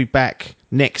 We will be back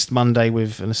next Monday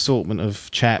with an assortment of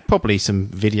chat, probably some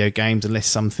video games, unless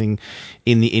something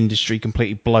in the industry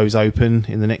completely blows open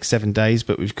in the next 7 days.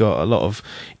 But we've got a lot of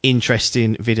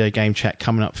interesting video game chat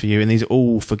coming up for you, and these are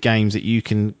all for games that you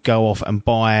can go off and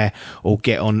buy or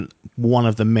get on one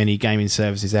of the many gaming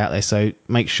services out there. So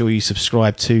make sure you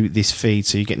subscribe to this feed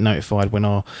so you get notified when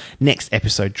our next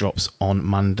episode drops on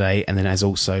Monday. And then, as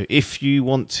also, if you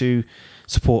want to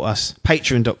support us,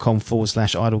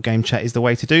 patreon.com/idle game chat is the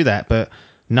way to do that. But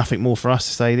nothing more for us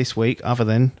to say this week other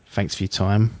than thanks for your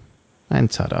time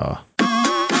and ta-da.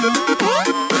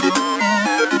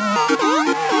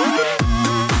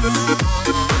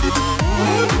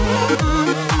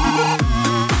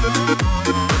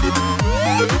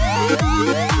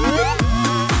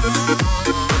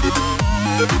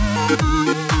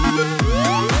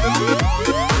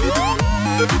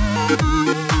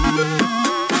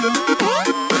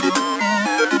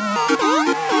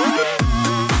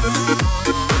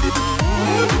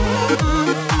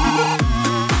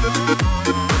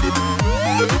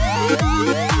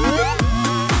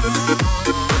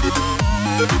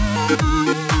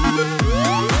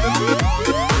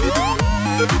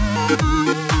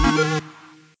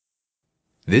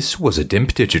 This was a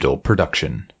DIMP Digital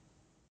production.